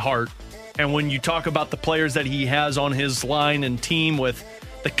playmaker by heart. And when you talk about the players that he has on his line and team with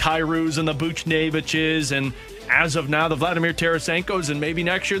the Kyrous and the Buchneviches and, as of now, the Vladimir Tarasenkos and maybe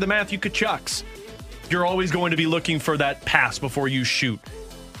next year the Matthew Tkachuks, you're always going to be looking for that pass before you shoot.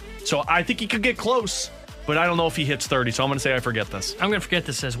 So I think he could get close, but I don't know if he hits 30, so I'm going to say I forget this. I'm going to forget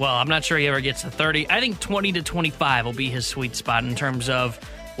this as well. I'm not sure he ever gets to 30. I think 20 to 25 will be his sweet spot in terms of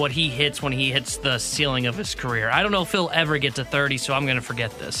what he hits when he hits the ceiling of his career. I don't know if he'll ever get to 30, so I'm going to forget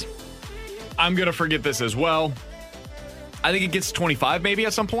this. I'm going to forget this as well. I think it gets 25 maybe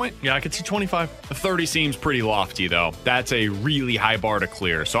at some point. Yeah, I could see 25. 30 seems pretty lofty, though. That's a really high bar to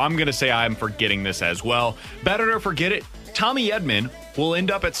clear. So I'm going to say I'm forgetting this as well. Better to forget it. Tommy Edman will end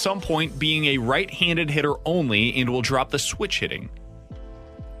up at some point being a right-handed hitter only and will drop the switch hitting.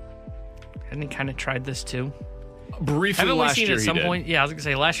 Hadn't he kind of tried this too? Briefly last year at some point? Yeah, I was going to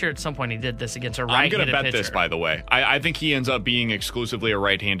say last year at some point he did this against a right-handed pitcher. I'm going to bet this, by the way. I think he ends up being exclusively a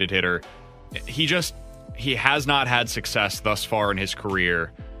right-handed hitter. He has not had success thus far in his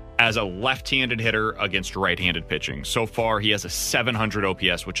career as a left-handed hitter against right-handed pitching. So far, he has a 700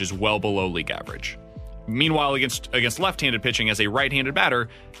 OPS, which is well below league average. Meanwhile, against left-handed pitching as a right-handed batter,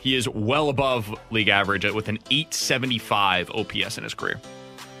 he is well above league average with an 875 OPS in his career.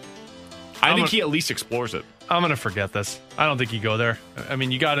 I think he at least explores it. I'm going to forget this. I don't think you go there. I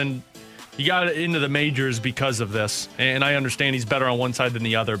mean, you got into the majors because of this, and I understand he's better on one side than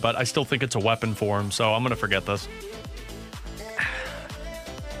the other, but I still think it's a weapon for him, so I'm going to forget this.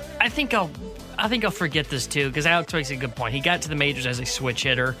 I think I'll forget this too, because Alex makes a good point. He got to the majors as a switch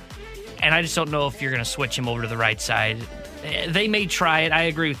hitter, and I just don't know if you're going to switch him over to the right side. They may try it. I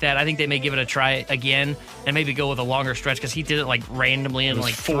agree with that. I think they may give it a try again and maybe go with a longer stretch because he did it like randomly in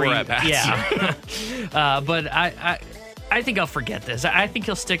like 4 at-bats. Yeah. But I think I'll forget this. I think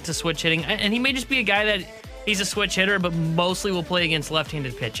he'll stick to switch hitting, and he may just be a guy that he's a switch hitter, but mostly will play against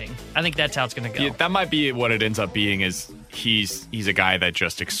left-handed pitching. I think that's how it's going to go. Yeah, that might be what it ends up being. Is he's a guy that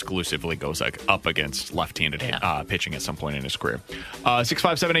just exclusively goes up against left-handed pitching at some point in his career.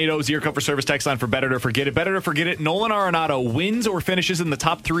 65780 is your cover service text line for Better to Forget It. Better to Forget It. Nolan Arenado wins or finishes in the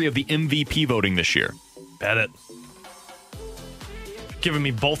top 3 of the MVP voting this year. Bet it. Giving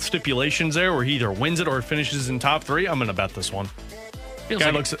me both stipulations there, where he either wins it or finishes in top 3. I'm going to bet this one. Guy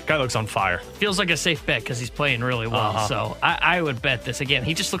looks on fire. Feels like a safe bet because he's playing really well. So I would bet this again.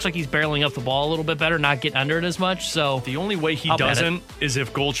 He just looks like he's barreling up the ball a little bit better, not getting under it as much. So the only way he doesn't is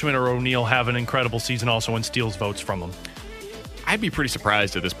if Goldschmidt or O'Neill have an incredible season also and steals votes from him. I'd be pretty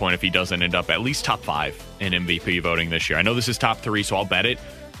surprised at this point if he doesn't end up at least top 5 in MVP voting this year. I know this is top 3, so I'll bet it.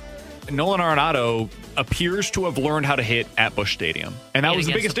 Nolan Arenado appears to have learned how to hit at Busch Stadium. And that was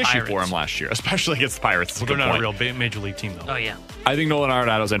the biggest issue for him last year, especially against the Pirates. Well, they're not a real major league team, though. Oh, yeah. I think Nolan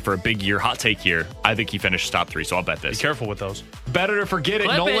Arenado's in for a big year, hot take year. I think he finishes top 3, so I'll bet this. Be careful with those. Better to forget it.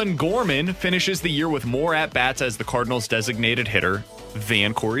 Nolan Gorman finishes the year with more at-bats as the Cardinals' designated hitter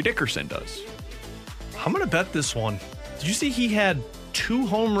than Corey Dickerson does. I'm going to bet this one. Did you see he had 2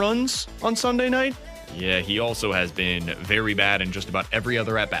 home runs on Sunday night? Yeah, he also has been very bad in just about every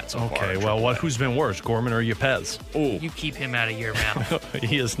other at-bat so far. Okay, well, who's been worse, Gorman or Yepez? Oh, you keep him out of your mouth.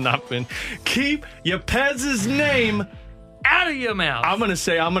 He has not been. Keep Yepez's name out of your mouth. I'm going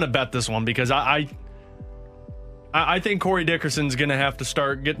to bet this one because I think Corey Dickerson's going to have to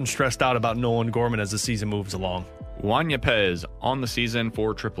start getting stressed out about Nolan Gorman as the season moves along. Juan Yepez on the season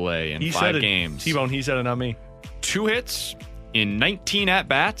for AAA in 5 games. T-Bone, he said it, not me. 2 hits in 19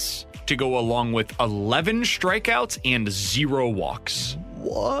 at-bats to go along with 11 strikeouts and 0 walks.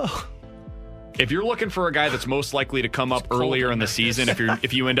 Whoa. If you're looking for a guy that's most likely to come up earlier in the season,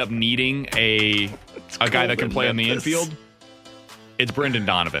 if you end up needing a guy that can play on the infield, it's Brendan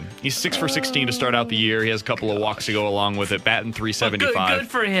Donovan. He's 6 for 16 to start out the year. He has a couple of walks to go along with it, batting .375. Good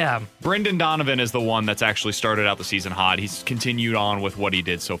for him. Brendan Donovan is the one that's actually started out the season hot. He's continued on with what he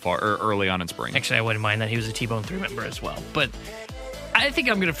did so far early on in spring. Actually, I wouldn't mind that. He was a T-Bone 3 member as well. But I think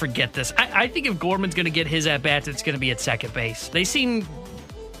I'm going to forget this. I think if Gorman's going to get his at-bats, it's going to be at second base. They seem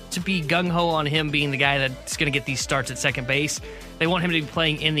to be gung-ho on him being the guy that's going to get these starts at second base. They want him to be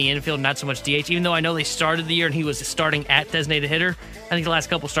playing in the infield, not so much DH, even though I know they started the year and he was starting at designated hitter. I think the last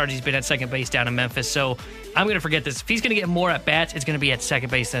couple starts he's been at second base down in Memphis. So I'm going to forget this. If he's going to get more at-bats, it's going to be at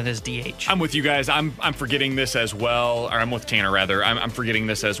second base than it is DH. I'm with you guys. I'm forgetting this as well. Or I'm with Tanner, rather. I'm forgetting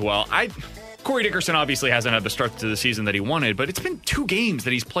this as well. Corey Dickerson obviously hasn't had the start to the season that he wanted, but it's been 2 games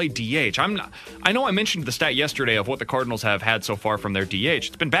that he's played DH. I know I mentioned the stat yesterday of what the Cardinals have had so far from their DH.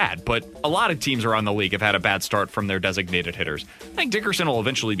 It's been bad, but a lot of teams around the league have had a bad start from their designated hitters. I think Dickerson will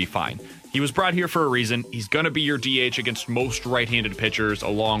eventually be fine. He was brought here for a reason. He's going to be your DH against most right-handed pitchers,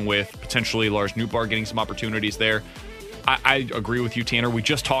 along with potentially Lars Nootbaar getting some opportunities there. I agree with you, Tanner. We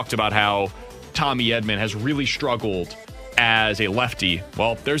just talked about how Tommy Edman has really struggled as a lefty.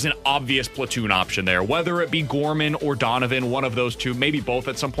 Well, there's an obvious platoon option there, whether it be Gorman or Donovan, one of those two, maybe both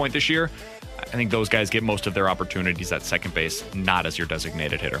at some point this year. I think those guys get most of their opportunities at second base, not as your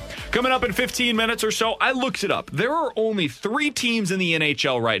designated hitter. Coming up in 15 minutes or so, I looked it up. There are only 3 teams in the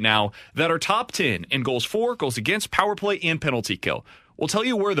NHL right now that are top 10 in goals for, goals against, power play, and penalty kill. We'll tell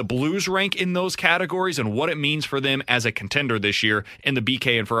you where the Blues rank in those categories and what it means for them as a contender this year in the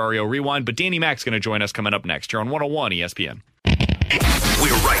BK and Ferrario Rewind. But Danny Mac's going to join us coming up next here on 101 ESPN.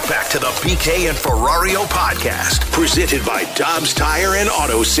 We're right back to the BK and Ferrario podcast, presented by Dobbs Tire and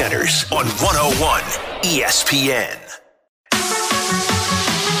Auto Centers on 101 ESPN.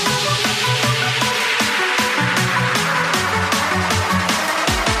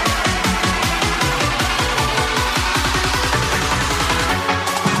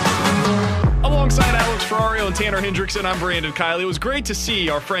 Alongside Alex Ferrario and Tanner Hendrickson, I'm Brandon Kiley. It was great to see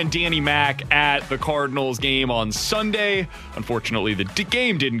our friend Danny Mac at the Cardinals game on Sunday. Unfortunately, the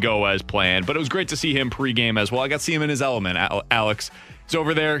game didn't go as planned, but it was great to see him pregame as well. I got to see him in his element. Alex, he's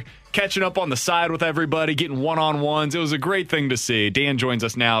over there catching up on the side with everybody, getting one-on-ones. It was a great thing to see. Dan joins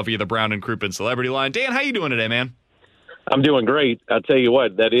us now via the Brown and Crouppen Celebrity Line. Dan, how you doing today, man? I'm doing great. I'll tell you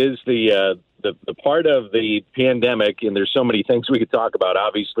what, that is the part of the pandemic, and there's so many things we could talk about,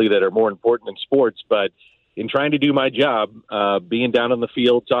 obviously, that are more important than sports, but in trying to do my job, being down on the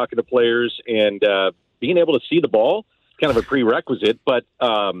field, talking to players, and being able to see the ball, it's kind of a prerequisite, but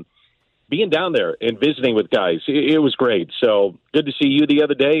being down there and visiting with guys, it was great. So good to see you the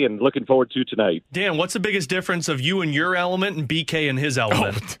other day and looking forward to tonight. Dan, what's the biggest difference of you and your element and BK and his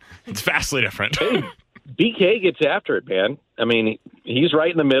element? Oh, it's vastly different. Hey, BK gets after it, man. I mean, he's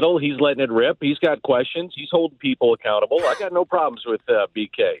right in the middle. He's letting it rip. He's got questions. He's holding people accountable. I got no problems with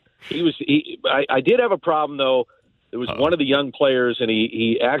BK. I did have a problem, though. There was one of the young players, and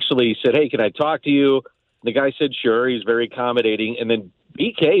he actually said, "Hey, can I talk to you?" The guy said, "Sure." He's very accommodating. And then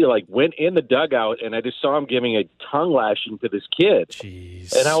BK went in the dugout, and I just saw him giving a tongue lashing to this kid.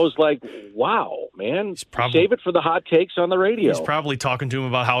 Jeez. And I was like, "Wow, man! Save it for the hot takes on the radio." He's probably talking to him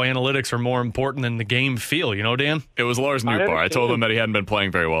about how analytics are more important than the game feel. You know, Dan? It was Lars Nootbaar. I told him that he hadn't been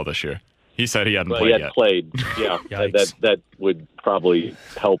playing very well this year. He said he hadn't played he had yet. Played, yeah. that would probably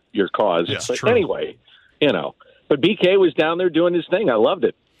help your cause. Yes, but true. Anyway, But BK was down there doing his thing. I loved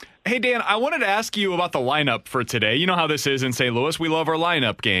it. Hey, Dan, I wanted to ask you about the lineup for today. You know how this is in St. Louis. We love our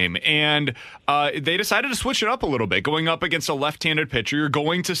lineup game. And they decided to switch it up a little bit. Going up against a left-handed pitcher, you're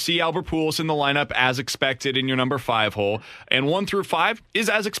going to see Albert Pujols in the lineup as expected in your number 5 hole. And 1 through 5 is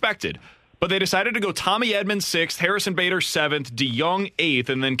as expected. But they decided to go Tommy Edman 6th, Harrison Bader 7th, DeYoung 8th,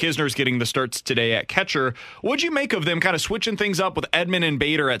 and then Kisner's getting the starts today at catcher. What'd you make of them kind of switching things up with Edman and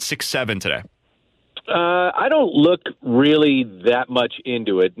Bader at 6-7 today? I don't look really that much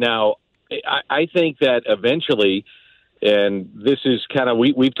into it. Now, I think that eventually, and this is kind of,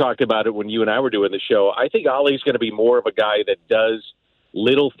 we've talked about it when you and I were doing the show, I think Ollie's going to be more of a guy that does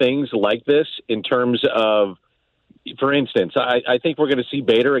little things like this in terms of, for instance, I think we're going to see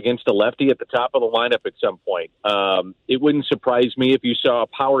Bader against a lefty at the top of the lineup at some point. It wouldn't surprise me if you saw a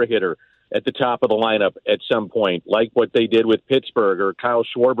power hitter at the top of the lineup at some point, like what they did with Pittsburgh, or Kyle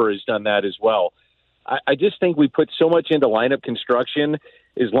Schwarber has done that as well. I just think we put so much into lineup construction.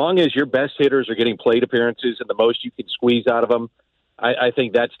 As long as your best hitters are getting plate appearances and the most you can squeeze out of them, I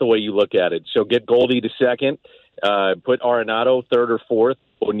think that's the way you look at it. So get Goldie to second, put Arenado third or fourth,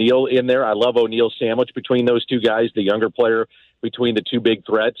 O'Neill in there. I love O'Neill's sandwich between those two guys, the younger player between the two big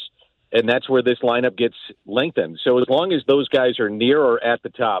threats, and that's where this lineup gets lengthened. So as long as those guys are near or at the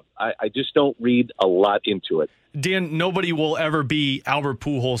top, I just don't read a lot into it. Dan, nobody will ever be Albert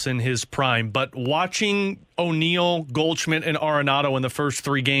Pujols in his prime, but watching O'Neill, Goldschmidt, and Arenado in the first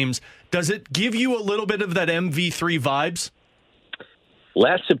 3 games, does it give you a little bit of that MV3 vibes?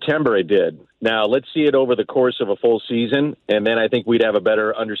 Last September it did. Now, let's see it over the course of a full season, and then I think we'd have a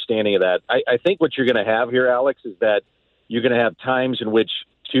better understanding of that. I think what you're going to have here, Alex, is that you're going to have times in which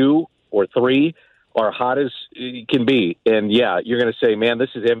 2 or 3 are hot as it can be. And, yeah, you're going to say, man, this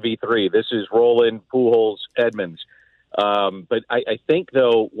is MV3. This is Roland, Pujols, Edmonds. But I think,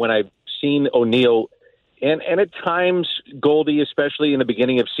 though, when I've seen O'Neill, and at times Goldie, especially in the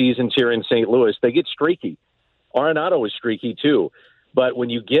beginning of seasons here in St. Louis, they get streaky. Arenado is streaky, too. But when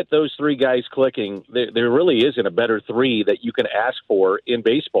you get those 3 guys clicking, there really isn't a better 3 that you can ask for in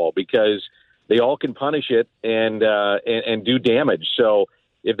baseball, because they all can punish it and do damage. So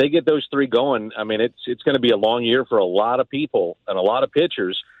if they get those 3 going, I mean, it's going to be a long year for a lot of people and a lot of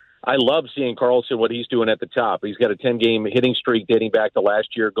pitchers. I love seeing Carlson, what he's doing at the top. He's got a 10-game hitting streak dating back to last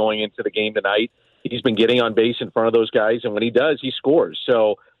year going into the game tonight. He's been getting on base in front of those guys, and when he does, he scores.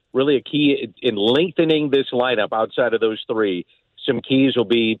 So really a key in lengthening this lineup outside of those 3, some keys will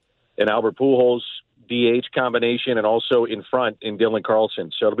be an Albert Pujols DH combination and also in front in Dylan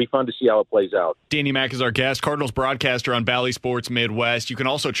Carlson. So it'll be fun to see how it plays out. Danny Mac is our guest, Cardinals broadcaster on Bally Sports Midwest. You can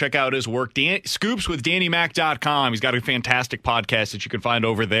also check out his work, scoopswithdannymac.com. He's got a fantastic podcast that you can find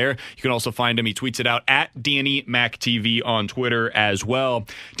over there. You can also find him. He tweets it out at Danny Mac TV on Twitter as well.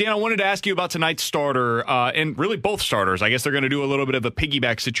 Dan, I wanted to ask you about tonight's starter, and really both starters. I guess they're going to do a little bit of a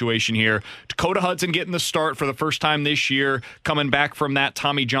piggyback situation here. Dakota Hudson getting the start for the first time this year, coming back from that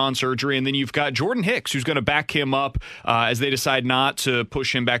Tommy John surgery, and then you've got Jordan Hicks, who's going to back him up as they decide not to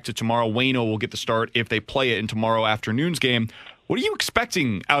push him back to tomorrow. Waino will get the start if they play it in tomorrow afternoon's game. What are you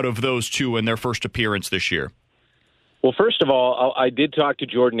expecting out of those two in their first appearance this year? Well, first of all, I did talk to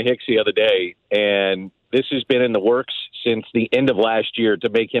Jordan Hicks the other day, and this has been in the works since the end of last year to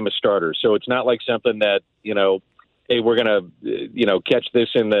make him a starter. So it's not like something that, hey, we're going to, catch this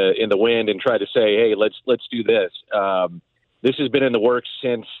in the wind and try to say, hey, let's do this. This has been in the works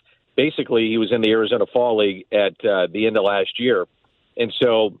since basically he was in the Arizona Fall League at the end of last year. And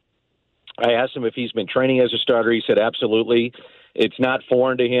so I asked him if he's been training as a starter. He said, absolutely. It's not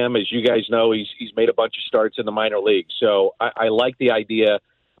foreign to him. As you guys know, he's made a bunch of starts in the minor leagues. So I like the idea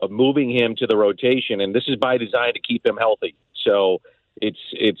of moving him to the rotation, and this is by design to keep him healthy. So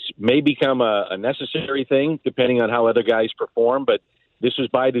it's may become a necessary thing depending on how other guys perform, but this was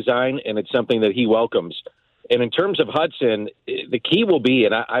by design, and it's something that he welcomes. And in terms of Hudson, the key will be,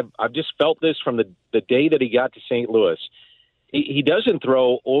 and I've just felt this from the day that he got to St. Louis, he doesn't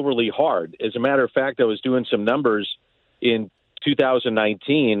throw overly hard. As a matter of fact, I was doing some numbers in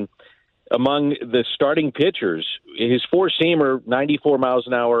 2019 among the starting pitchers. His four-seamer, 94 miles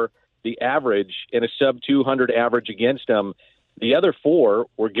an hour, the average, and a sub-200 average against him. The other four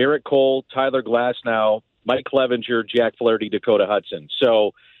were Garrett Cole, Tyler Glasnow, Mike Clevenger, Jack Flaherty, Dakota Hudson.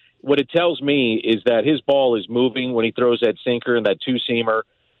 So what it tells me is that his ball is moving when he throws that sinker and that two-seamer,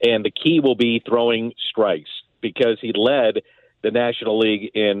 and the key will be throwing strikes because he led the National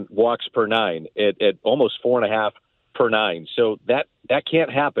League in walks per nine at almost 4.5 per nine. So that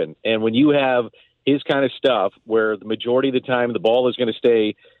can't happen. And when you have his kind of stuff where the majority of the time the ball is going to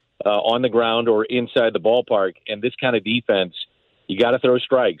stay on the ground or inside the ballpark, and this kind of defense, you got to throw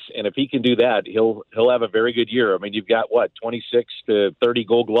strikes. And if he can do that, he'll have a very good year. I mean, you've got 26 to 30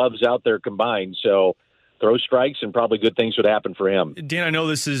 Gold Gloves out there combined. So throw strikes and probably good things would happen for him. Dan, I know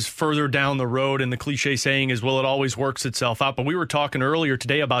this is further down the road, and the cliche saying is, well, it always works itself out. But we were talking earlier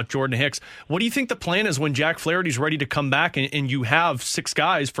today about Jordan Hicks. What do you think the plan is when Jack Flaherty's ready to come back and you have six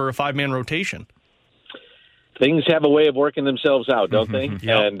guys for a five-man rotation? Things have a way of working themselves out, don't they? Yep.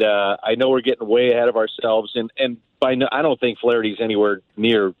 And I know we're getting way ahead of ourselves. And I don't think Flaherty's anywhere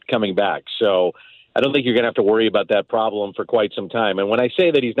near coming back. So I don't think you're going to have to worry about that problem for quite some time. And when I say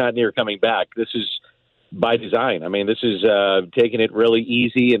that he's not near coming back, this is by design. I mean, this is taking it really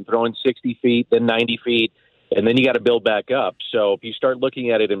easy and throwing 60 feet, then 90 feet, and then you got to build back up. So if you start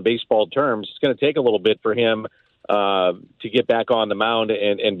looking at it in baseball terms, it's going to take a little bit for him to get back on the mound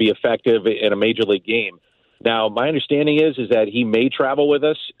and be effective in a major league game. Now, my understanding is that he may travel with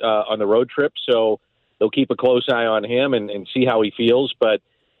us on the road trip, so they'll keep a close eye on him and see how he feels. But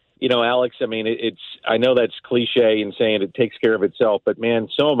Alex, I mean, I know that's cliche in saying it takes care of itself, but man,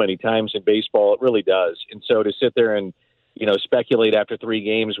 so many times in baseball, it really does. And so to sit there and, speculate after 3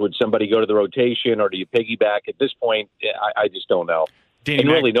 games, would somebody go to the rotation or do you piggyback at this point? I just don't know. Danny and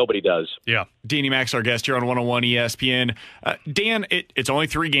Mac, really nobody does. Yeah. Danny Mac's our guest here on 101 ESPN. Dan, it's only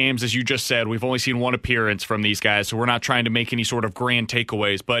 3 games, as you just said. We've only seen 1 appearance from these guys, so we're not trying to make any sort of grand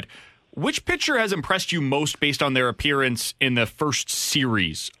takeaways, but which pitcher has impressed you most based on their appearance in the first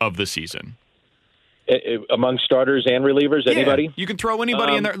series of the season? Among starters and relievers, anybody? You can throw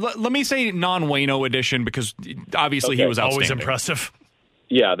anybody in there. Let me say non-Waino edition because obviously he was outstanding. Always impressive.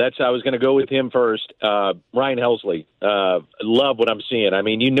 Yeah, I was going to go with him first. Ryan Helsley. Love what I'm seeing. I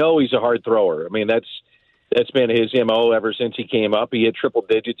mean, he's a hard thrower. I mean, that's been his MO ever since he came up. He hit triple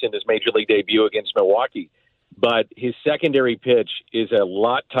digits in his major league debut against Milwaukee. But his secondary pitch is a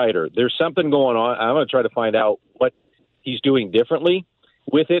lot tighter. There's something going on. I'm going to try to find out what he's doing differently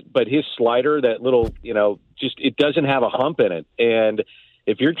with it. But his slider, that little, it doesn't have a hump in it. And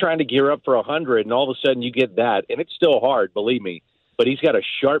if you're trying to gear up for 100 and all of a sudden you get that, and it's still hard, believe me, but he's got a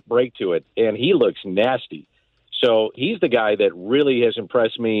sharp break to it, and he looks nasty. So he's the guy that really has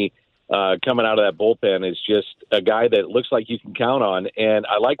impressed me coming out of that bullpen, is just a guy that looks like you can count on. And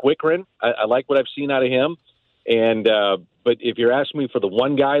I like Wickren. I like what I've seen out of him. And but if you're asking me for the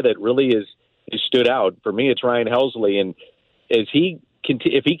one guy that really is stood out, for me it's Ryan Helsley. And if he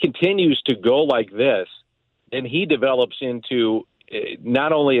continues to go like this, then he develops into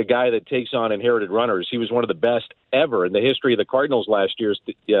not only a guy that takes on inherited runners. He was one of the best ever in the history of the Cardinals last year,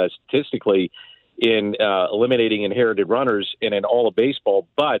 statistically, in eliminating inherited runners and in all of baseball.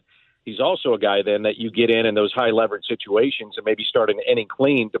 But he's also a guy then that you get in those high leverage situations and maybe start an inning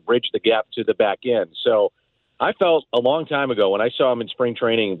clean to bridge the gap to the back end. So I felt a long time ago when I saw him in spring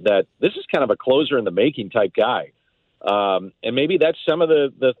training that this is kind of a closer in the making type guy. And maybe that's some of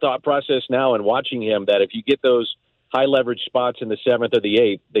the thought process now in watching him, that if you get those high leverage spots in the 7th or the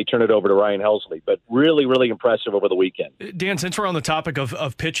 8th, they turn it over to Ryan Helsley. But really, really impressive over the weekend. Dan, since we're on the topic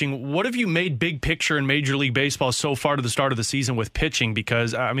of pitching, what have you made big picture in Major League Baseball so far to the start of the season with pitching?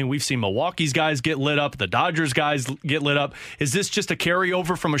 Because, I mean, we've seen Milwaukee's guys get lit up, the Dodgers guys get lit up. Is this just a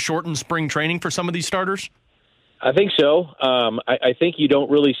carryover from a shortened spring training for some of these starters? I think so. I think you don't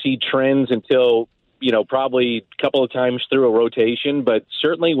really see trends until, probably a couple of times through a rotation. But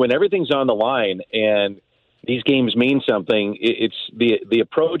certainly when everything's on the line and these games mean something, it's the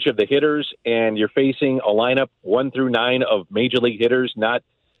approach of the hitters, and you're facing a lineup 1 through 9 of major league hitters, not,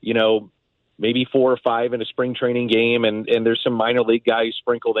 maybe 4 or 5 in a spring training game, and there's some minor league guys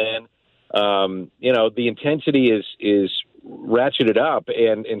sprinkled in. The intensity is ratcheted up,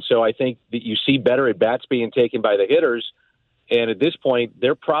 and so I think that you see better at bats being taken by the hitters, and at this point,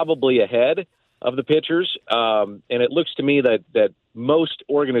 they're probably ahead of the pitchers, and it looks to me that most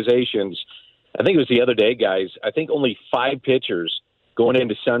organizations, I think it was the other day, guys, I think only 5 pitchers going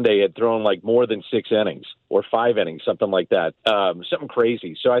into Sunday had thrown like more than 6 innings or 5 innings, something like that, something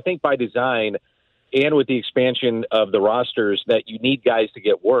crazy. So I think by design and with the expansion of the rosters that you need guys to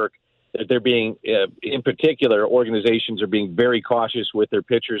get work, that they're being, in particular, organizations are being very cautious with their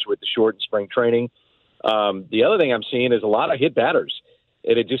pitchers with the shortened spring training. The other thing I'm seeing is a lot of hit batters.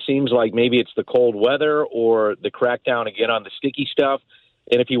 And it just seems like maybe it's the cold weather or the crackdown again on the sticky stuff.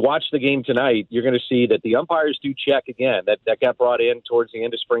 And if you watch the game tonight, you're going to see that the umpires do check again. That got brought in towards the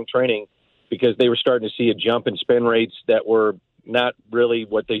end of spring training because they were starting to see a jump in spin rates that were not really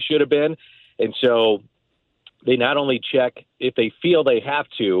what they should have been. And so they not only check if they feel they have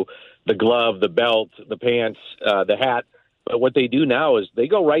to, the glove, the belt, the pants, the hat, but what they do now is they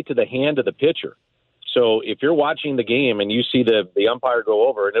go right to the hand of the pitcher. So if you're watching the game and you see the umpire go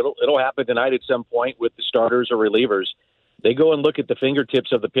over, and it'll happen tonight at some point with the starters or relievers, they go and look at the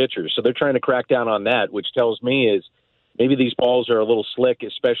fingertips of the pitchers. So they're trying to crack down on that, which tells me is maybe these balls are a little slick,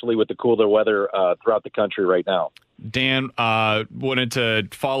 especially with the cooler weather throughout the country right now. Dan, wanted to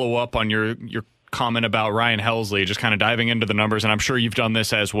follow up on your comment about Ryan Helsley, just kind of diving into the numbers, and I'm sure you've done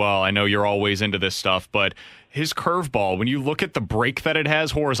this as well. I know you're always into this stuff, but his curveball, when you look at the break that it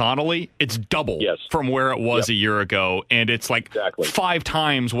has horizontally, it's double from where it was a year ago, and it's like 5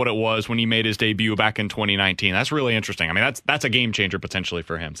 times what it was when he made his debut back in 2019. That's really interesting. I mean, that's a game changer potentially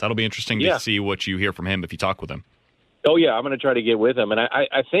for him. So that'll be interesting to see what you hear from him if you talk with him. Oh, yeah, I'm going to try to get with him. And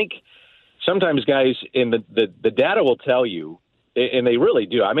I think sometimes guys in the data will tell you, and they really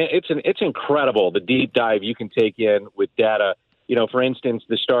do. I mean, it's incredible the deep dive you can take in with data. For instance,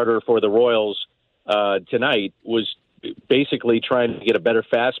 the starter for the Royals tonight was basically trying to get a better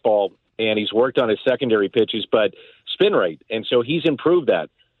fastball, and he's worked on his secondary pitches, but spin rate. And so he's improved that.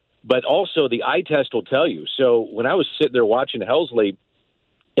 But also the eye test will tell you. So when I was sitting there watching Helsley,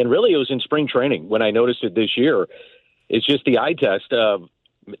 and really it was in spring training when I noticed it this year, it's just the eye test of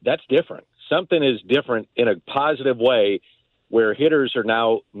that's different. Something is different in a positive way, where hitters are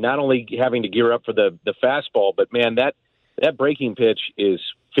now not only having to gear up for the fastball, but, man, that breaking pitch is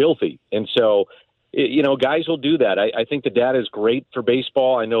filthy. And so, guys will do that. I think the data is great for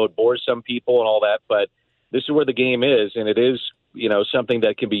baseball. I know it bores some people and all that, but this is where the game is, and it is, something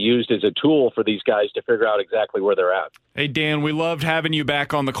that can be used as a tool for these guys to figure out exactly where they're at. Hey, Dan, we loved having you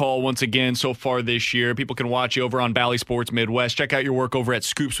back on the call once again so far this year. People can watch you over on Bally Sports Midwest. Check out your work over at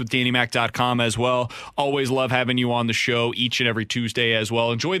scoopswithdannymac.com as well. Always love having you on the show each and every Tuesday as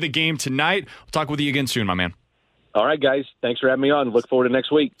well. Enjoy the game tonight. We'll talk with you again soon, my man. All right, guys. Thanks for having me on. Look forward to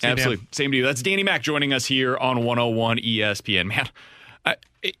next week. Absolutely. Same to you. That's Danny Mac joining us here on 101 ESPN. Man,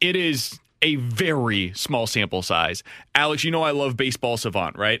 it is a very small sample size. Alex, I love Baseball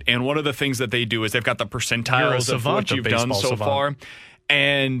Savant, right? And one of the things that they do is they've got the percentiles of what you've done so far.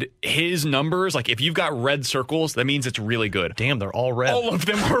 And his numbers, like if you've got red circles, that means it's really good. Damn, they're all red. All of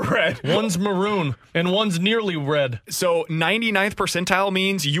them are red. One's maroon and one's nearly red. So 99th percentile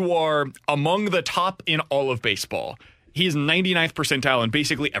means you are among the top in all of baseball. He is 99th percentile in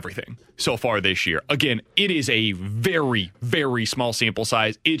basically everything so far this year. Again, it is a very, very small sample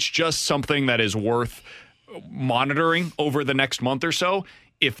size. It's just something that is worth monitoring over the next month or so.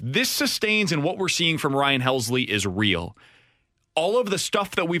 If this sustains and what we're seeing from Ryan Helsley is real, all of the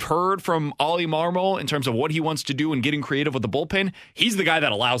stuff that we've heard from Ollie Marmol in terms of what he wants to do and getting creative with the bullpen, he's the guy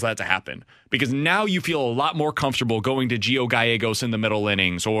that allows that to happen. Because now you feel a lot more comfortable going to Gio Gallegos in the middle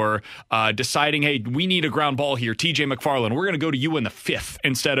innings or deciding, hey, we need a ground ball here. TJ McFarland, we're going to go to you in the 5th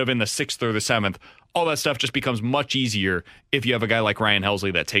instead of in the 6th or the 7th. All that stuff just becomes much easier if you have a guy like Ryan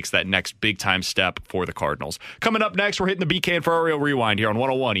Helsley that takes that next big-time step for the Cardinals. Coming up next, we're hitting the BK and Ferrario Rewind here on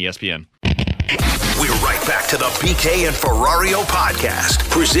 101 ESPN. We're right back to the BK and Ferrario podcast,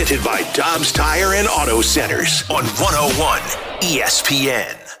 presented by Dobbs Tire and Auto Centers on 101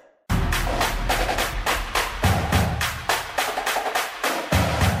 ESPN.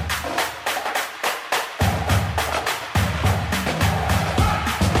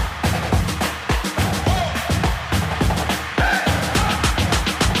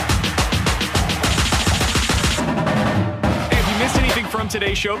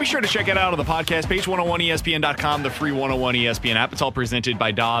 Today's show, be sure to check it out on the podcast page, 101ESPN.com, the free 101 ESPN app. It's all presented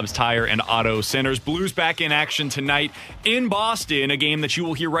by Dobbs Tire and Auto Centers. Blues back in action tonight in Boston, a game that you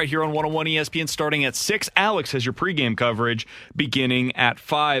will hear right here on 101 ESPN starting at 6. Alex has your pregame coverage beginning at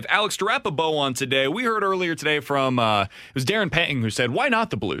 5. Alex, to wrap a bow on today, we heard earlier today from, it was Darren Pang who said, why not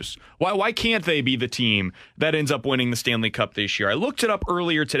the Blues? Why can't they be the team that ends up winning the Stanley Cup this year? I looked it up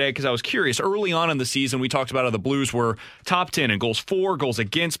earlier today because I was curious. Early on in the season, we talked about how the Blues were top 10 in goals for, goals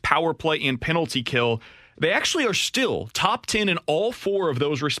against, power play, and penalty kill. They actually are still top 10 in all 4 of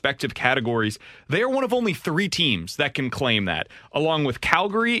those respective categories. They are one of only 3 teams that can claim that, along with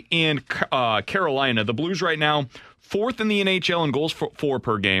Calgary and Carolina. The Blues right now, 4th in the NHL in goals for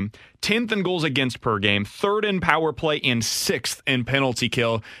per game, 10th in goals against per game, 3rd in power play, and 6th in penalty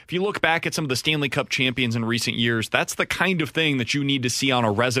kill. If you look back at some of the Stanley Cup champions in recent years, that's the kind of thing that you need to see on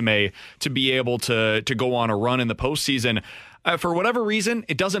a resume to be able to go on a run in the postseason. For whatever reason,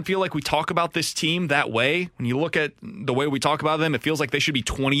 it doesn't feel like we talk about this team that way. When you look at the way we talk about them, it feels like they should be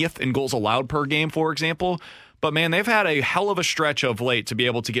 20th in goals allowed per game, for example. But, man, they've had a hell of a stretch of late to be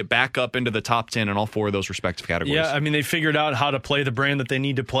able to get back up into the top 10 in all 4 of those respective categories. Yeah, I mean, they figured out how to play the brand that they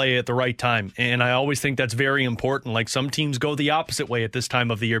need to play at the right time. And I always think that's very important. Like, some teams go the opposite way at this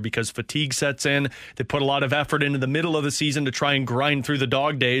time of the year because fatigue sets in. They put a lot of effort into the middle of the season to try and grind through the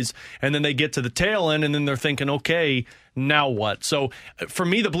dog days. And then they get to the tail end, and then they're thinking, okay, now what? So for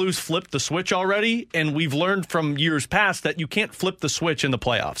me, the Blues flipped the switch already, and we've learned from years past that you can't flip the switch in the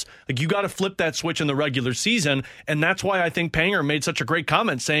playoffs. Like, you got to flip that switch in the regular season, and that's why I think Panger made such a great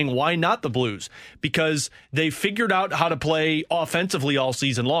comment saying, why not the Blues? Because they figured out how to play offensively all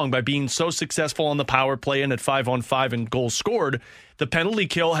season long by being so successful on the power play and at 5-on-5 and goals scored. The penalty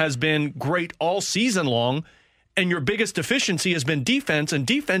kill has been great all season long. And your biggest deficiency has been defense. And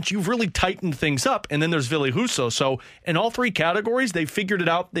defense, you've really tightened things up. And then there's Ville Husso. So in all 3 categories, they figured it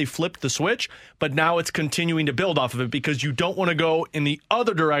out. They flipped the switch. But now it's continuing to build off of it because you don't want to go in the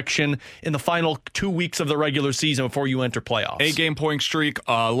other direction in the final 2 weeks of the regular season before you enter playoffs. 8-game point streak,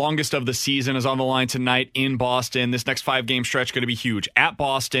 longest of the season, is on the line tonight in Boston. This next 5-game stretch going to be huge. At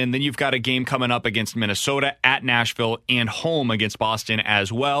Boston, then you've got a game coming up against Minnesota, at Nashville, and home against Boston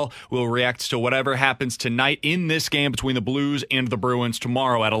as well. We'll react to whatever happens tonight in this game between the Blues and the Bruins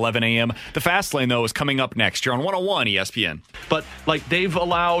tomorrow at 11 a.m. The Fast Lane, though, is coming up next. You're on 101 ESPN. But, like, they've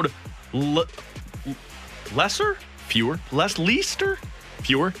allowed lesser? Fewer? Leaster?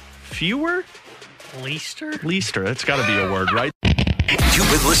 Fewer? Leaster. That's got to be a word, right? You've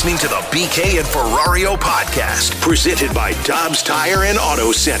been listening to the BK and Ferrario podcast, presented by Dobbs Tire and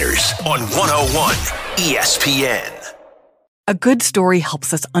Auto Centers on 101 ESPN. A good story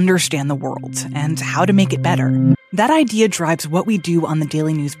helps us understand the world and how to make it better. That idea drives what we do on the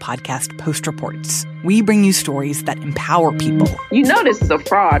Daily News podcast, Post Reports. We bring you stories that empower people. You know this is a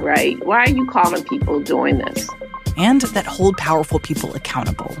fraud, right? Why are you calling people doing this? And that hold powerful people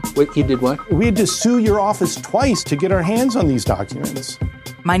accountable. Wait, you did what? We had to sue your office twice to get our hands on these documents.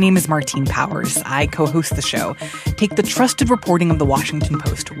 My name is Martine Powers. I co-host the show. Take the trusted reporting of the Washington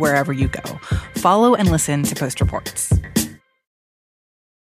Post wherever you go. Follow and listen to Post Reports.